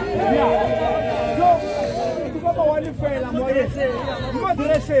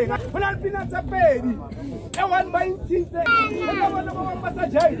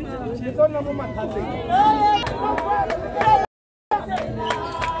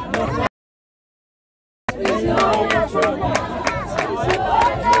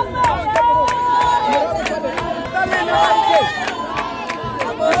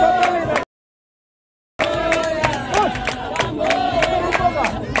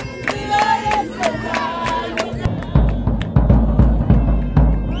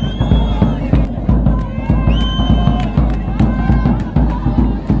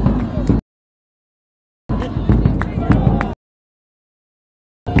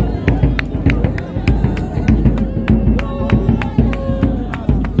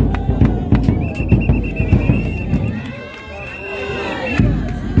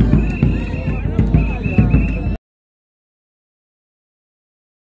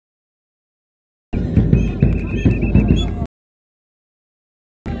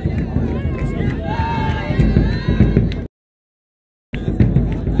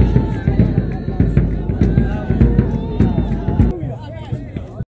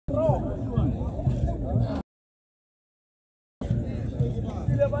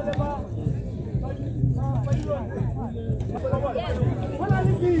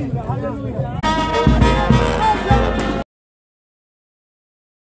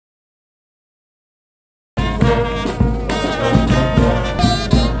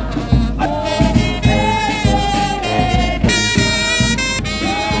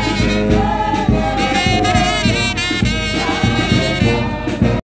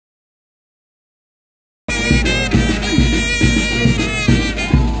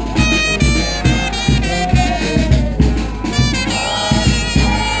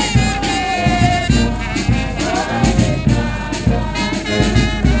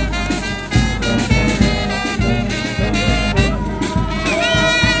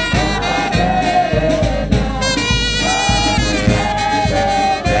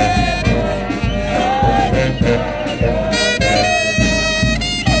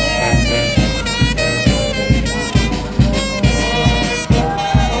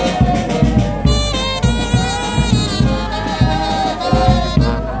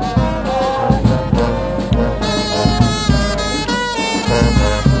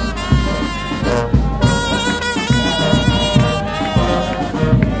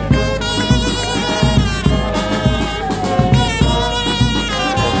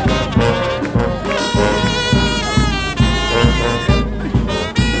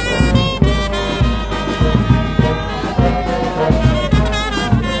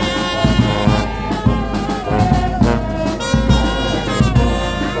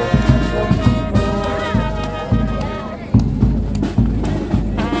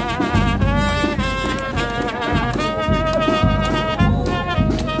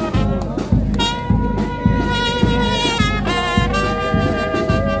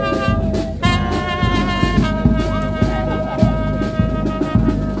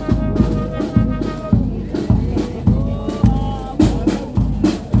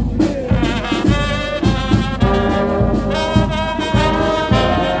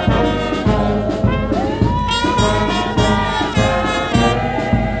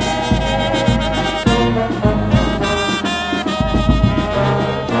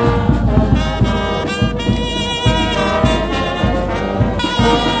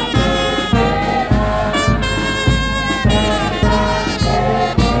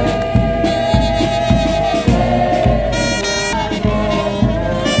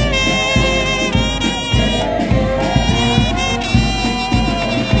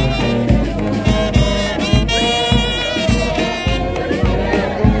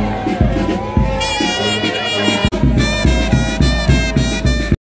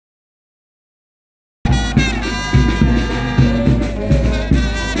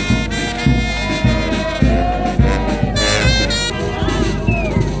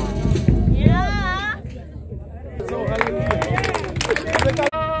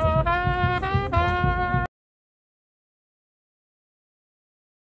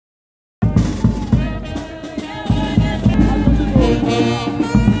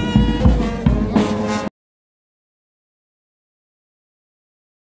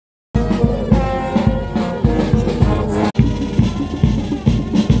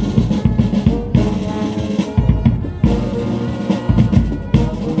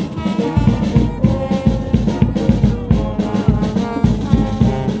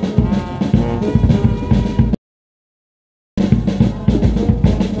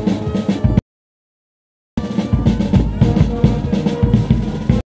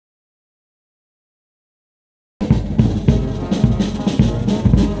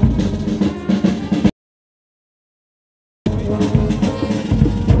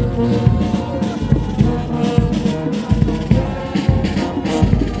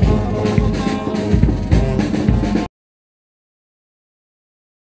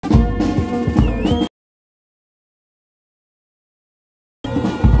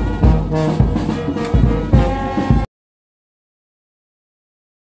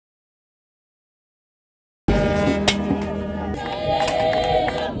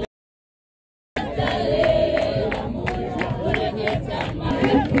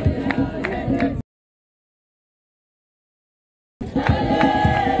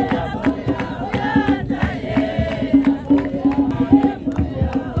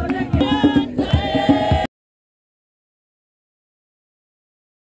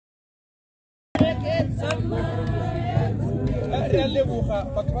Re leboga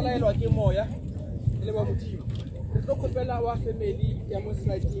batho ba laelwa ke moya le ba modimo. Re tlo kopela wa family ya mo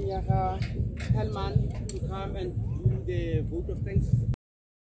sliding ya ga Helman to come and do the vote of thanks.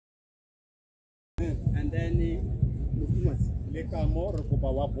 And then le ka mo re kopa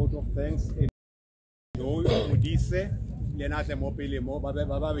wa vote of thanks yo modise le na tle mo pele mo ba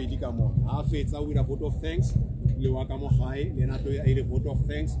babedi ka mo ha fetsa o ira vote of thanks le wa ka mo gae le na to ya ire vote of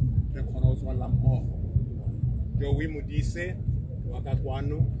thanks re khona o tswa la mo jo wi modise wa ka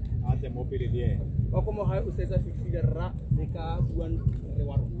kwano a tle mo pele le yena wa ko mo gae o setsa fitlhile rra le ka buang re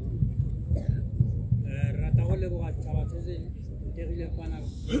wa rata go leboga taba tse tse dirile kwana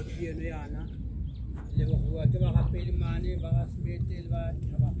eno yana leboga ke ba gapedi mane ba ga smete le ba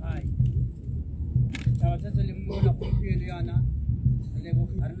tabagai taba tse tse le mona go eno yana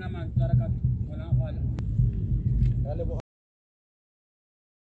leboga a rena mantara ka bona gale ra leboga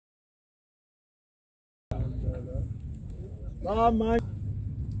ba ma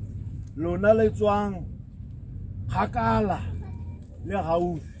lona le tswang kgakala le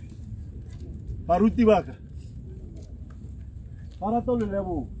gaufi baruti baka ba rata le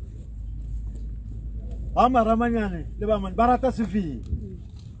lebo ba maramanyane le ba mane ba rata sefeng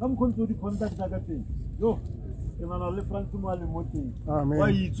ka mokgontse o di contact ka teng yo ke nana le FRANS mo le mo teng wa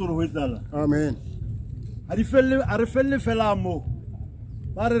itse re ho etsala amen a re felle fela mo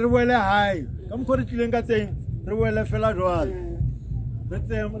ba re boele hae ka mokgo re tlileng ka teng re boele fela jwale re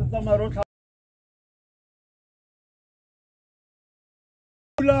tsamaya ro tlha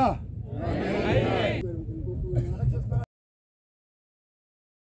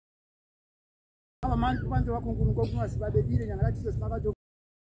abantu bantu bakunkulunkulu kungazi babedile nyanga la Jesus makajo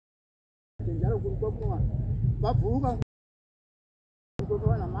njalo kunkulunkulu bavuka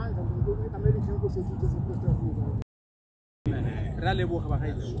kunkulunkulu namandla kunkulunkulu ameli njengo sethi Jesu Kristu afuza ra leboga ba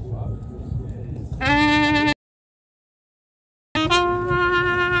gae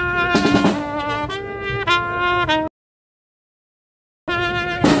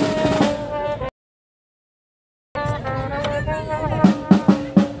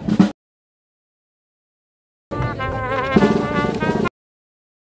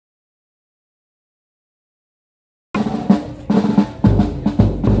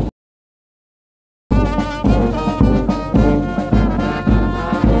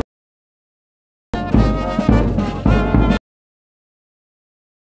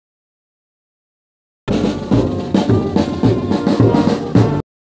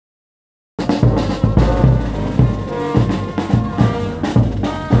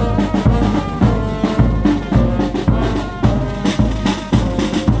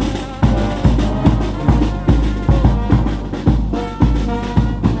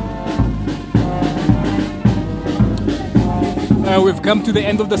We've come to the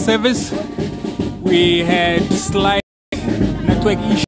end of the service. We had slight network issues.